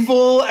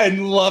evil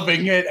and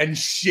loving it and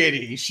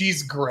shitty.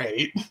 She's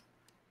great.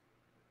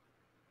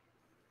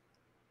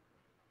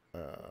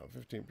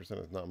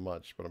 15% is not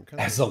much, but I'm kind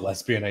of... As a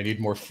lesbian, I need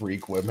more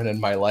freak women in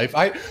my life.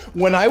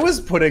 When I was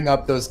putting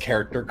up those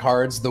character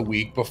cards the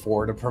week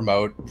before to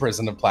promote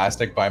Prison of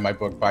Plastic, buy my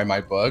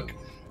book,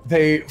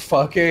 they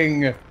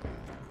fucking...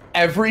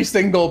 Every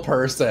single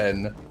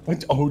person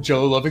went, oh,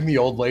 Joe loving the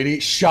old lady?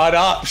 Shut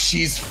up,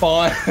 she's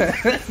fun.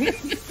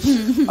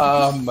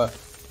 I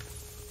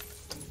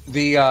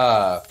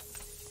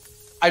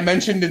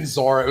mentioned in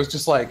Zora, it was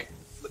just like,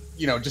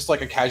 you know, just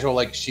like a casual,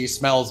 like, she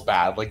smells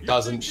bad, like,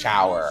 doesn't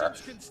shower.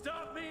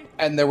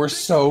 And there were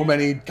so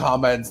many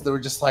comments that were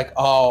just like,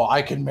 oh,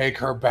 I can make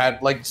her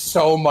bad, like,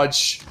 so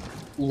much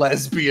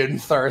lesbian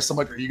thirst. I'm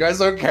like, are you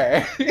guys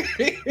okay?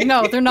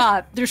 No, they're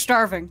not. They're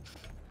starving.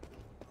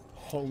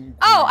 Hungry.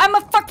 Oh, I'm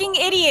a fucking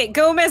idiot.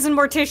 Gomez and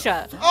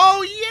Morticia.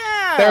 Oh,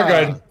 yeah! They're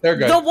good. They're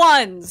good. The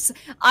ones.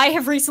 I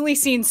have recently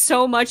seen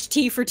so much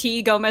T for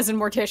T, Gomez and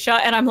Morticia,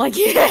 and I'm like,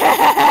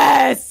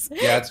 yes!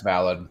 Yeah, it's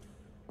valid.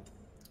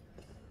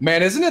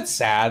 Man, isn't it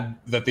sad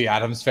that the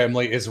Addams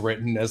Family is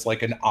written as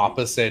like an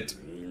opposite?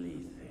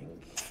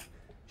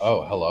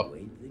 Oh, hello.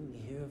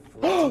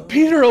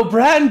 Peter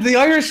O'Brien, the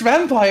Irish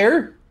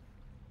vampire.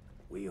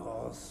 We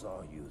all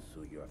saw you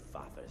through your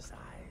father's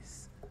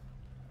eyes,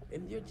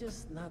 and you're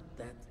just not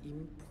that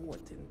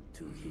important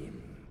to him.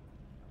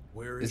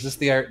 Where Is is this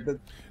the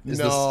is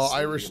No, this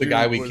Irish the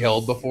guy dude we was-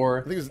 killed before?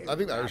 I think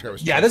the Irish guy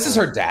was... Yeah, this is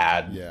her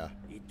dad. Yeah.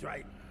 He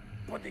tried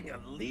putting a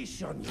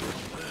leash on you,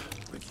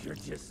 but you're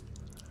just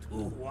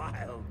too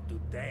wild to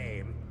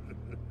tame.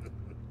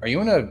 Are you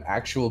in an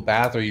actual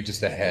bath or are you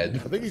just a head?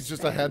 I think he's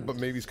just a head, but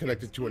maybe he's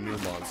connected to a new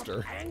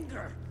monster.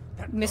 Anger.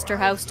 that Mr.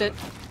 Housed-It.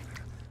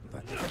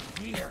 But the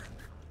fear.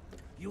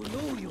 You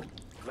knew you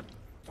could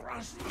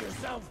trust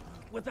yourself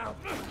without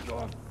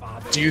your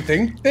father. Do you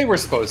think they were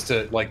supposed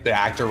to, like, the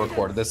actor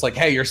recorded this, like,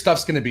 hey, your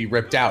stuff's gonna be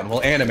ripped out and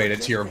we'll animate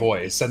it to your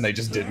voice, and they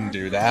just didn't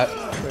do that?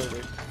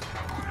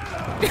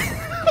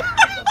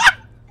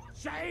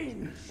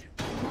 Change.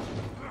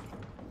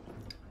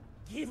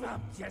 Give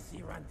up, Jesse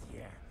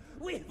Runtier.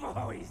 We've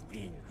always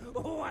been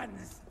one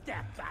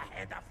step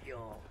ahead of you.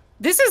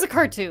 This is a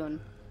cartoon.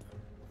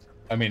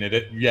 I mean,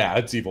 yeah,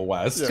 it's Evil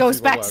West. Yeah. Goes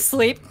Evil back to West.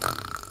 sleep.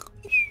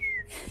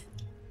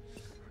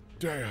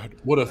 Dad.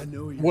 What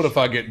if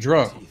I get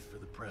drunk? teeth for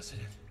the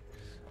president?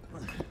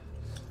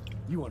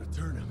 You want to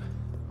turn him?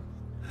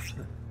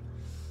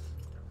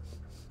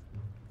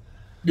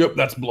 Yep,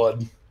 that's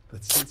blood.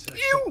 But since I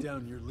shut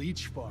down your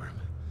leech farm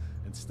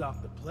and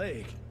stopped the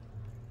plague,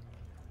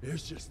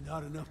 there's just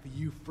not enough of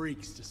you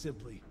freaks to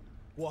simply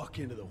walk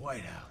into the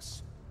White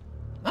House.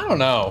 I don't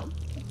know.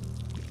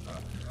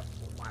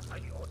 What are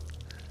you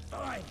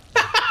doing?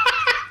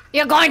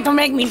 You're going to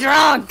make me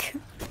drunk.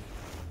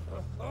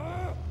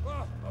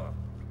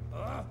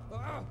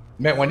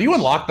 Man, when do you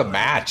unlock the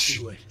match?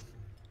 Do it.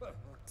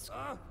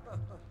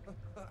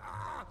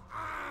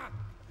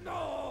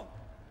 No!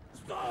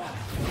 Stop!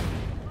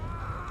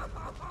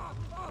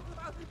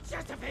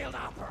 Chesterfield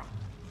Opera!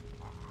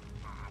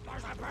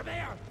 There's a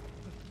premiere!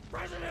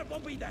 President will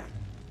be there!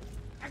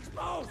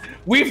 Exposed!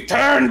 We've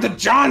turned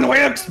John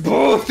Wilkes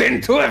Booth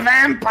into a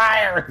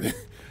vampire!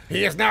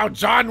 He is now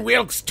John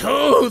Wilkes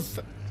Tooth!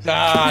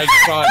 Ah,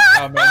 I saw it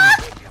coming.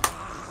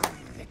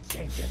 It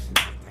changes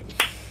nothing.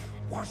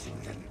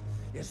 Washington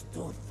is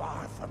too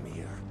far from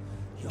here.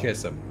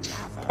 Kiss him.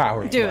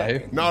 Power Do play.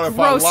 it. Not if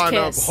Gross I line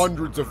kiss. up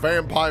hundreds of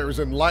vampires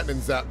and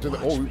lightning zap to the...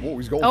 Oh,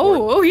 he's going for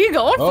Oh, you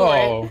going for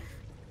Oh. it.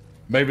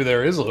 Maybe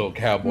there is a little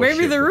cowboy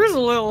Maybe shit there for- is a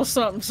little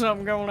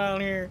something going on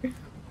here. it.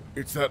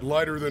 It's that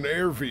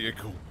lighter-than-air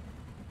vehicle.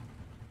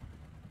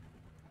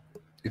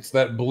 It's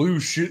that blue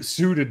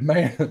suited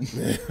man.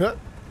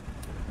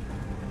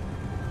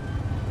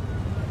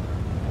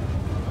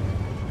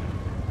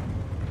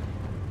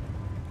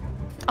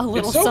 A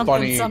little so something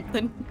funny.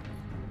 something.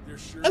 There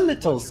sure A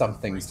little is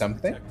something freaks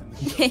something.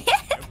 protecting the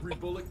show. Every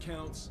bullet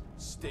counts,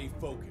 Stay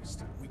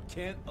focused. We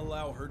can't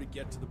allow her to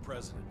get to the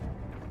president.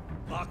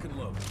 Lock and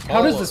load.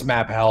 How does this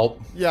map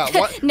help? Yeah.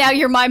 Now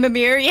you're my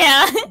Mimir,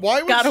 yeah.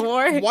 Why would God of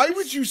War. Why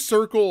would you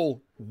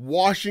circle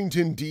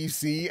Washington,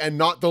 D.C. and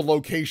not the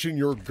location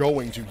you're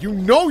going to? You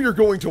know you're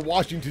going to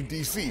Washington,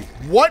 D.C.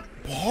 What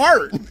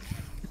part?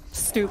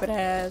 Stupid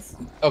ass.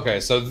 Okay,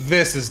 so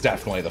this is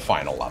definitely the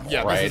final level,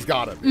 Yeah, right? this has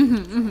got it.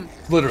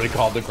 Literally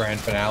called the grand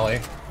finale.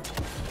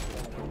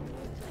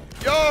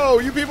 Yo,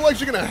 you people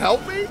actually gonna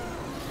help me?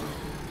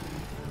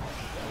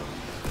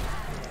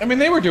 I mean,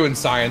 they were doing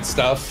science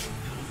stuff.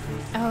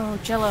 Oh,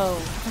 Jello,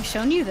 I've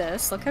shown you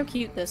this. Look how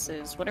cute this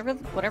is.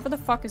 Whatever the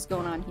fuck is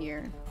going on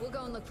here. We'll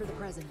go and look for the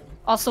president.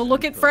 Also,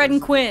 look at Fred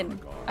and Quinn.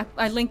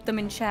 I linked them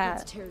in chat.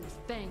 Let's tear these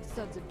fangs,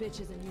 sons of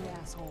bitches, and you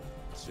asshole.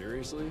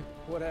 Seriously?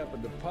 What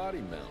happened to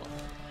Potty Mouth?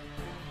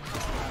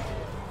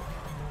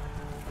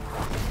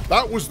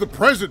 That was the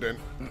president.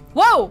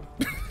 Whoa!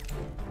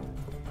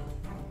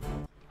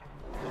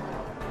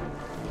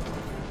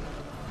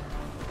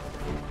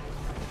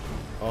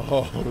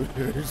 Oh,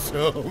 there's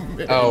so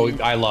many. Oh,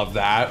 I love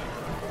that.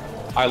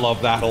 I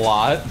love that a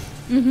lot.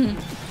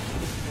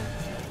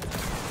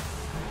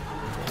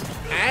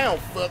 Ow,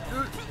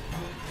 fucker.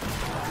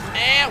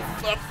 Ow,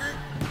 fucker.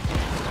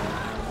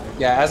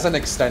 Yeah, as an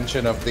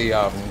extension of the,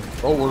 oh,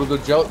 what are the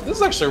this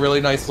is actually a really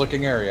nice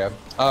looking area.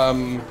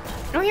 Oh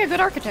yeah, good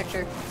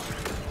architecture.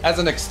 As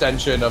an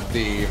extension of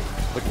the,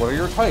 like, what are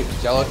your types?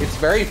 Jello, it's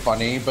very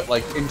funny, but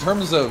like, in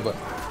terms of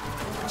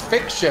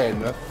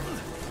fiction,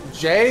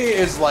 Jay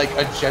is like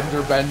a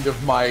gender bend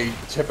of my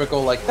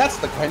typical, like, that's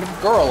the kind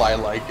of girl I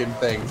like in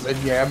things, and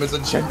Yam is a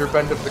gender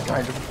bend of the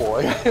kind of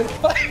boy I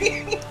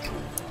like.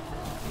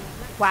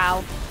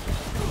 Wow.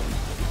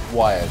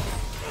 What?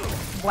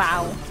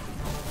 Wow.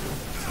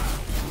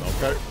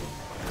 Okay.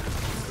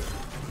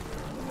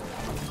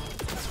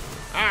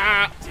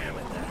 Ah! Damn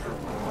it, that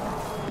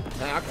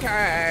hurt.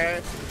 Okay.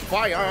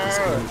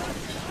 Fire!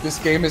 This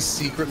game is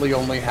secretly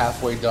only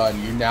halfway done.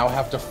 You now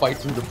have to fight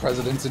through the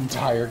president's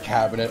entire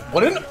cabinet.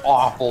 What an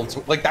awful...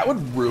 like, that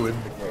would ruin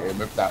the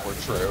game if that were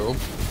true.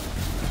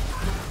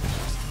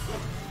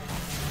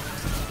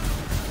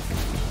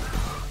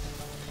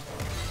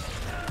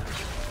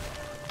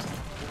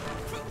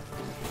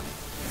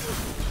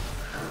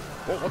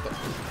 Whoa, what the...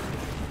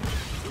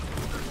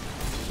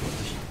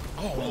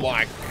 Oh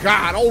my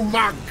god! Oh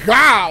my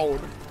god!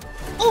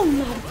 Oh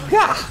my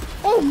god!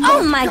 Oh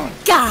my,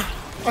 god!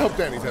 I hope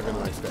Danny's having a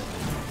nice day.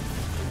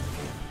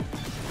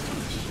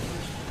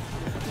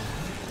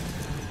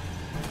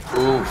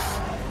 Oof.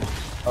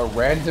 A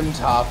random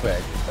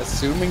topic.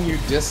 Assuming you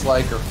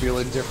dislike or feel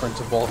indifferent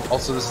to both.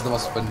 Also, this is the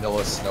most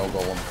vanilla Snow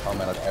Golem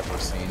comment I've ever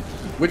seen.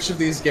 Which of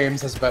these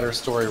games has better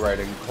story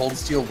writing? Cold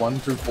Steel 1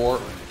 through 4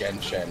 or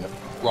Genshin?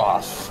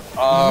 Rough.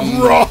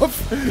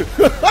 Rough?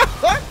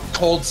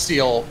 Cold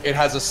Steel, it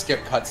has a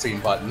skip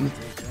cutscene button.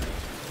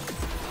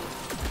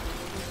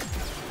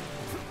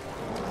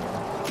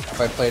 Have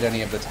I played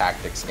any of the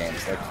tactics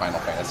games, like Final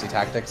Fantasy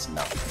Tactics?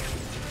 No.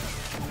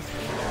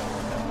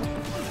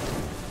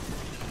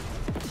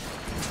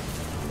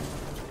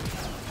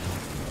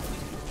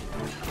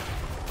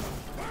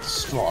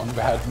 Strong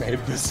Bad made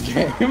this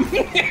game.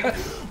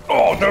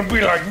 Oh, they'll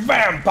be like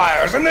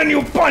vampires, and then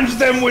you punch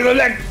them with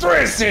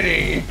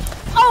electricity!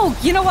 Oh,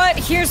 you know what?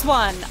 Here's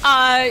one.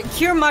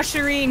 Cure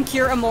Mushery and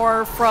Cure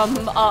Amor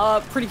from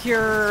Pretty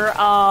Cure,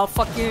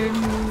 fucking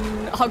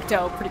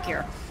Hugto Pretty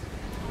Cure.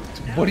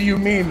 What do you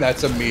mean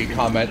that's a me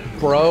comment?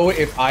 Bro,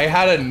 if I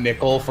had a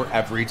nickel for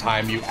every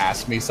time you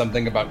asked me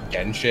something about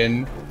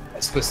Genshin,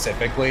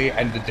 specifically,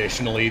 and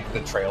additionally the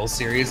Trails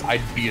series,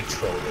 I'd be a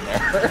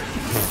trillionaire.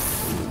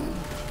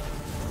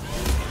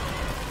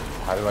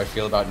 How do I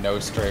feel about No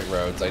Straight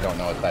Roads? I don't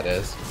know what that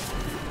is.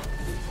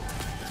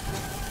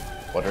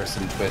 What are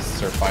some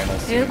twists or final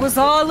scenes? It was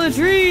all a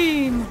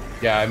dream!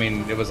 Yeah, I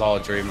mean, it was all a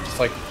dream. Just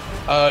like,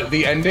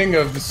 the ending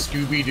of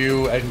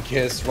Scooby-Doo and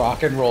Kiss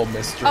Rock and Roll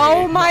Mystery.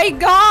 Oh my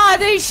god,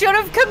 they should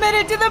have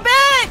committed to the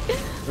bit!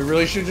 We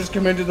really should just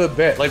come into the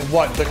bit. Like,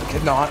 what? The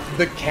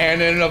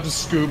canon of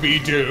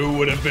Scooby-Doo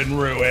would have been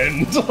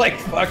ruined. Like,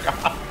 fuck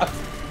off.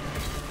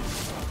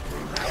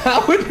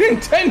 How would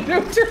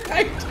Nintendo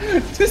Direct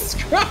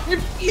describe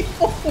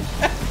Evil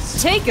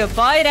West? Take a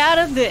bite out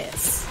of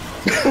this.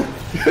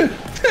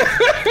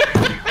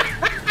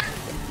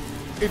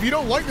 If you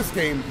don't like this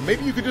game,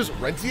 maybe you could just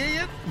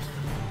rentier it?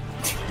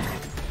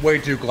 Way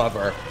too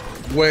clever.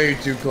 Way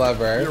too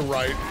clever. You're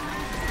right.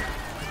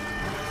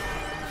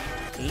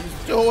 He's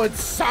doing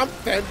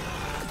something.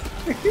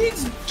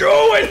 He's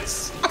doing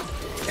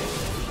something.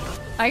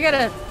 I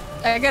gotta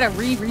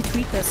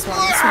retweet this one.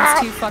 This one's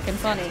too fucking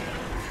funny.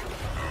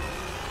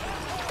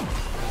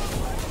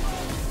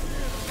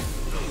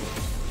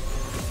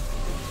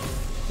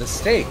 The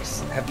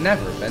stakes have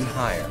never been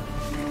higher.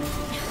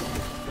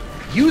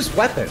 Use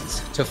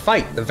weapons to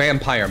fight the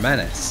vampire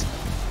menace.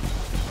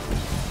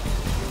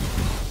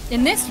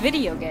 In this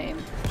video game.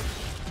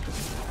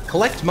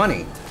 Collect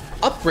money,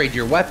 upgrade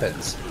your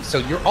weapons, so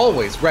you're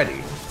always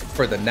ready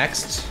for the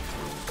next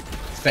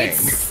thing.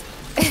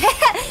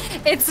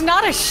 It's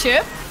not a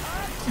ship.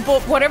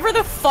 But whatever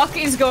the fuck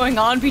is going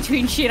on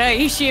between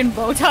Shiraishi and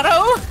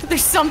Botaro,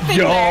 there's something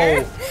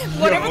there.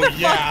 Whatever the fuck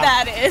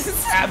that is.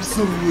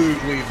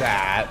 Absolutely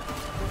that.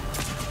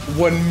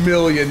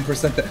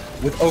 1,000,000% that.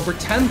 With over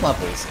 10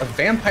 levels of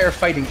vampire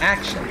fighting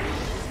action,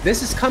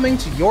 this is coming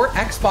to your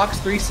Xbox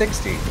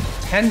 360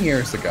 10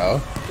 years ago.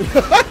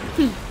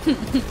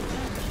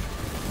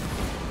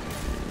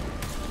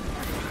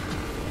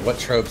 What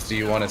tropes do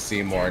you want to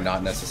see more?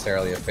 Not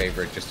necessarily a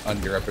favorite, just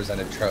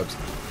underrepresented tropes.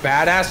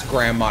 Badass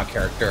grandma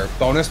character.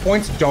 Bonus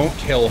points, don't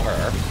kill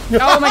her.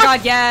 Oh my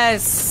god,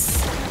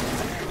 yes!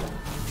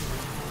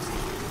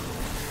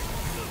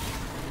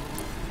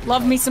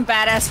 Love me some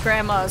badass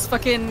grandmas.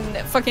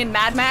 Fucking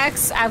Mad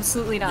Max,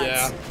 absolutely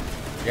nuts.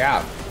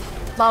 Yeah. Yeah.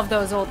 Love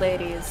those old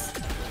ladies.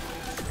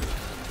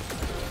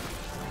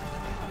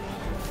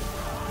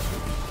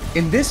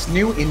 In this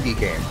new indie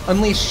game,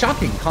 unleash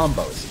shocking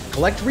combos,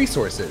 collect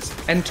resources,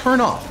 and turn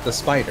off the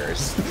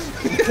spiders.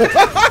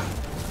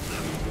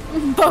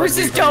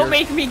 Boses, don't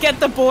make me get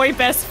the boy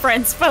best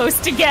friends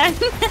post again.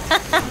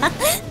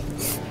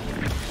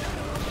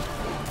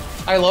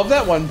 I love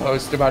that one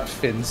post about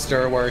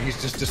Finster where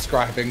he's just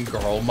describing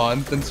Girl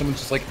Month and someone's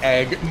just like,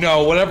 egg.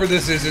 No, whatever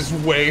this is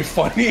way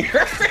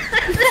funnier.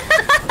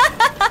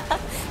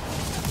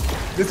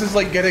 This is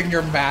like getting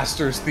your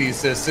master's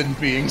thesis and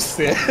being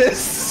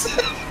cis,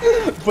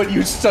 but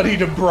you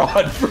studied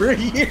abroad for a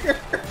year.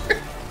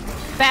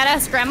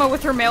 Badass grandma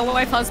with her male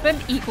wife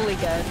husband, equally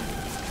good.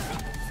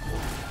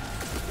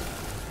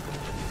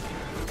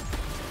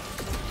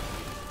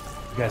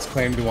 You guys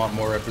claim to want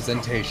more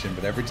representation,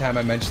 but every time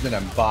I mention that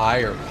I'm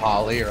bi or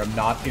poly or I'm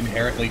not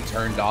inherently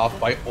turned off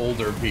by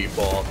older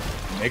people,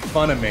 make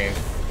fun of me.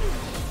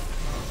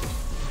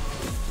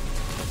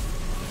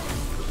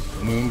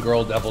 Moon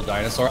Girl Devil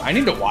Dinosaur. I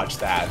need to watch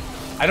that.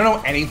 I don't know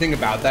anything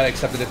about that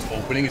except that its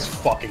opening is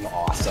fucking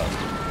awesome.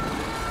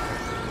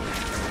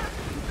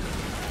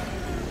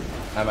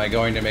 Am I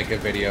going to make a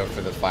video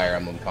for the Fire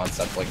Emblem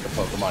concept like the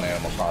Pokemon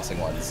Animal Crossing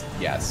ones?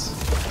 Yes.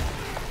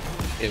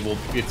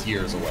 It's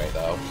years away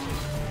though.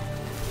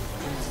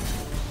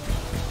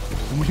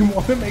 We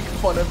want to make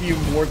fun of you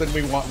more than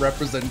we want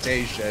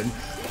representation.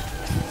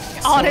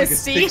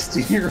 Honesty. Like a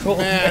 60-year-old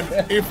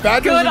man. If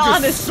that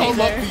doesn't just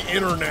sum up the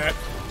internet.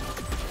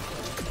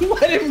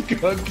 Let him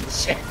cook,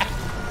 chat.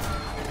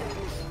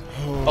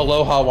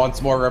 Aloha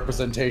wants more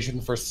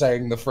representation for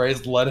saying the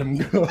phrase "let him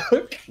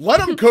cook." Let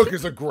him cook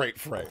is a great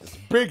phrase.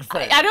 Big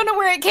fan. I don't know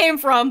where it came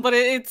from, but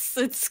it's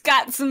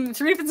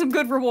reaping some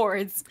good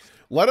rewards.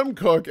 Let him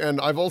cook,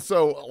 and I've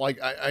also, like,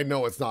 I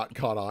know it's not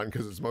caught on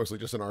because it's mostly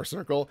just in our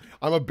circle.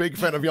 I'm a big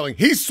fan of yelling,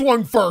 "He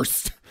swung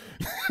first!"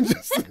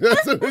 Just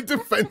as a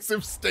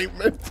defensive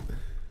statement.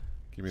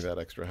 Give me that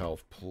extra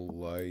health,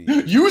 please.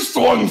 You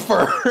swung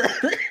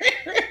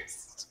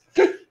first!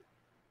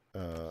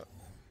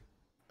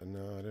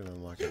 No, I didn't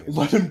unlock it.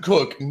 Let him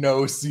cook,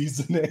 no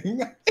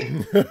seasoning.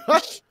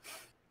 This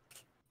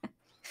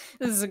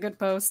is a good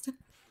post.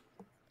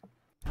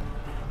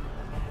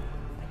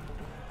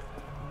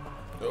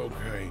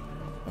 Okay,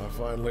 I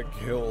finally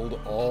killed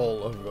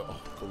all of the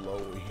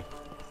glowy.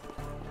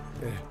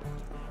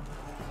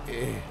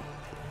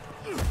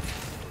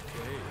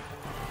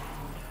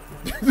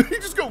 Did he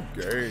just go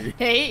gay?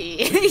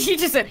 Hey, you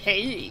just said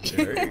hey.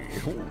 Hey,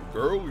 oh,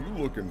 girl, you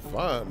looking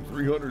fine.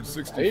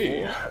 364.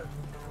 Hey,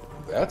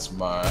 that's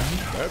mine.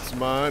 That's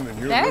mine, and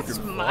you're That's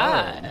looking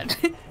mine.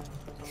 fine.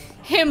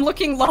 Him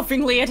looking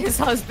lovingly at his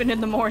husband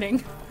in the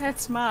morning.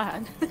 That's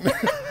mine.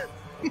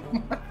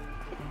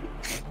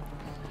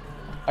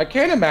 I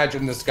can't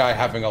imagine this guy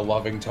having a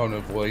loving tone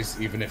of voice,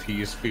 even if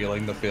he is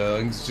feeling the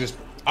feelings. Just,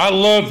 I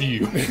love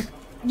you.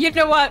 You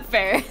know what?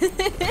 Fair.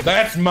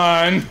 That's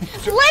mine.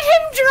 Let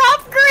him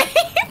drop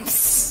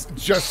grapes.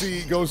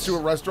 Jesse goes to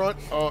a restaurant.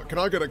 Can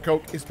I get a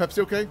Coke? Is Pepsi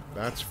okay?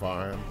 That's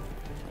fine.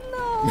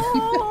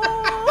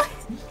 No.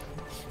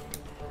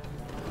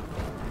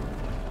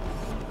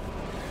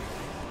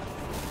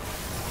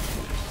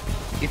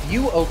 If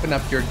you open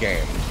up your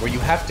game where you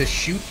have to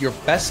shoot your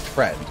best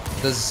friend,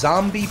 the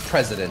zombie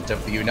president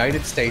of the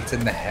United States,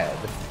 in the head,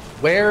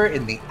 where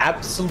in the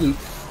absolute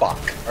fuck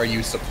are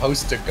you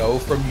supposed to go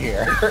from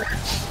here?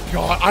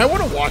 God, I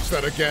want to watch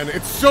that again.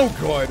 It's so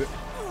good.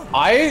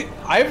 I've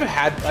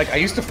had, like, I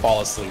used to fall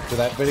asleep to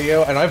that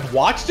video, and I've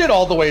watched it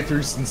all the way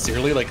through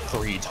sincerely like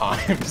 3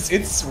 times.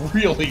 It's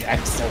really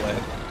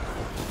excellent.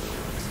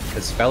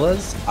 Because,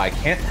 fellas, I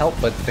can't help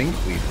but think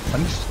we've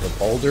punched the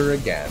boulder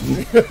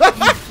again.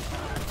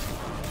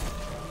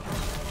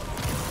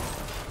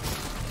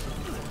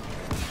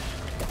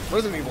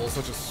 Resident Evil is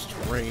such a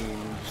strange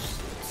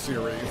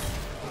series.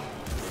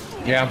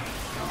 Yeah.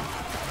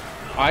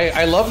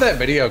 I love that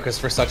video because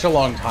for such a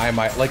long time,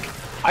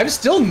 I've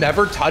still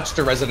never touched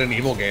a Resident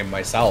Evil game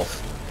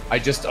myself. I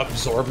just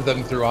absorbed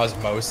them through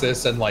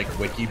osmosis and like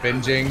wiki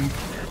binging.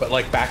 But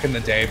like back in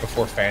the day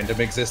before fandom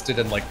existed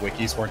and like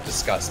wikis weren't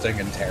disgusting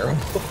and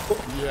terrible.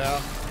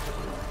 Yeah.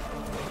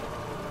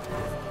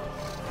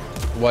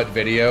 What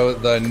video?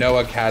 The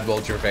Noah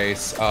Cadwell Gervais,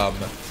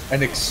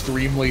 an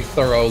extremely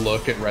thorough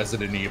look at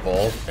Resident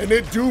Evil. And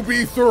it do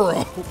be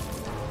thorough.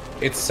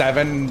 It's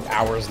 7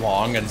 hours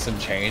long and some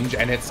change,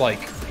 and it's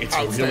like, it's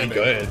really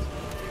good.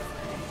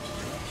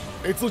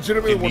 It's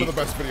legitimately one of the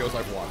best videos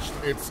I've watched.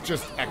 It's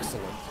just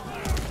excellent.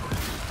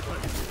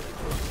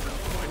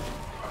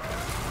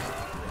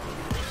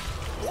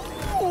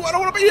 Ooh, I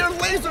don't want to be here,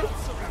 laser!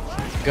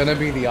 Gonna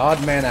be the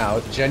odd man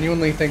out.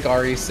 Genuinely think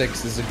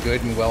RE6 is a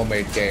good and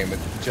well-made game.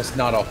 It's just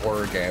not a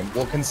horror game.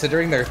 Well,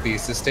 considering their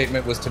thesis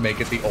statement was to make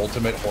it the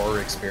ultimate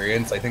horror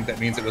experience, I think that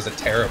means it was a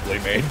terribly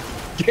made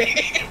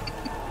game.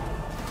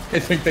 I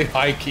think they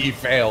high-key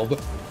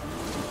failed.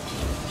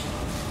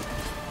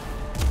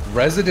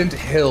 Resident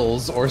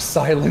Hills or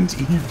Silent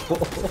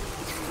Evil.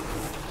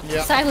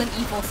 Yeah. Silent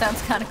Evil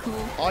sounds kind of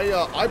cool.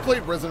 I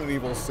played Resident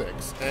Evil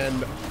 6,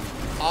 and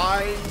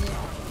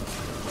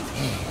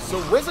so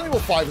Resident Evil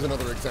 5 is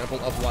another example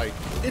of, like,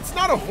 it's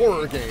not a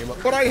horror game,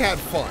 but I had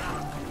fun.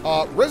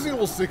 Resident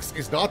Evil 6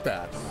 is not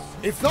that.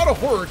 It's not a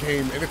horror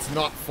game, and it's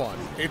not fun.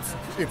 It's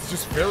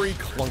just very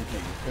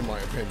clunky, in my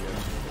opinion.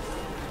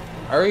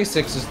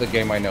 RE6 is the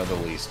game I know the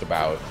least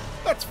about.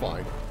 That's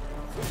fine.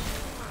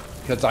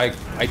 Because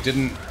I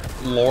didn't,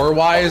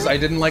 lore-wise, I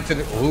didn't like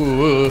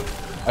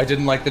I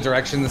didn't like the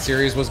direction the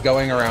series was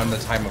going around the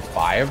time of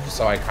 5,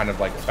 so I kind of,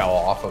 like, fell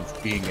off of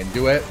being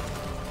into it.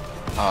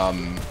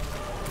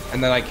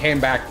 And then I came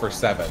back for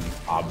 7,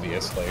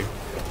 obviously.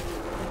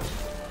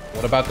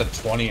 What about the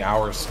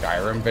 20-hour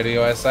Skyrim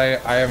video essay?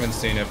 I haven't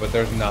seen it, but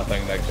there's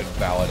nothing that could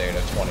validate a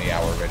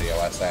 20-hour video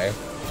essay.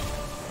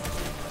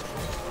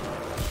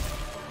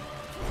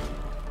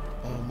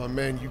 Oh, my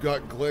man, you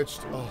got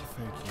glitched. Oh,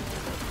 thank you.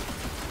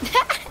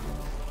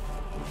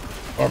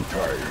 I'm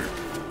tired.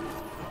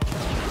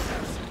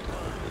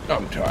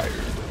 I'm tired.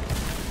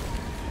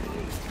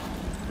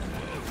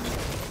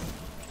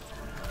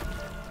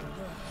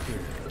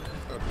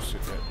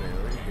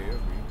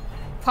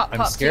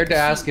 I'm scared to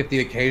ask if the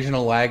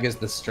occasional lag is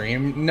the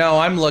stream. No,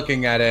 I'm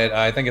looking at it.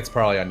 I think it's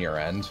probably on your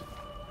end.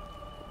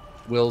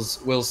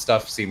 Will's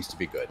stuff seems to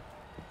be good.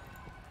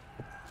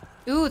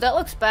 Ooh, that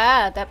looks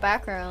bad, that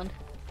background.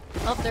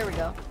 Oh, there we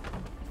go.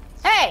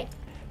 Hey!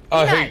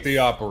 I hate the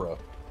opera.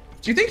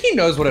 Do you think he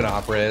knows what an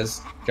opera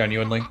is?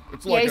 Genuinely?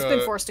 It's yeah, he's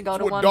been forced to go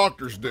to one. What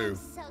doctors do. I'm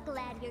so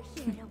glad you're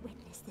here to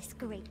witness this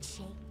great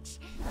change.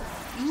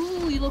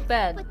 Ooh, you look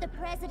bad. With the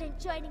president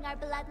joining our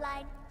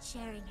bloodline,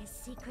 sharing his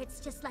secrets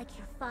just like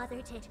your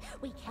father did,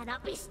 we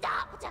cannot be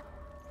stopped.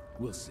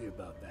 We'll see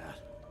about that.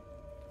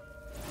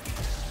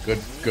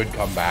 Good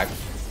comeback.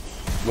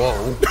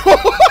 Whoa.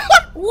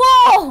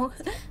 Whoa!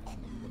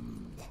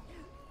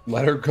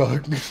 Let her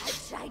cook. I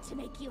tried to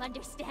make you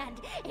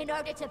understand. In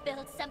order to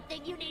build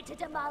something, you need to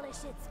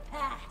demolish its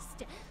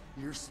past.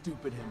 Your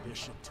stupid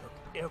ambition took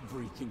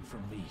everything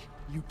from me.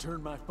 You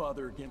turned my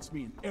father against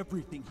me and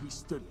everything he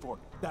stood for.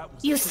 That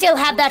was. You still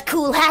have that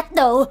cool hat,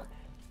 though.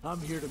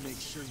 I'm here to make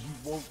sure you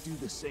won't do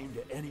the same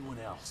to anyone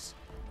else.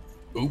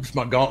 Oops,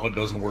 my gauntlet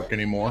doesn't work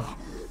anymore.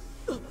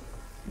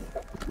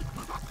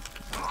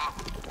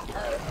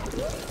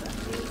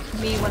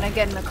 Me when I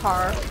get in the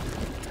car.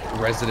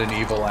 Resident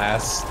Evil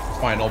ass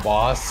final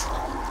boss.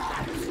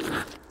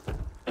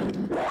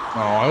 Oh,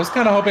 I was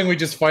kind of hoping we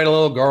just fight a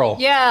little girl.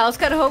 Yeah, I was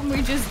kind of hoping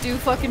we just do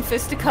fucking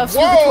fisticuffs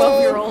with a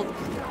 12-year-old.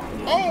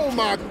 Oh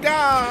my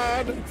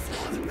god!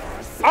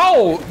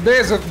 Oh,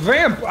 there's a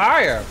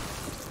vampire!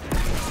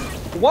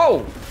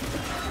 Whoa!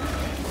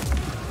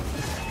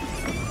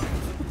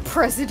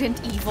 President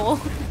Evil.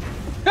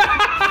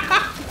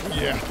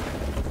 Yeah.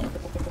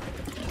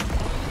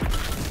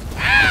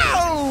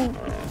 Ow!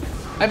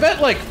 I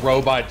bet, like,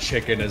 Robot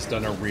Chicken has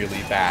done a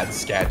really bad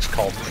sketch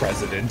called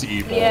President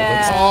Evil.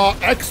 Yeah.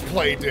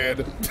 X-Play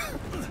did.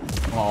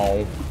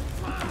 Oh.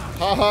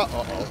 Haha,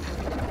 uh-oh.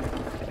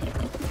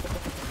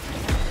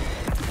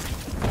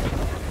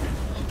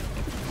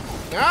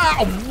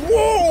 Ah,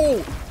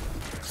 whoa!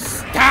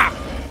 Stop!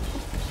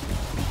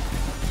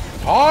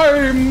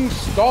 Time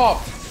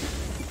stop!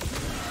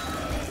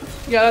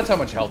 Yeah, that's how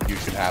much health you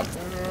should have.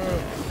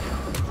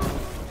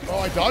 Oh,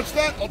 I dodged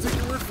that? I'll take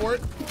your word for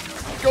it.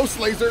 Ghost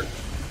laser.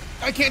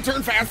 I can't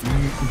turn fast.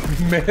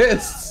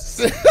 Miss.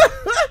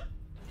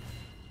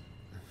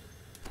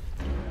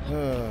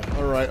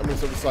 All right, I'm gonna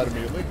start the side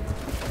immediately.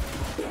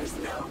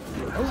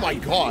 Oh my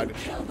god.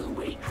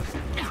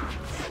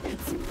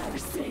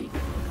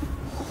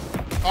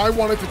 I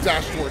wanted to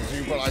dash towards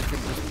you, but I could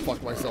just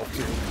fuck myself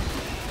too.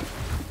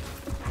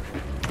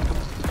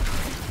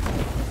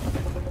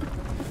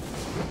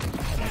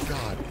 Oh my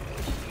god.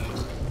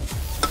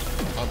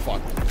 I'm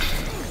fucked.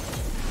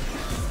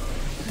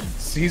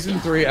 Season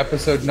 3,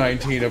 episode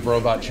 19 of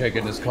Robot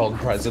Chicken is called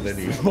President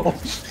Evil.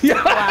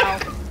 Yeah. Wow.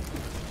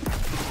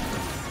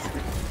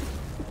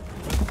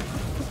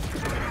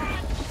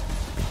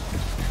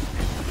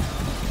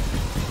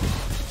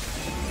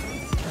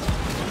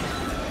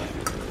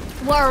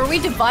 Well, are we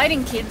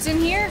dividing kids in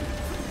here?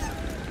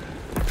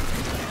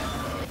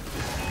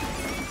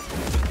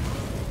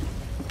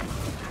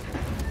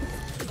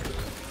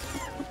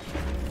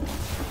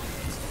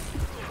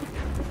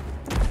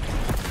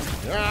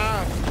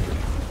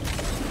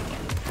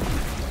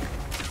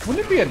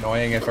 Wouldn't it be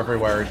annoying if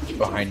everywhere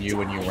behind you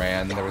when you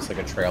ran there was like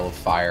a trail of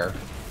fire.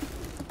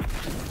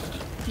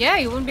 Yeah,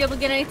 you wouldn't be able to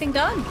get anything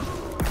done.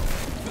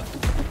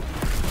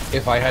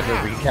 If I had to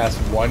recast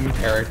one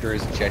character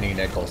as Jenny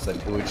Nicholson,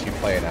 who would she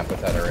play in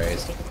Epithet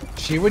Erased?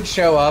 She would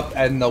show up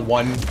and the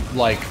one,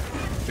 like,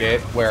 bit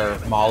where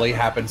Molly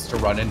happens to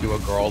run into a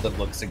girl that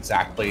looks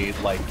exactly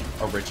like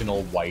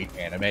original white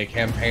anime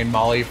campaign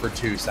Molly for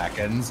 2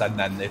 seconds, and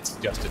then it's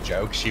just a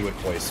joke. She would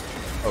voice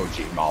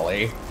OG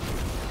Molly.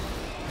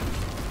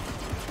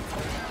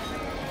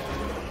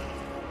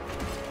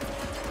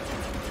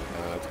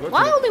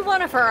 Why only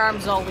one of her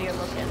arms all weird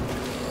looking?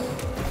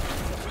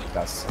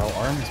 That's how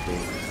arms be.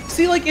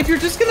 See, like, if you're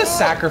just gonna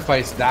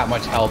sacrifice that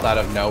much health out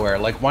of nowhere,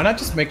 like, why not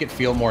just make it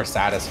feel more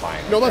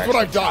satisfying? No, that's what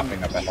I've done.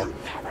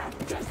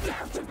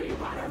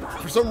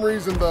 For some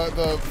reason,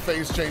 the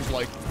phase changed,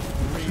 like...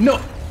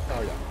 No!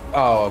 Oh, yeah.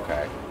 Oh,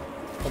 okay.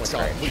 Oh my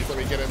god, please let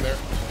me get in there.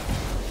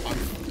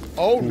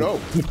 Oh, no.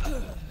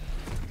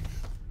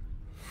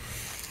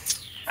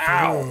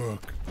 Ow!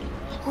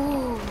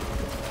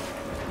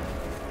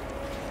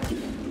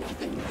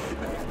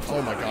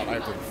 Oh my god, I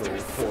have to go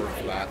forward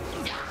for that.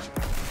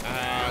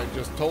 I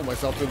just told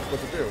myself what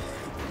to do.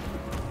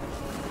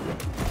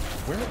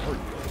 Where are you?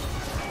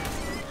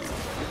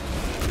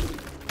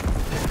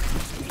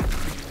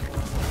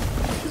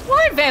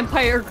 Why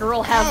vampire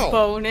girl have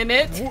bone in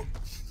it?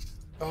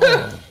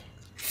 Oh.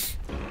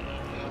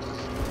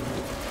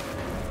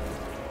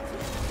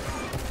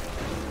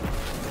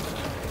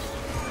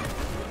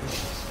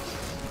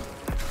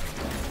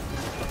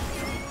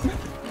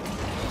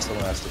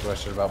 Someone asked a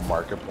question about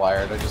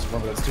Markiplier, and I just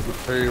remember that stupid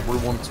 "Hey,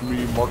 everyone, it's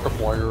me,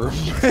 Markiplier."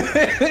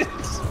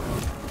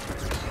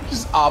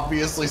 Just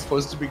obviously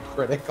supposed to be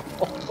critical.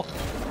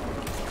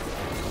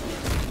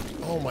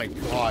 Oh my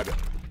god.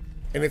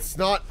 And it's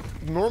not...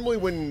 Normally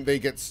when they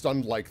get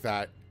stunned like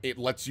that, it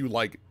lets you,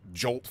 like,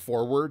 jolt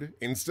forward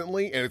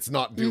instantly, and it's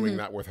not doing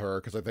that with her,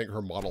 because I think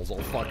her model's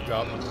all fucked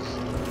up.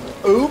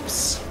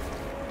 Oops!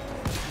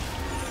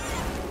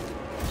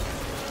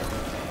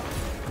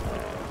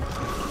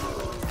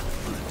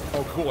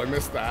 Oh, cool, I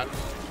missed that.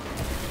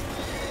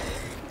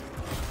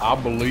 I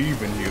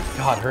believe in you.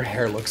 God, her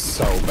hair looks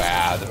so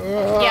bad.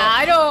 Yeah,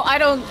 I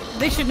don't,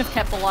 they shouldn't have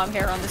kept the long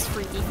hair on this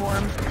freaky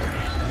form.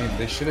 I mean,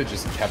 they should have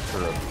just kept her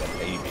a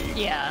baby.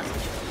 Yeah.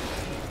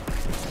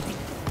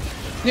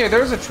 Yeah,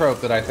 there's a trope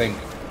that I think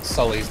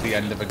sullies the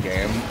end of a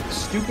game.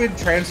 Stupid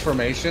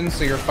transformation,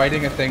 so you're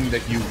fighting a thing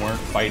that you weren't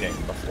fighting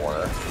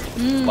before.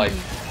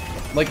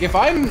 Like if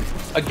I'm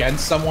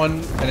against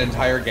someone an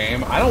entire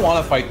game, I don't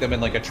want to fight them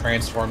in like a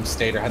transformed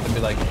state or have them be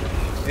like,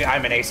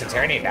 I'm an Ace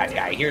Attorney bad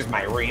guy, here's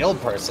my real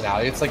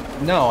personality. It's like,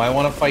 no, I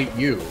want to fight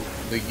you.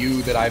 The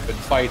you that I've been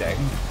fighting.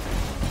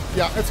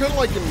 Yeah, it's kind of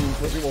like in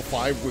Resident Evil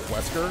 5 with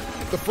Wesker.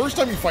 The first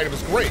time you fight him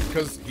is great,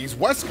 because he's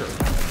Wesker.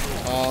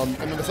 And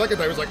then the second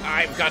time he was like,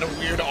 I've got a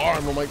weird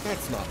arm. I'm like,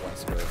 that's not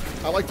Wesker.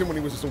 I liked him when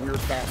he was just a weird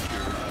fast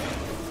dude.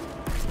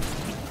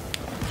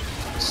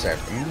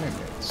 7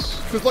 minutes.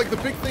 Because, like, the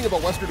big thing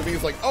about Wesker to me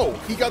is like, oh,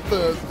 he got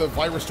the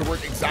virus to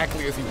work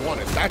exactly as he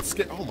wanted. That's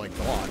scary. Oh my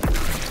god.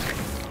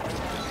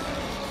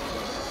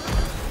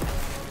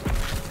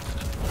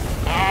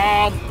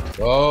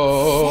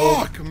 Whoa.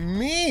 Fuck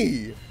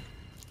me.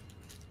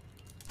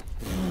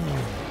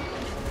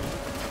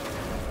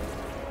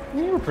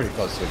 You were pretty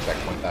close to a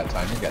checkpoint that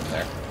time. You're getting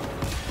there.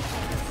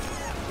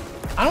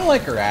 I don't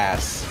like her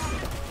ass.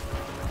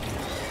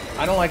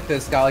 I don't like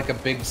this. Got like a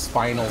big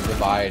spinal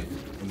divide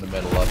in the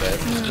middle of it.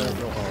 Don't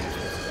know how I'm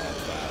supposed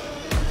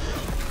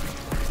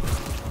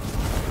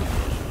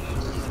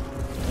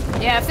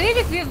to Yeah, if they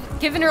had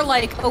given her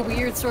like a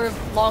weird sort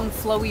of long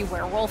flowy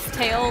werewolf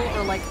tail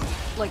or like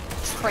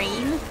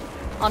train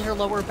on her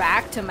lower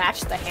back to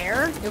match the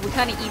hair, it would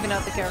kind of even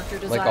out the character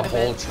design like a bit.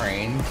 whole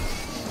train.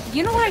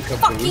 You know what I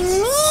fucking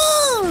mean?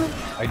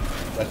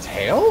 A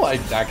tail? I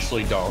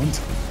actually don't.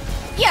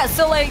 Yeah,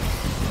 so like,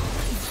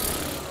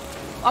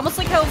 almost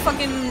like how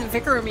fucking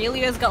Vicar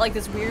Amelia's got like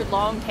this weird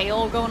long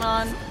tail going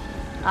on.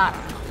 I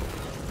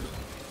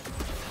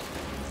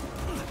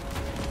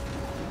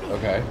don't know.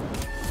 Okay.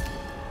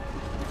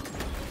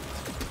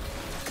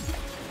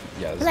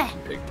 Yeah, this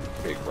is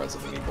big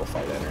Resident Evil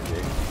fight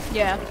energy.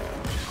 Yeah.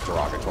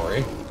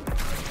 Derogatory.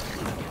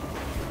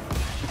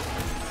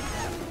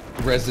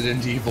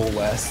 Resident Evil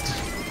West.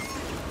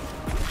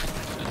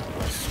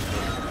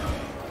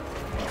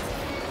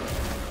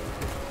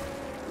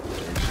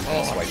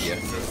 Swipe you.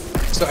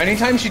 So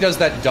anytime she does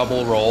that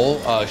double roll,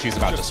 she's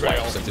about to swipe.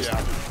 Bail. So just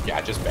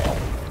yeah, just bail.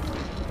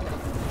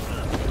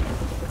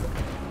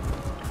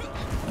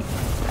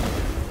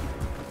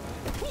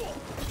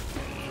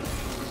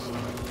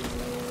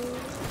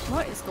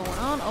 What is going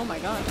on? Oh my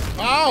god.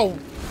 Ow!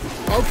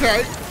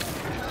 Okay.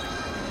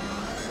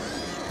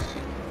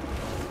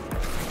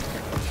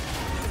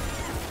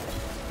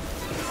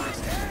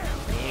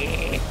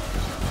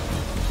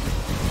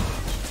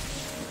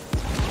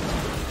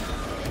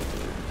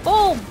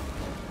 Boom!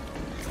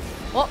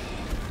 Well.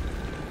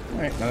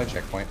 Alright, another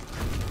checkpoint.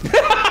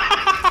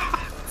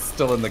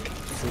 Still in the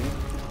cutscene.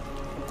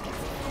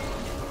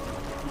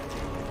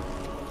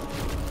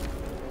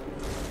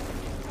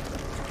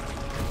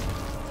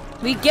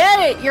 We get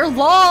it. You're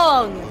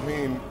long. I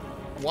mean,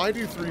 why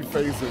do 3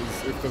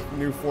 phases if the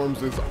new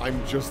forms is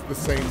I'm just the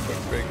same but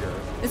bigger?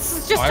 This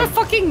is just a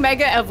fucking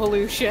mega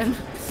evolution.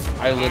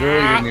 I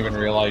literally didn't even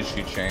realize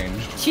she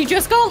changed. She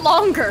just got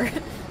longer.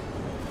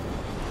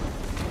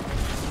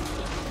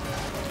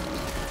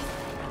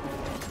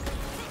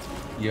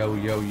 Yo,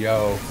 yo,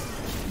 yo.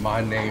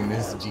 My name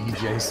is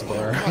DJ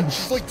Sperm. God,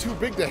 she's like too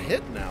big to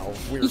hit now,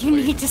 weirdly. You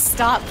need to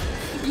stop.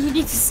 You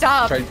need to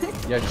stop.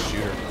 Yeah, just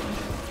shoot her.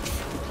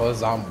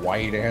 Because I'm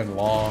white and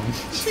long.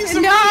 She's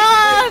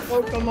enough!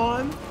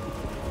 Pokemon.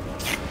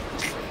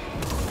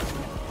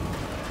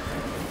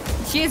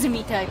 She is a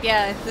meat type,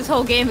 yeah. This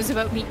whole game is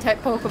about meat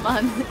type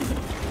Pokemon.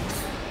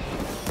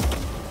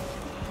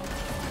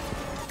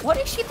 What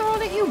is she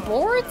throwing at you?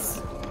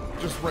 Boards?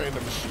 Just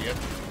random shit.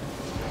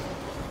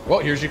 Well,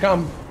 here she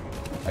come.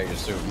 I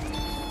assume.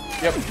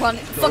 Yep.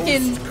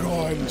 Fucking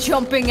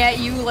jumping at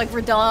you like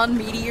Radon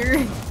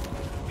Meteor.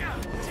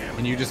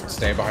 Can you just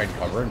stay behind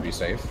cover and be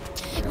safe?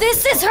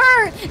 This is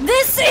her!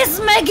 This is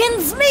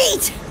Megan's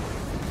meat!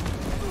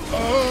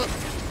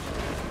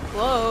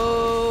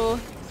 Whoa.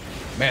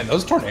 Man,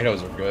 those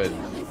tornadoes are good. I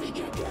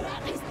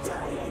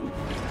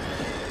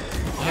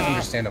can't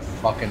understand a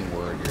fucking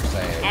word you're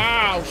saying.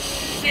 Oh,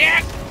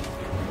 shit!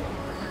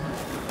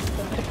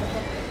 I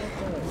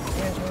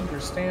can't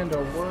understand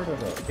a word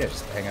of it. Yeah,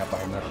 just hang out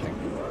behind that thing.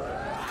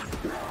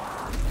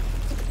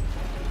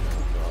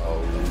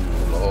 Oh,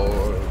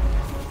 Lord.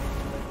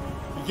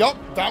 Yup,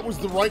 that was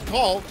the right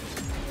call.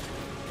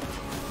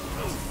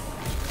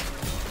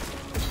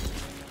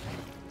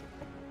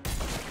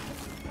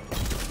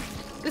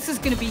 This is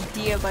gonna be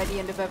Dia by the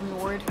end of Evan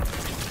Ward.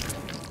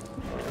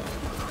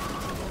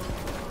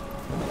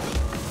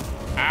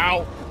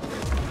 Ow.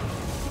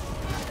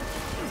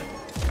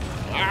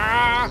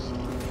 Ah!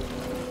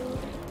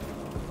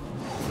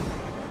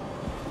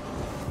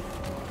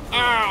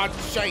 Ah,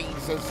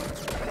 Jesus.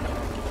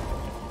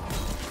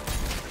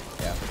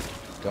 Yeah.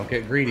 Don't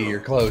get greedy, you're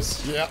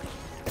close. Yeah.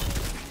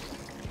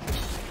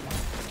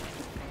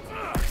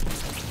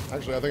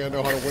 Actually, I think I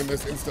know how to win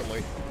this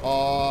instantly.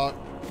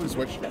 Please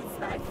switch.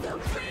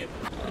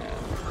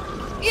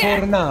 Yeah.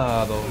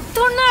 Tornado.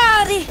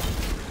 Tornado!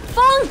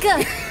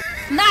 Funka!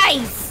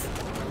 Nice!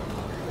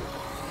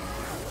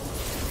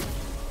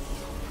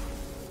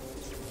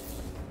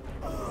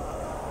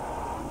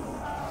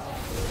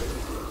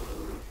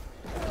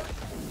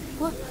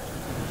 What?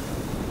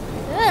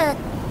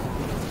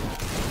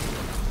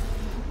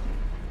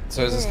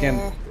 So is this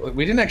game...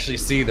 We didn't actually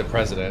see the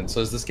president, so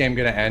is this game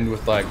gonna end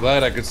with like,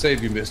 glad I could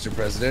save you, Mr.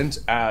 President?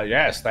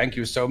 Yes, thank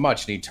you so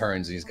much. And he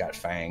turns and he's got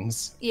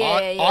fangs.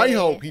 I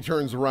hope he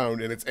turns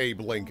around and it's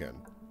Abe Lincoln.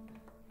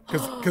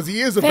 Because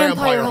he is a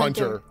vampire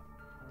hunter.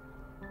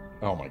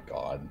 Oh my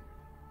god.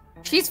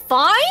 She's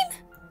fine?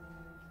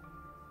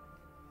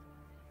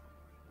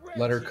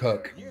 Let her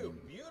cook. You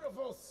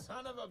beautiful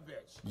son of a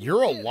bitch.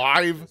 You're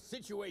alive? The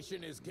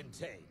situation is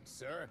contained,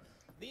 sir.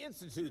 The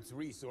Institute's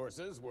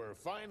resources were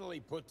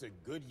finally put to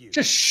good use.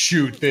 Just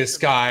shoot this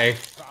guy.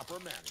 Proper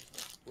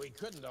management. We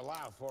couldn't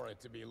allow for it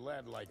to be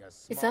led like a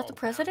small Is that the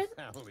president?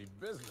 family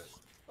business.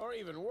 Or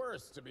even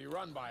worse, to be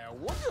run by a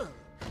woman.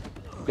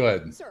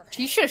 Good. Sir,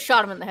 You should have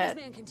shot him in the head.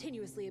 this man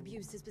continuously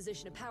abused his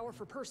position of power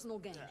for personal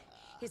gain.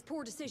 His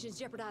poor decisions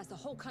jeopardized the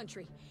whole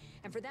country.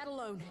 And for that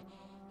alone,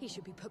 he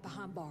should be put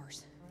behind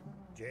bars.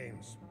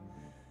 James,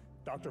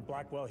 Dr.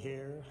 Blackwell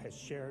here has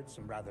shared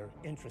some rather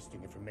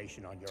interesting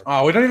information on your...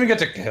 Oh, we don't even get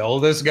to kill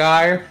this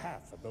guy.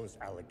 Half of those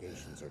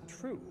allegations are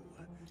true.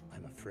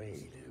 I'm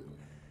afraid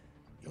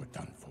you're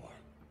done for.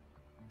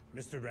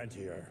 Mr.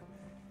 Rentier,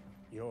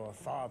 your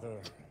father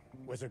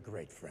was a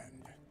great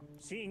friend.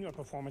 Seeing your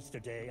performance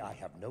today, I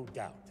have no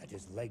doubt that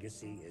his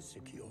legacy is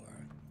secure.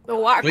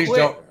 Please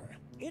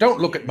don't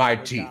look at my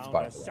teeth,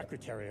 by the way.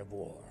 Secretary of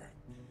War.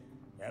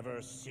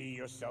 Ever see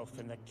yourself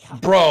in the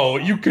Bro,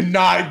 you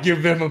cannot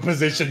give him a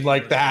position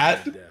like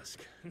that.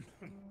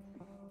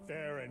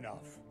 Fair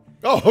enough.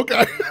 Oh,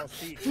 okay. I'll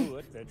see to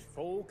it that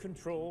full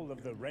control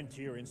of the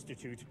Rentier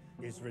Institute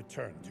is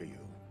returned to you.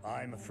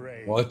 I'm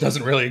afraid. Well, it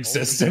doesn't really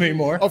exist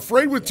anymore.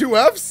 Afraid with 2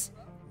 Fs?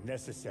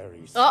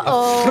 Necessary.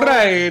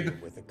 Afraid.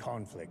 With a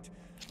conflict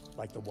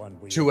like the one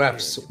we 2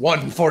 Fs,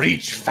 1 for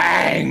each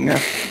fang.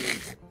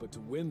 But to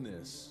win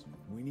this,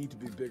 we need to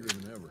be bigger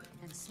than ever.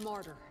 And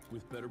smarter.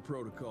 With better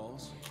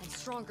protocols. And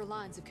stronger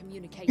lines of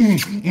communication.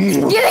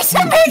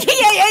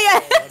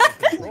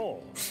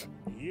 Control.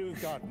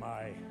 You've got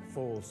my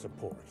full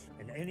support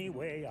in any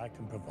way I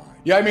can provide.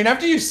 Yeah, I mean,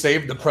 after you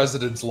save the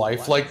president's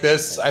life like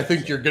this, I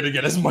think you're gonna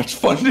get as much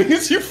funding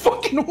as you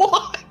fucking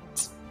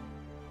want.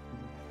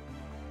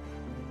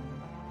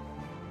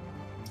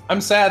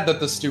 I'm sad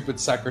that the stupid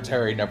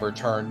secretary never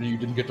turned. You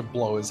didn't get to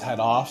blow his head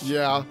off.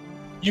 Yeah.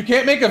 You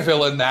can't make a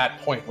villain that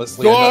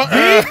pointlessly.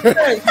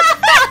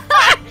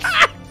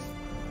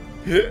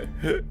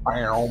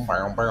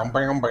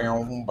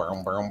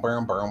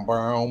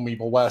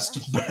 Meeple West.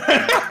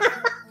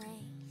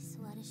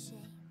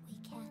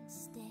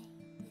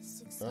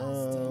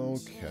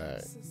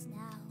 Okay.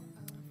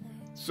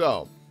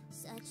 So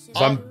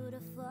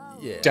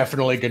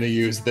definitely going to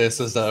use this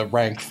as a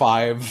rank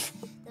 5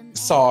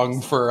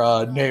 song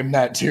for Name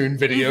That Tune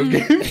video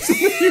games in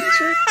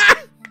the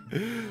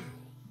future.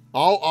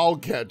 I'll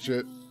catch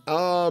it.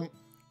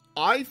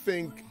 I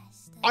think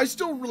I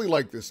still really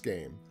like this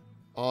game.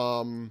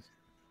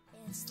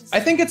 I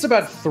think it's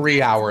about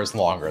 3 hours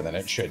longer than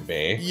it should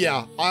be.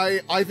 Yeah,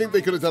 I think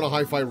they could have done a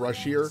Hi-Fi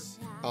Rush here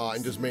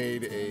and just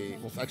made a...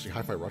 Well, actually,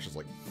 Hi-Fi Rush is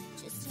like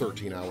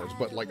 13 hours,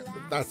 but like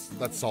that's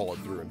solid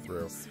through and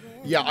through.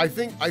 Yeah, I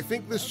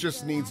think this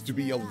just needs to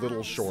be a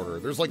little shorter.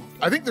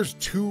 I think there's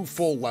 2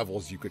 full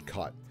levels you could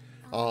cut.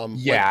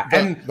 Yeah, like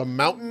and the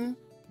mountain,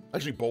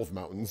 actually both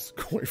mountains,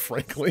 quite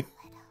frankly.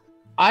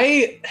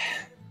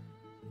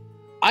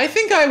 I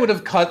think I would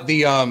have cut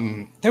the,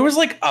 there was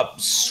like a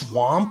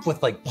swamp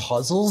with like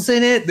puzzles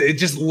in it. It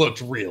just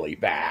looked really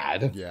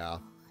bad. Yeah.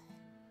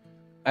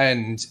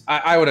 And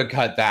I would have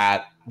cut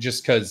that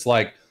just because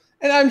like,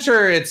 and I'm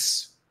sure I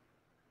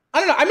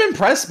don't know, I'm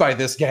impressed by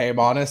this game,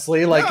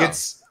 honestly. Like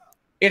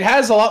it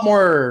has a lot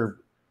more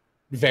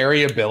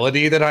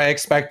variability than I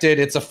expected.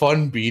 It's a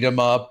fun beat 'em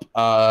up.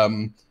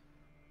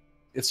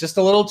 It's just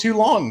a little too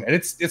long, and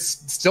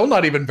it's still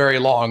not even very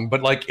long,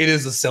 but like it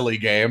is a silly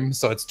game,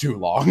 so it's too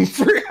long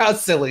for how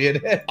silly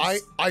it is.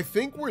 I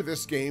think where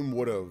this game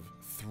would have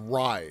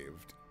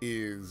thrived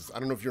is, I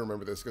don't know if you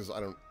remember this because I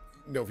don't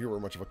know if you were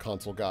much of a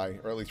console guy,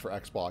 or at least for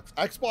Xbox.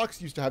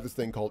 Xbox used to have this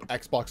thing called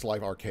Xbox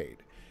Live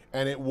Arcade,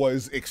 and it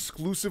was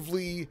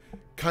exclusively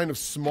kind of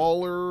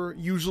smaller,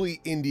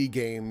 usually indie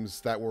games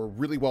that were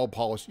really well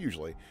polished,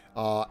 usually,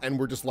 and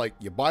we're just like,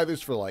 you buy this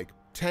for like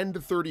 $10 to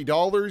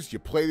 $30, you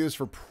play this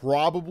for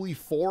probably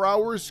 4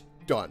 hours,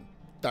 done.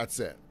 That's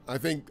it. I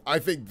think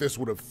this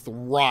would have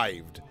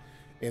thrived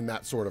in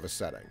that sort of a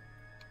setting.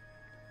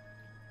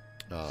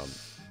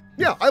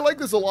 Yeah, I like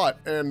this a lot,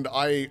 and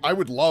I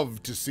would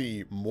love to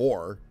see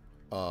more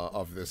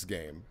of this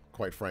game,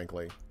 quite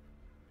frankly.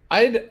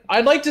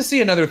 I'd like to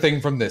see another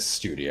thing from this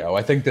studio.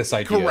 I think this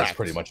idea is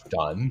pretty much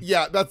done.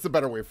 Yeah, that's the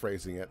better way of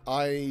phrasing it.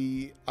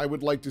 I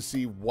would like to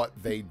see what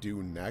they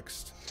do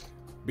next.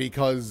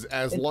 Because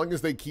as long as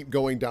they keep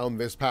going down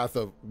this path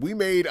of, we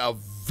made a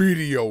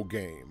video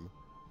game,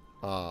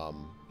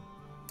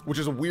 which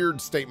is a weird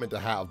statement to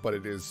have, but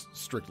it is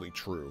strictly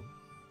true,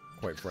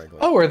 quite frankly.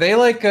 Oh, are they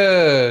like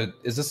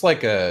is this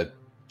like a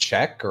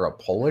Czech or a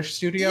Polish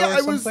studio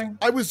or something?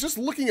 I was just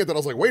looking at that. I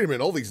was like, wait a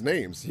minute, all these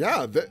names.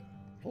 Yeah,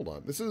 hold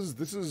on. This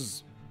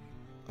is,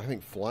 I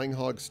think, Flying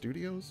Hog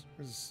Studios?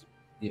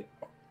 Yeah.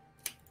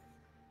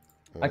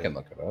 I can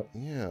look it up.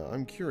 Yeah,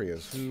 I'm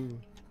curious. Who...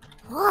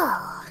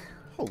 Whoa.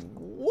 Oh,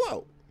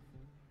 whoa.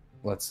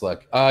 Let's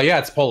look. Yeah,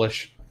 it's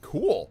Polish.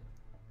 Cool.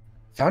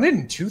 Founded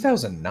in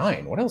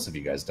 2009. What else have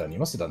you guys done? You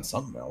must have done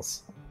something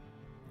else.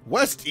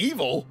 West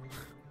Evil?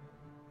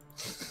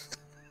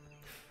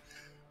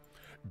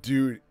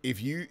 Dude,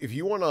 if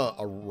you want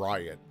a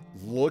riot,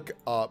 look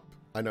up,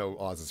 I know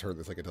Oz has heard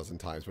this like a dozen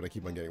times, but I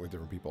keep on getting it with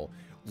different people.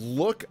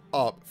 Look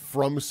up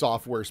From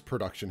Software's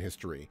production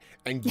history,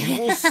 and you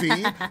will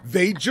see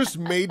they just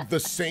made the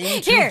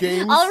same two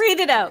games. I'll read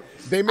it out.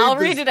 I'll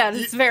read it out.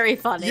 It's very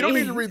funny. You don't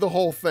need to read the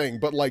whole thing,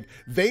 but like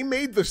they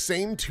made the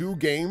same 2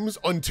 games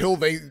until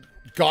they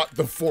got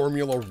the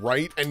formula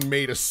right and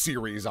made a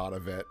series out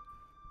of it.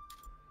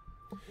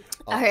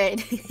 All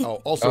right.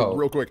 Also,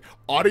 real quick,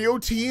 audio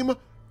team,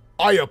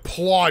 I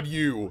applaud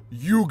you.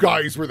 You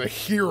guys were the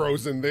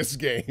heroes in this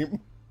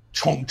game.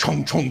 Chunk,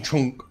 chunk, chunk,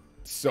 chunk.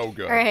 So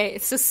good. All right,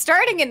 so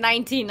starting in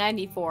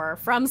 1994,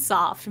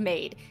 FromSoft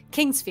made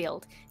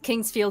Kingsfield,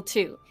 Kingsfield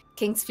 2,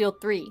 Kingsfield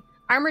 3,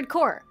 Armored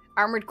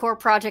Core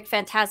Project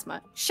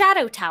Phantasma,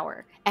 Shadow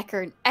Tower,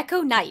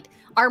 Echo Knight,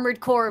 Armored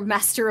Core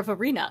Master of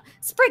Arena,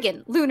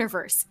 Spriggan,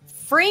 Lunarverse,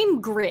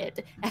 Frame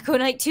Grid, Echo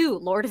Knight 2,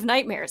 Lord of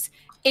Nightmares,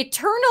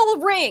 Eternal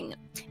Ring,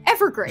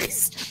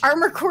 Evergrace,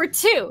 Armored Core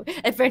 2,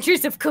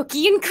 Adventures of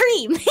Cookie and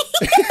Cream.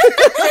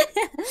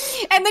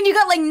 And then you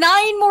got like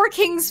 9 more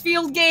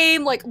Kingsfield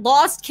game, like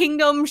Lost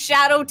Kingdom,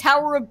 Shadow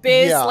Tower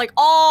Abyss, like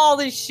all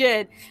this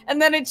shit.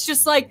 And then it's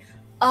just like,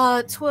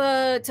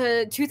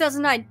 to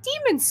 2009,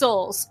 Demon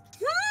Souls.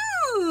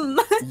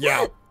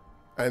 Yeah.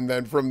 And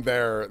then from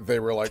there, they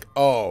were like,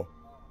 oh,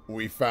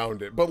 we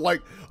found it. But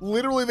like,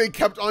 literally they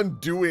kept on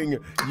doing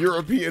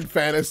European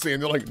fantasy,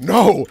 and they're like,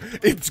 no,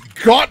 it's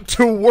got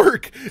to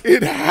work.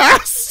 It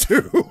has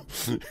to.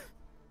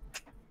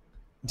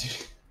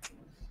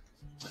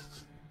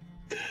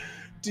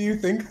 Do you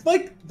think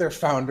like their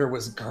founder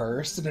was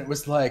cursed, and it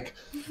was like,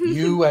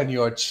 you and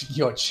your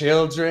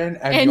children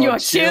and your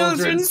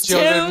children's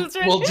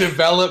children will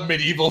develop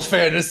medieval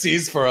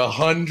fantasies for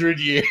 100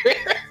 years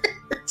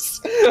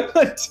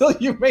until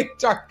you make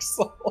Dark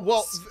Souls?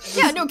 Well,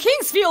 yeah, no,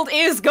 Kingsfield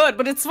is good,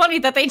 but it's funny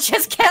that they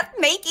just kept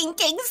making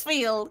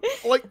Kingsfield.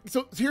 Like,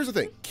 so here's the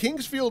thing: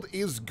 Kingsfield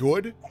is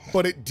good,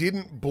 but it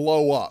didn't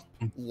blow up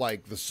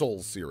like the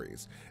Souls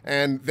series.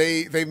 And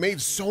they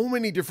made so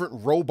many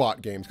different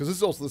robot games, because this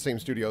is also the same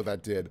studio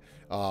that did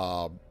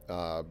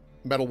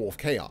Metal Wolf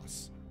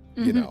Chaos,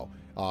 you know.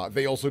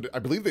 They also did, I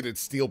believe they did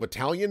Steel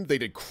Battalion, they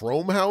did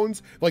Chrome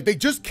Hounds. Like, they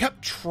just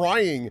kept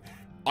trying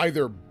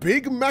either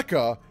big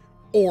mecha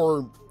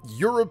or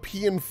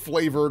European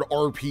flavored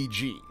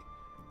RPG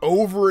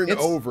over and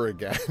over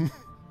again.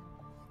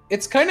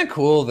 It's kind of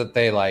cool that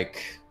they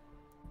like.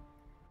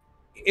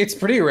 It's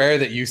pretty rare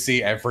that you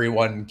see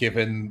everyone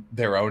given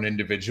their own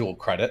individual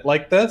credit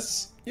like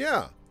this.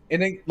 Yeah.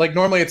 And like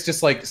normally it's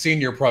just like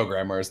senior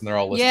programmers and they're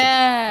all listed.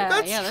 Yeah,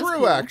 that's true,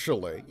 cool.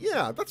 actually.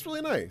 Yeah, that's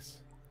really nice.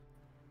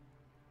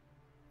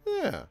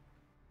 Yeah.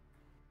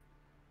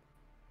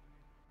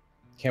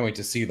 Can't wait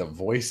to see the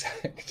voice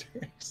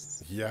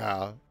actors.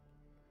 Yeah.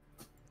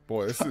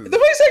 Boy, this is... The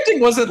voice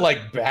acting wasn't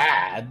like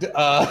bad.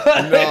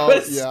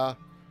 No, yeah.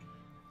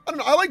 I don't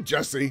know. I like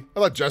Jesse. I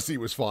thought Jesse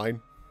was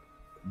fine.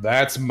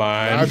 That's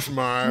mine. That's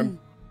mine.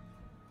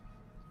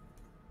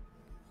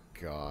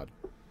 God.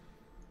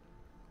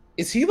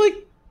 Is he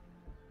like...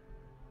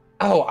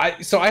 Oh,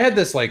 so I had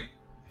this like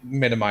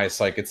minimized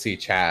so I could see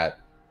chat,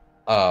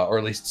 or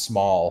at least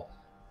small,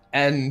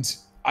 and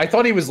I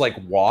thought he was like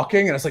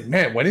walking, and I was like,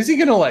 man, when is he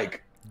gonna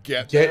like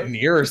get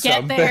near or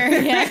something?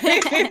 There,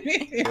 yeah.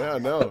 Yeah,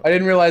 no. I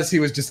didn't realize he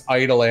was just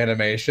idle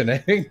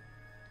animationing.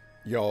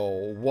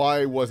 Yo,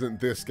 why wasn't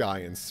this guy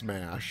in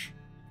Smash?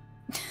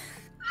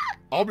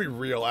 I'll be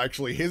real,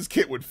 actually. His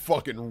kit would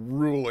fucking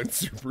rule in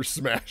Super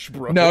Smash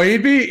Bros. No,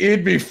 he'd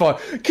be fun.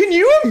 Can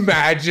you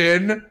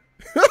imagine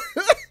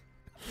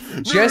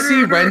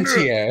Jesse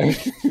Rentier?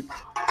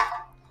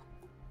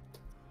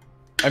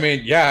 I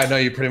mean, yeah, no,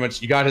 you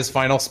got his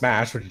final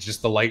smash, which is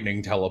just the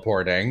lightning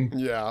teleporting.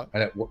 Yeah.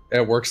 And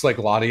it works like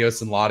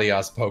Latios and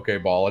Latios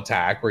Pokeball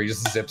attack, where he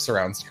just zips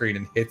around screen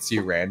and hits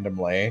you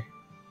randomly.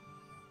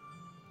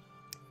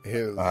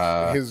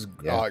 His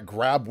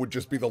grab would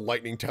just be the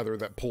lightning tether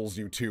that pulls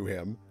you to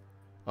him.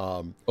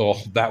 Oh,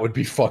 that would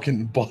be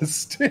fucking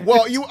busted.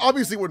 Well, you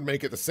obviously wouldn't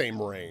make it the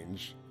same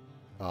range.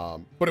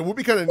 But it would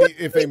be kind of neat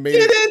if they made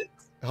it.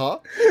 Huh?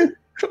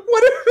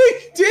 What if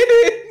they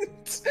didn't?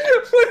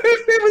 What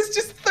if it was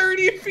just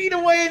 30 feet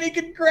away and he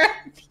could grab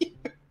you?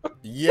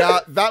 Yeah,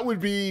 that would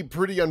be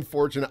pretty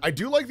unfortunate. I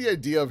do like the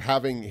idea of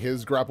having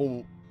his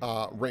grapple,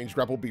 range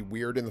grapple be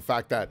weird in the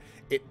fact that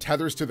it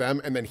tethers to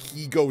them and then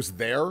he goes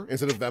there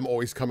instead of them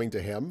always coming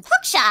to him.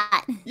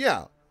 Hookshot!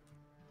 Yeah.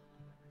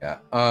 Yeah.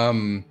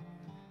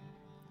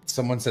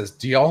 Someone says,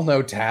 do y'all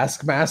know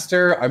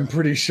Taskmaster? I'm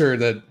pretty sure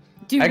that...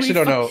 I actually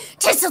don't know.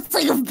 Just a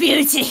thing of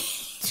beauty!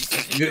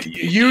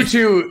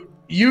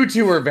 You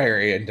two are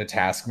very into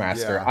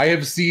Taskmaster. Yeah. I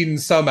have seen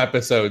some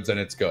episodes and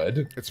it's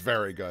good. It's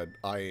very good.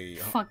 I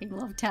fucking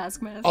love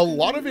Taskmaster. A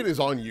lot of it is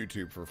on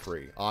YouTube for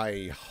free.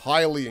 I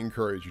highly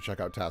encourage you check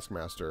out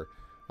Taskmaster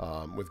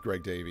with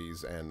Greg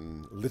Davies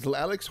and Little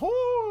Alex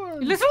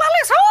Horn. Little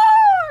Alex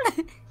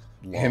Horn!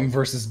 Him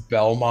versus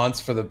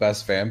Belmonts for the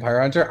best vampire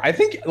hunter. I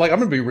think, like, I'm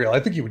gonna be real. I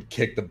think he would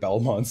kick the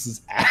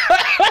Belmonts'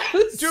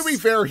 ass. To be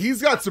fair,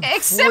 he's got some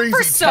Except crazy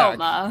for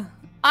Soma.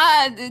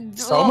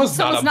 Soma's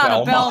not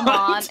a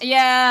Belmont.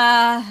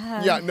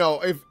 Yeah. Yeah,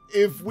 no,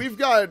 if we've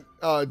got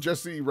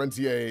Jesse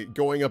Rentier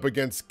going up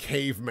against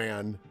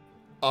Caveman,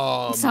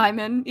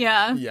 Simon,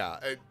 yeah. Yeah.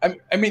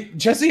 I mean,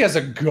 Jesse has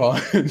a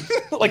gun.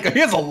 Like, he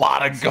has a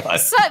lot of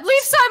guns.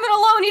 Leave Simon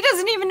alone. He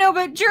doesn't even know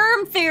about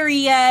germ theory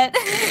yet.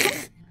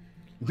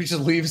 We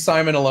just leave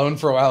Simon alone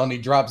for a while and he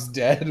drops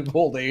dead of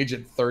old age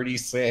at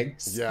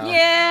 36. Yeah.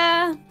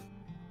 Yeah.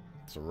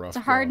 It's a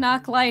hard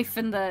knock life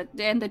in the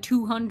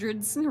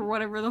 200s or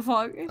whatever the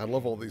fuck. I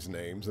love all these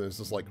names, and it's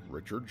just like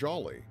Richard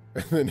Jolly,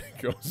 and then it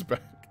goes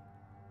back.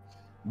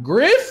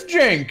 Griff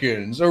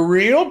Jenkins, a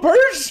real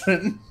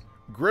person.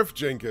 Griff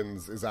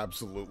Jenkins is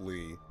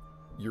absolutely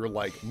your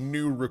like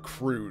new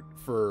recruit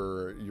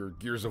for your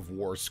Gears of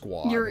War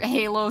squad. Your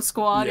Halo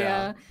squad,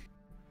 yeah.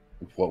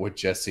 What would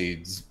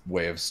Jesse's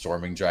way of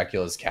storming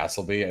Dracula's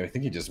castle be? I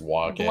think he'd just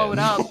walk in. Blow it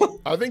up.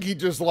 I think he'd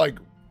just like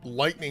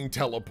lightning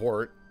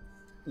teleport.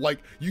 Like,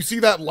 you see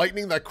that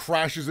lightning that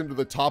crashes into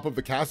the top of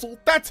the castle?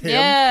 That's him.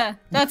 Yeah,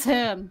 that's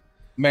him.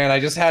 Man, I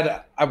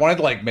wanted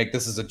to like make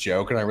this as a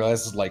joke, and I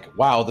realized it's like,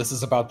 wow, this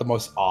is about the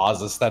most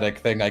Oz aesthetic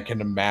thing I can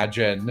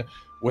imagine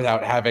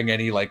without having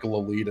any like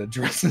Lolita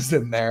dresses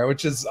in there,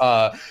 which is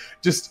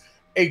just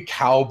a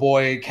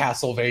cowboy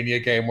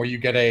Castlevania game where you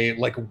get a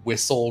like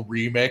whistle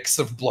remix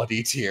of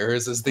Bloody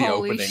Tears as the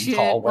Holy opening shit,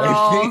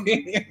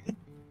 hallway.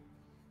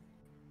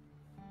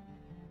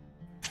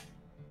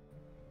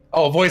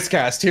 Oh, voice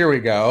cast, here we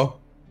go.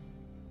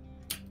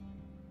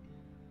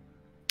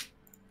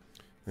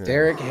 Yeah.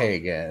 Derek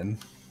Hagen.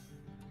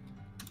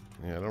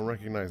 Yeah, I don't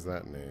recognize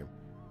that name.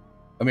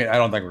 I mean, I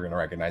don't think we're going to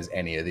recognize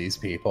any of these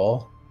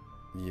people.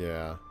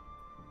 Yeah.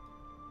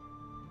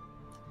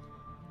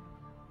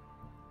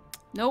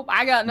 Nope,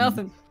 I got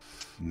nothing.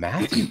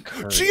 Matthew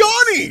Curtis.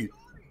 Gianni!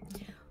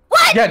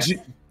 What? Yeah,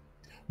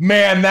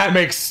 man, that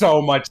makes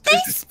so much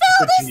sense. They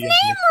spelled his name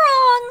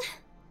wrong!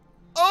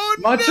 Oh,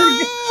 no!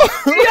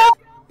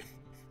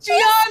 Gianni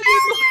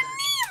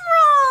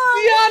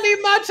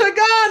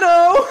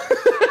Matagano!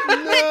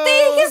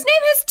 But his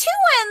name has 2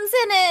 N's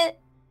in it!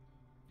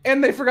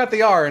 And they forgot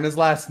the R in his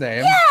last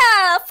name.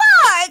 Yeah,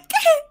 fuck!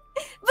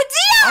 But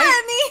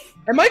Gianni!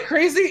 Am I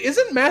crazy?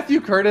 Isn't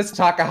Matthew Curtis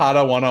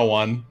Takahata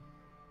 101?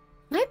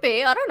 Might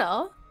be, I don't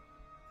know.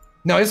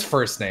 No, his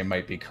first name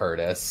might be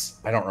Curtis.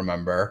 I don't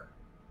remember.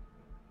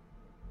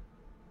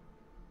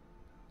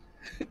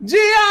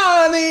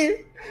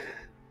 Gianni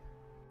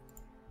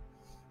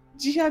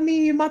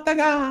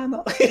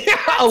Matagano.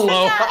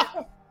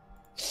 Aloha.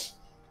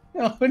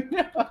 Oh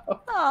no.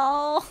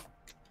 Oh.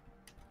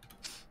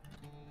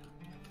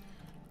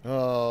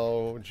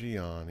 Oh,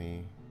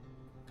 Gianni.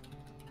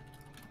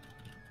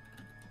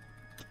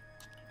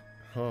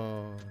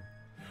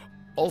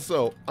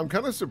 Also, I'm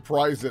kind of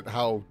surprised at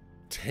how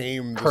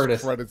tame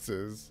this credits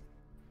is.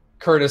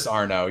 Curtis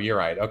Arno, you're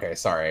right. Okay,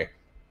 sorry.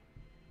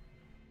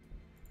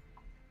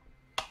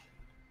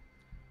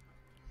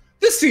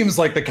 This seems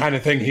like the kind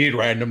of thing he'd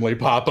randomly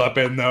pop up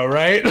in, though,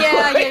 right?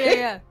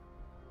 Yeah.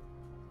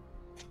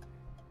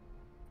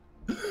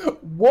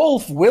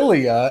 Wolf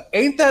Willia,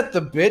 ain't that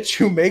the bitch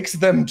who makes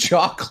them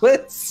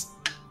chocolates?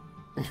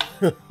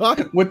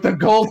 With the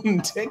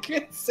golden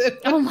tickets?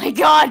 Oh my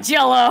god,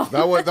 Jello!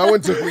 That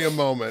one took me a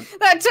moment.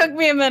 That took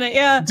me a minute,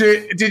 yeah.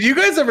 Did you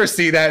guys ever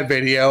see that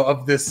video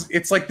of this?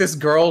 It's like this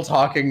girl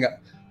talking,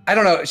 I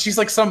don't know, she's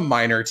like some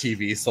minor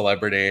TV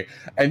celebrity,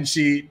 and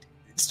she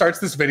starts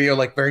this video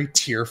like very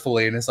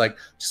tearfully and is like,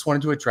 just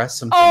wanted to address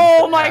some things.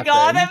 Oh my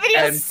god, that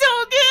video is so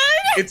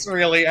good! It's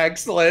really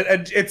excellent.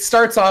 And it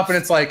starts off and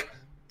it's like,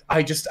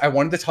 I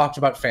wanted to talk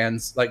about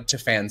fans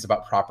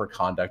about proper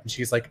conduct. And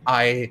she's like,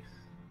 I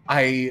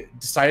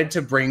decided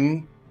to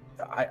bring,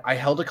 I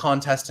held a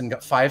contest and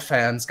got 5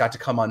 fans got to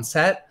come on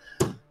set,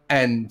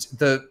 and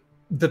the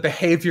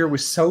behavior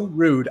was so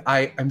rude.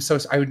 I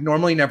would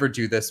normally never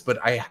do this, but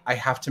I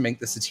have to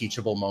make this a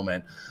teachable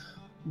moment.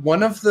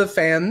 One of the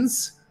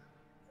fans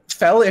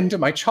fell into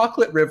my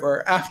chocolate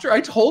river after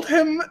I told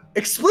him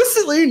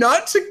explicitly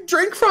not to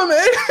drink from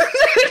it.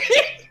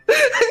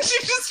 And she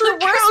just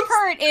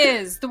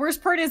the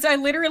worst part is I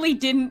literally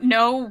didn't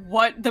know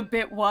what the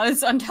bit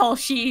was until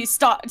she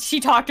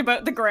talked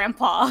about the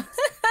grandpa.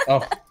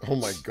 Oh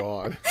my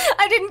god.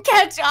 I didn't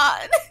catch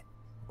on.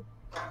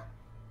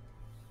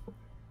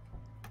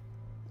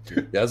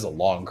 Yeah, that's a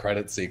long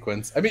credit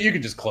sequence. I mean, you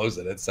can just close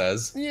it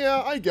says.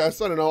 Yeah, I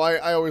guess. I don't know.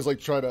 I always like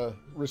try to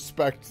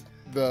respect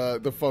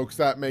the folks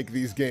that make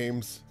these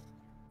games.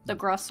 The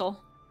Grussel.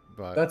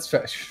 But that's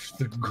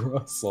the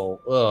Grussel.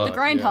 The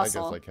grind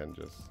hustle. I guess I can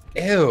just.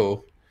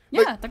 Ew.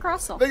 Yeah, the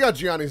Grussel. They got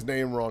Gianni's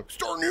name wrong.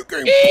 Start new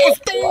game.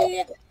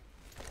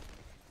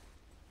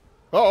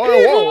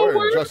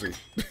 Whoa, Jesse.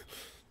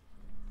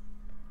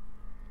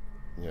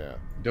 Yeah.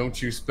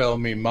 Don't you spell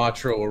me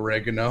macho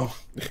oregano?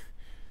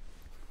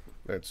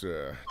 That's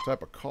a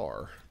type of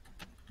car.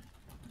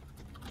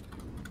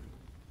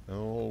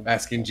 Oh.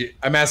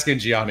 I'm asking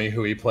Gianni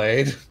who he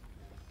played.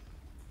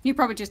 You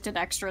probably just did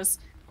extras.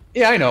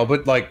 Yeah, I know,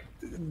 but like,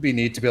 it'd be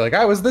neat to be like,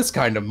 I was this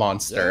kind of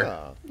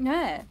monster.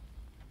 Yeah.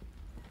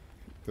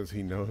 Does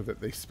he know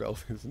that they spelled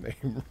his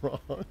name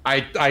wrong?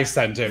 I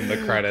sent him the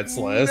credits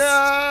list.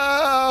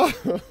 No!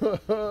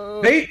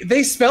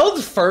 They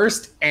spelled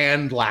first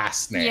and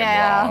last name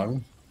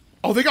wrong.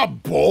 Oh, they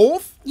got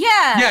both?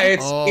 Yeah. Yeah,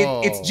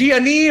 it's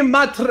Gianni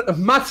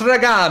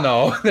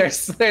Matragano.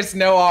 There's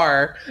no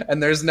R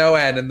and there's no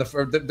N, and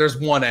there's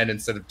one N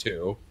instead of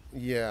 2.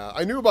 Yeah,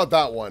 I knew about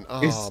that one.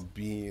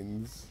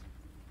 Beans.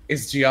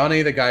 Is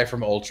Gianni the guy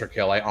from Ultra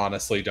Kill? I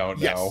honestly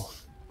don't know.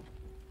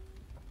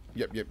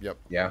 Yep.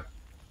 Yeah.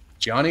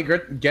 Gianni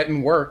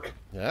getting work.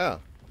 Yeah.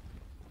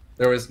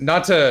 There was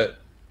not to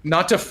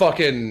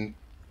fucking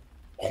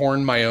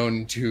horn my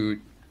own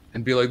toot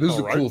and be like, this is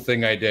a cool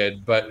thing I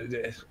did, but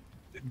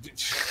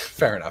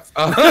fair enough.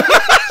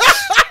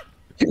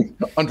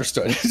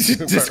 Understood.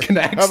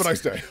 Disconnect. Have a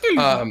nice day.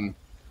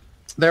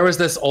 There was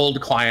this old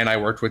client I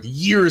worked with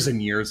years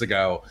and years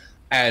ago,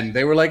 and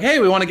they were like, hey,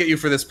 we want to get you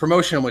for this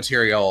promotional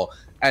material.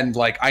 And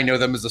like, I know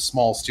them as a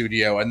small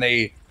studio, and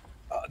they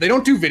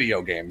don't do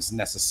video games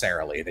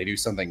necessarily. They do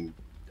something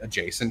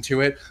adjacent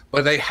to it,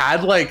 but they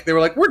were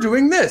like, we're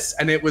doing this.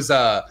 And it was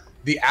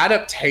the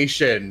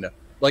adaptation,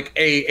 like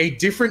a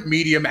different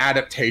medium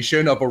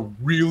adaptation of a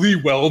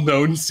really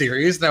well-known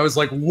series. And I was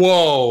like,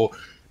 whoa,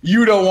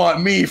 you don't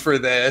want me for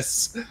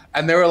this.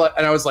 And they were like,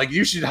 and I was like,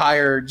 you should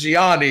hire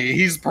Gianni.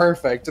 He's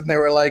perfect. And they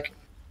were like,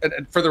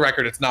 and for the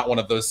record, it's not one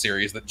of those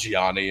series that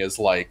Gianni is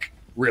like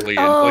really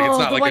in. Like, it's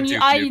not like a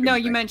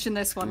you mentioned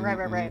this one.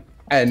 Right.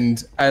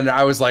 And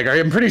I was like,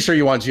 I'm pretty sure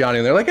you want Gianni.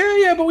 And they're like,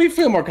 yeah, but we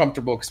feel more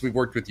comfortable because we've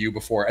worked with you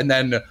before. And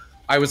then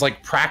I was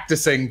like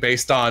practicing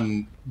based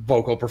on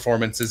vocal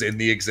performances in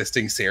the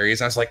existing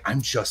series. And I was like, I'm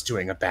just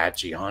doing a bad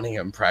Gianni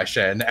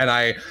impression.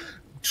 And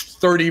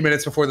 30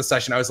 minutes before the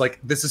session, I was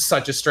like, this is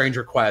such a strange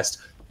request.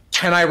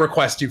 Can I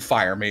request you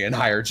fire me and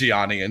hire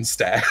Gianni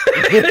instead?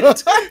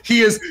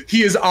 He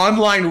is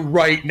online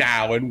right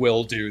now and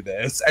will do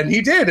this. And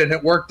he did, and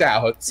it worked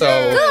out. So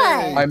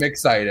I'm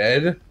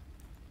excited.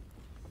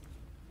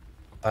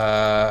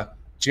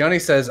 Gianni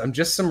says, I'm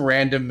just some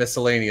random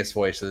miscellaneous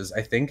voices.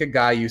 I think a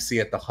guy you see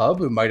at the hub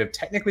who might have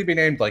technically been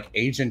named like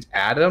Agent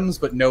Adams,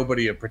 but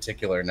nobody of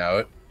particular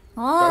note.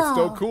 That's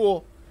so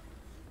cool.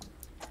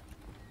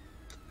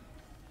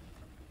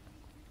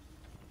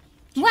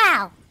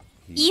 Wow.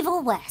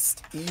 Evil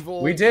West.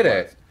 Evil We did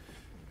it.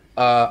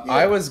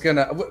 I was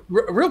gonna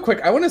real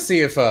quick. I want to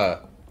see if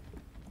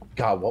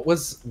God, what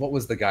was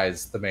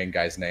the main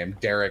guy's name?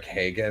 Derek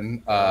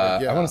Hagan.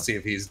 Yeah. I want to see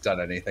if he's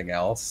done anything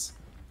else.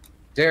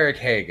 Derek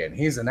Hagan.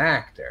 He's an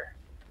actor.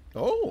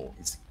 Oh,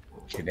 he's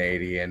a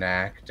Canadian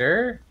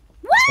actor.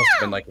 Wow! This must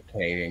have been like a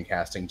Canadian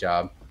casting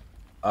job.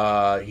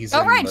 He's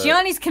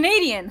Johnny's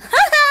Canadian.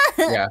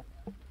 Yeah.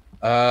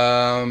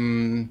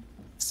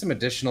 Some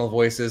additional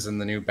voices in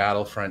the new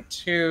Battlefront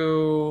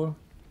 2.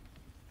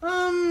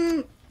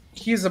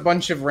 He's a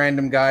bunch of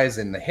random guys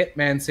in the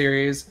Hitman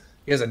series.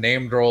 He has a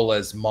named role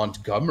as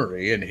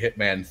Montgomery in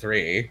Hitman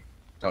 3.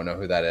 Don't know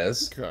who that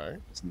is. Okay.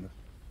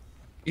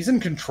 He's in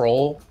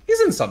Control. He's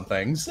in some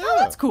things. Yeah,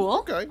 that's cool.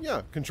 Okay,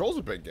 yeah. Control's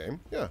a big game.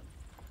 Yeah.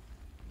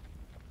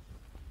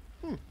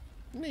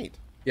 Neat.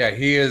 Yeah,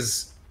 he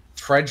is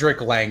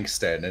Frederick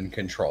Langston in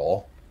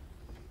Control.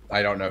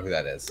 I don't know who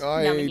that is.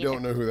 I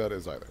don't know who that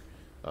is either.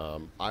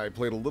 I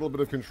played a little bit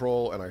of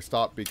Control, and I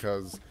stopped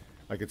because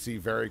I could see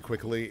very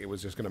quickly it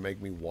was just going to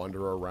make me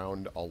wander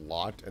around a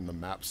lot, and the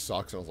map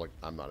sucks, and I was like,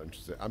 I'm not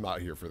interested. I'm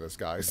not here for this,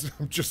 guys.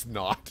 I'm just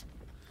not.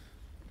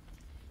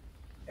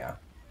 Yeah.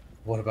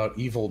 What about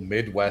evil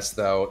Midwest,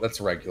 though?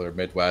 That's regular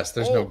Midwest.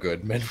 There's no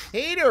good Midwest.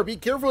 Hey there, be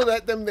careful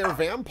of them they're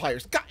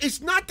vampires. God, it's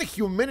not the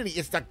humidity,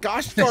 it's the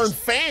gosh darn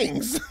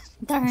fangs.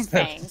 Darn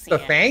fangs, The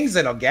fangs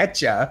that'll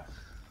get ya.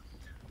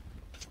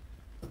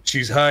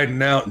 She's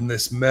hiding out in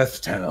this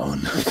meth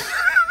town.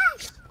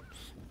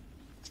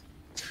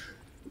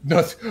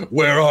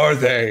 Where are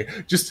they?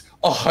 Just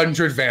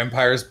 100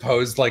 vampires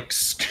posed like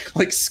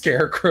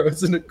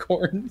scarecrows in a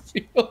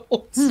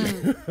cornfield.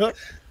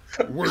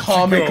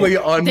 Comically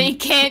They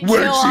can't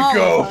Where'd kill she all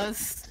go? of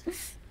us.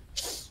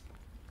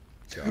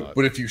 God.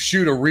 But if you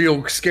shoot a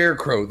real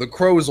scarecrow, the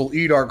crows will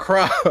eat our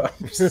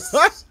crops.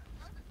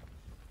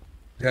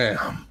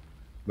 Damn,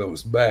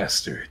 those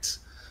bastards.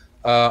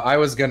 I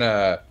was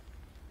gonna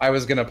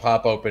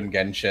pop open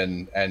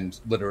Genshin and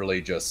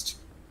literally just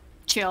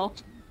chill.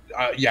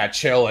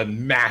 Chill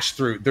and mash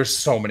through. There's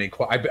so many.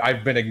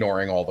 I've been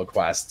ignoring all the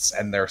quests,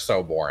 and they're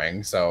so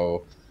boring.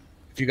 So,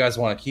 if you guys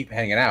want to keep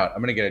hanging out, I'm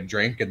gonna get a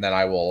drink, and then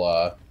I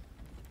will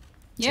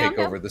take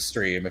over the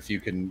stream. If you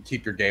can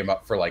keep your game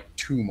up for like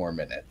 2 more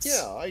minutes.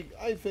 Yeah,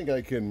 I think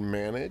I can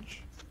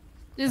manage.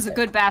 This is a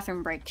good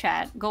bathroom break,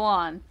 chat. Go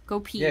on, go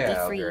pee. Yeah, be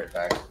I'll free. be right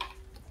back.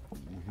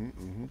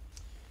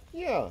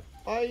 Yeah,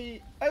 I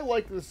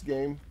like this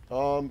game.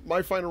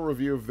 My final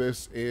review of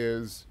this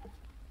is,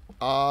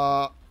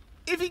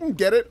 if you can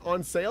get it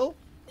on sale,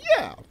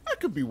 yeah, that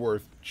could be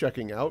worth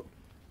checking out.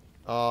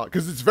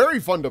 Because it's very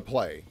fun to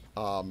play.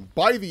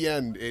 By the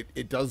end,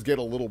 it does get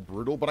a little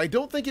brutal, but I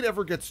don't think it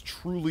ever gets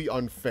truly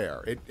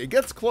unfair. It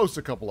gets close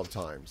a couple of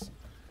times.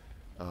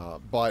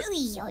 But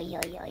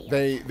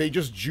they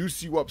just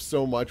juice you up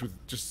so much with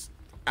just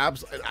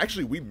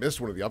actually, we missed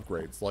one of the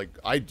upgrades. Like,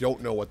 I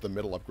don't know what the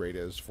middle upgrade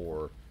is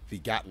for the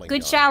Gatling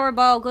Good gun. shower,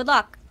 Bo. Good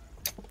luck.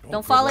 Oh,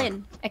 Don't good fall luck.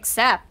 in.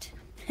 Except.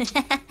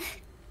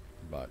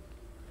 But,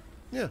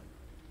 yeah.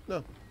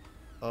 No.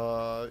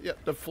 Yeah,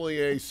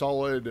 definitely a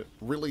solid,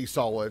 really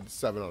solid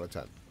 7 out of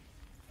 10.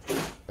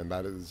 And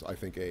that is, I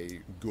think, a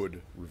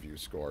good review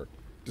score.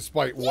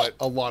 Despite what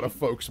a lot of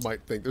folks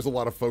might think. There's a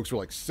lot of folks who are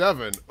like,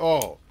 7?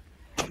 Oh,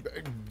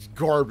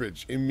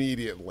 garbage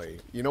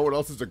immediately. You know what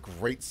else is a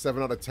great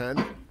 7 out of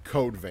 10?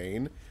 Code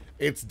Vein.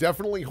 It's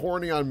definitely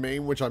horny on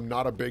main, which I'm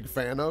not a big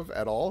fan of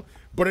at all.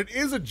 But it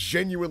is a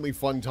genuinely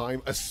fun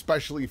time,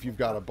 especially if you've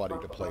got a buddy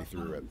to play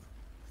through it.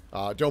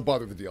 Don't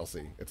bother the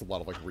DLC. It's a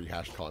lot of like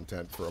rehashed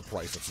content for a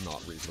price that's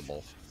not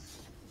reasonable.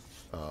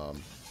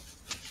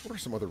 What are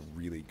some other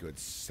really good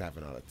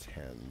 7 out of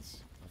 10s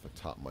off the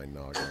top of my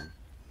noggin?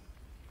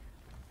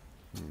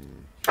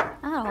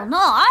 I don't know.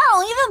 I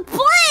don't even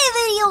play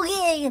video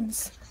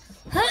games.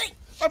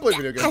 I play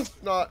video games.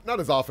 Not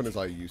as often as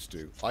I used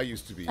to. I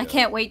used to be... I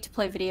can't wait to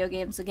play video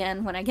games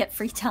again when I get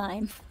free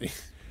time.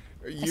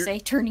 I say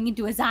turning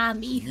into a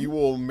zombie. You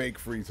will make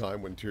free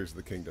time when Tears of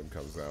the Kingdom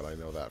comes out. I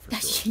know that for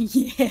sure.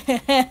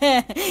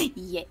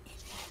 Yeah.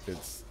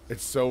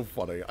 It's so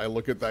funny. I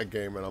look at that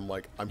game and I'm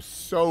like, I'm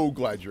so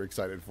glad you're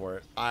excited for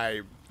it.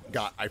 I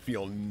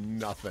feel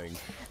nothing.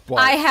 But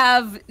I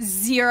have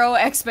 0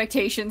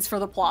 expectations for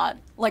the plot.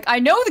 Like, I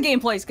know the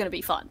gameplay is going to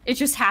be fun. It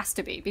just has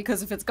to be,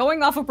 because if it's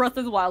going off of Breath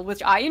of the Wild,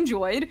 which I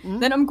enjoyed,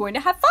 then I'm going to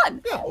have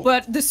fun. Yeah.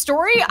 But the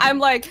story, I'm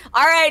like,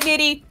 all right,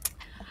 Nitty,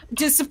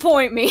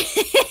 disappoint me.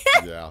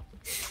 Yeah.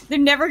 They're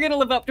never going to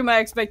live up to my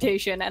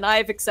expectation, and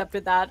I've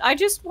accepted that. I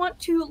just want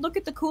to look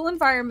at the cool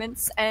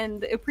environments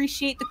and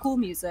appreciate the cool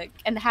music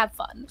and have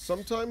fun.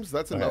 Sometimes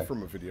that's enough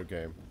from a video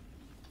game.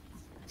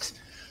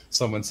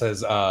 Someone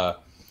says,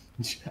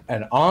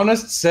 an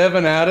honest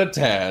 7 out of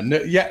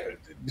 10. Yeah.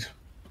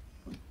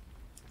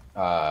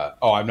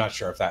 I'm not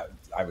sure if that...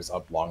 I was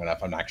up long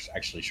enough. I'm not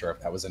actually sure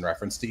if that was in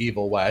reference to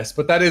Evil West,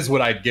 but that is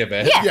what I'd give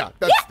it. Yeah,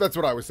 that's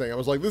what I was saying. I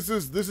was like, this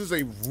is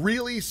a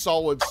really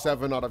solid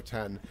 7 out of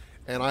 10,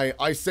 and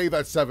I say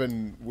that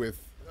 7 with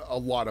a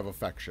lot of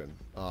affection.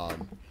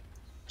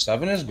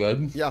 7 is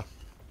good. Yeah,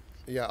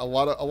 a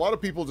lot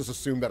of people just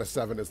assume that a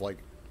 7 is like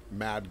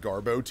mad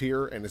Garbo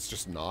tier, and it's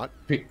just not.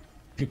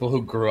 People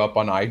who grew up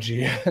on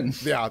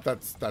IGN. Yeah,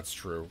 that's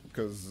true.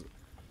 Because,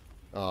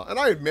 and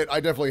I admit, I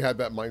definitely had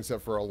that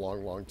mindset for a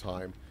long, long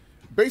time.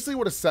 Basically,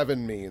 what a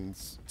 7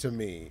 means to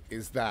me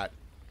is that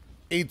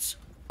it's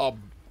a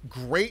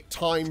great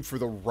time for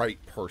the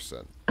right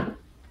person.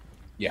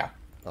 Yeah.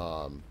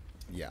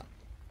 Yeah.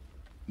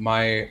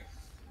 My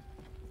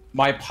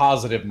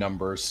positive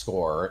numbers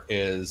score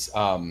is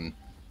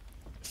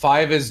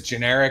 5 is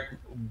generic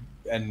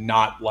and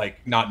not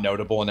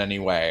notable in any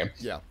way.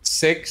 Yeah.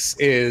 6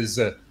 is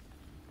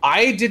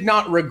I did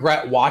not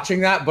regret watching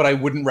that, but I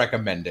wouldn't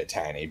recommend it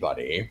to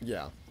anybody.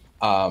 Yeah.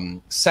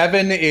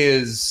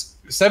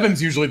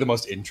 7's usually the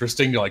most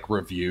interesting to like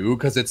review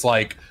because it's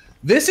like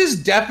this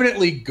is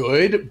definitely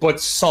good,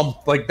 but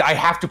I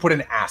have to put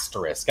an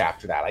asterisk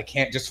after that. I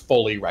can't just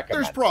fully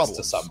recommend this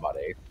to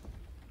somebody.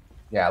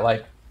 Yeah,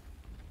 like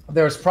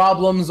there's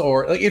problems,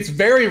 or like it's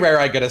very rare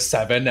I get a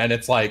 7 and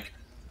it's like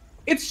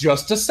it's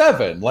just a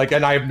 7. Like,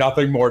 and I have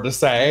nothing more to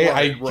say.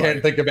 I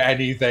can't think of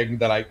anything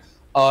that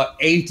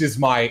 8 is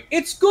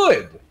it's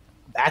good.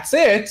 That's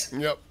it.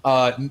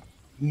 Yep.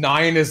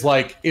 9 is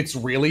like it's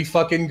really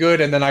fucking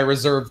good, and then I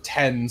reserve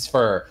 10s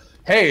for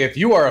hey, if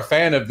you are a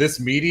fan of this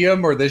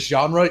medium or this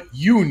genre,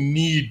 you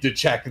need to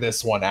check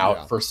this one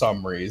out for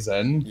some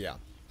reason. Yeah,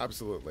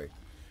 absolutely.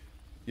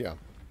 Yeah.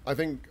 I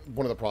think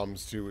one of the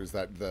problems, too, is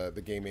that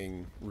the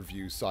gaming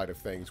review side of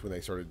things, when they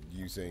started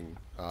using,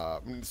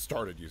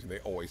 they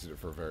always did it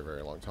for a very,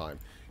 very long time,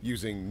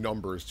 using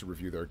numbers to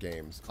review their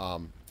games.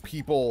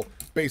 People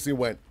basically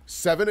went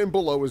 7 and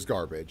below is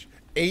garbage,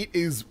 8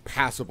 is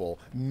passable,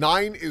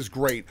 9 is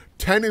great,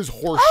 10 is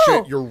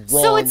horseshit, you're wrong.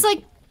 So it's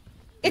like,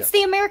 it's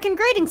the American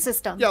grading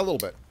system. Yeah, a little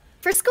bit.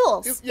 For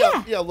schools.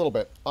 Yeah, a little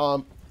bit.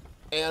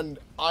 And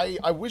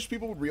I wish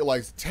people would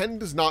realize 10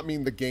 does not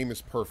mean the game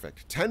is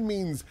perfect. 10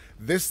 means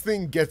this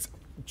thing gets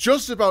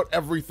just about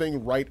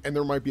everything right, and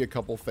there might be a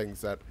couple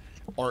things that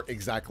aren't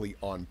exactly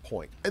on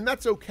point. And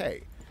that's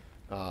okay.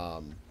 I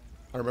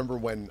remember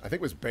when, I think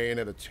it was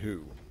Bayonetta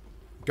 2,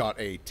 got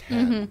a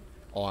 10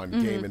 on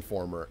Game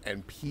Informer,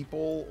 and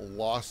people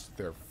lost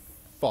their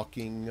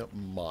fucking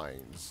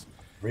minds.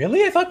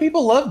 Really? I thought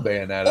people loved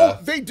Bayonetta. Oh,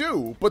 they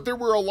do, but there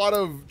were a lot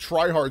of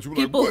tryhards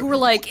who were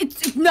like,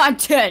 it's not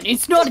 10.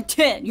 It's not a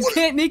 10. You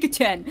can't make a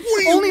 10.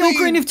 Only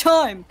Ocarina of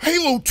Time.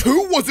 Halo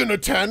 2 wasn't a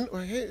 10.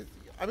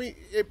 I mean,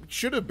 it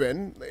should have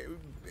been.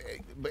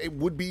 It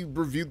would be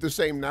reviewed the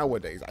same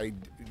nowadays. I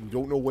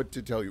don't know what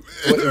to tell you.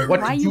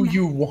 What do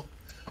you want?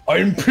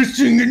 I'm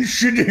pissing and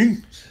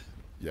shitting.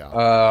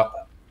 Yeah.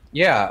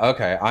 Yeah,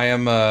 okay.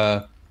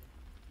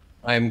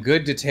 I am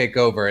good to take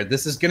over.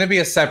 This is going to be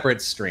a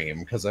separate stream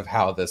because of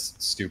how this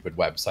stupid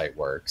website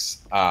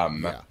works.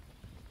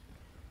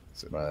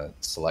 So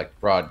select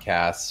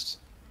broadcast.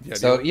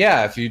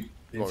 Yeah, if you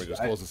want me to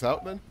just close this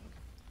out, then?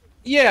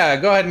 Yeah,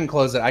 go ahead and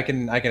close it. I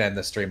can end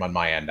the stream on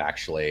my end,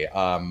 actually.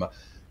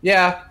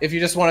 Yeah, if you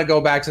just want to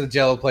go back to the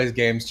Jello Plays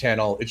Games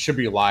channel, it should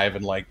be live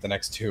in like the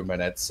next 2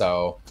 minutes.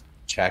 So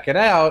check it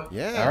out.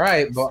 Yeah. All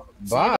right. Bye.